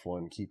a tough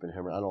one, keeping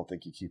him. I don't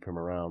think you keep him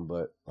around,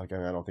 but I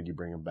don't think you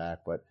bring him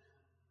back. But,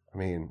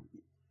 all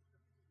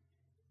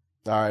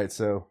right,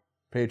 so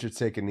Patriots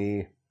take a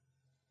knee.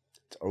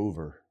 It's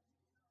over.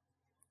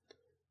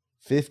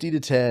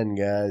 50-10,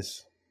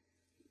 guys.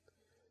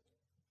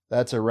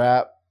 That's a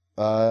wrap.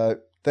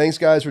 Thanks,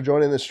 guys, for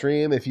joining the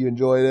stream. If you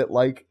enjoyed it,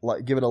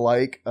 give it a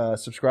like.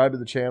 Subscribe to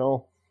the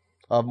channel.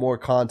 I'll have more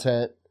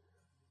content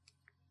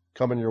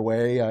coming your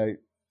way.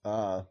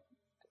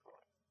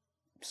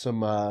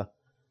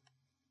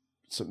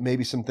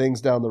 Maybe some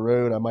things down the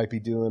road. I might be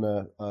doing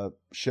a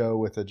show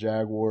with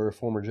a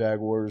former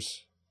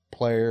Jaguars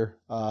player.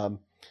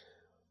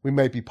 We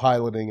might be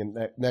piloting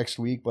it next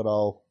week, but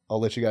I'll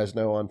let you guys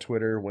know on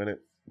Twitter when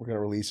we're going to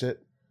release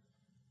it.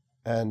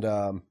 And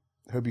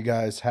hope you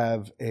guys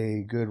have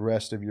a good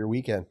rest of your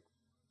weekend.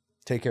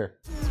 Take care.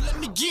 Let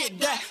me get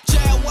that.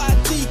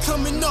 JAGUARS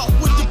coming up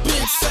with the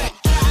big sack.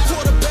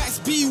 Quarterbacks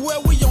beware,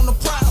 we on the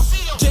prowl.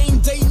 Game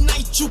day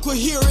night, you could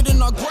hear it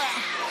in our growl.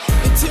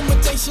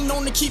 Intimidation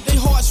on to keep their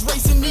hearts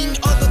racing. Eating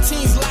other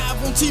teams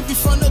live on TV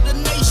front of the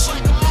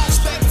nation.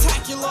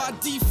 Spectacular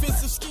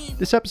defensive scheme.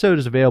 This episode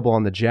is available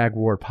on the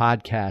Jaguar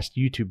Podcast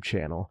YouTube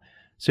channel.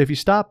 So if you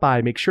stop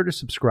by, make sure to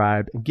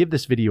subscribe and give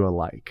this video a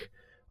like.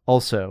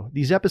 Also,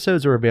 these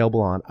episodes are available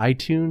on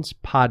iTunes,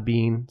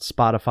 Podbean,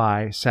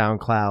 Spotify,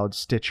 SoundCloud,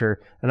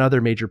 Stitcher, and other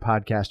major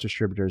podcast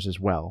distributors as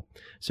well.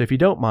 So if you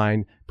don't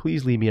mind,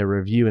 please leave me a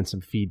review and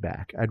some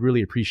feedback. I'd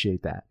really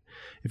appreciate that.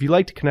 If you'd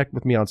like to connect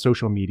with me on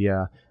social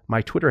media,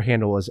 my Twitter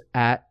handle is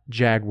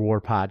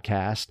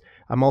 @JaguarPodcast.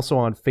 I'm also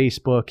on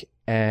Facebook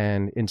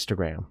and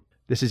Instagram.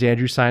 This is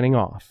Andrew signing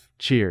off.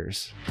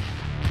 Cheers.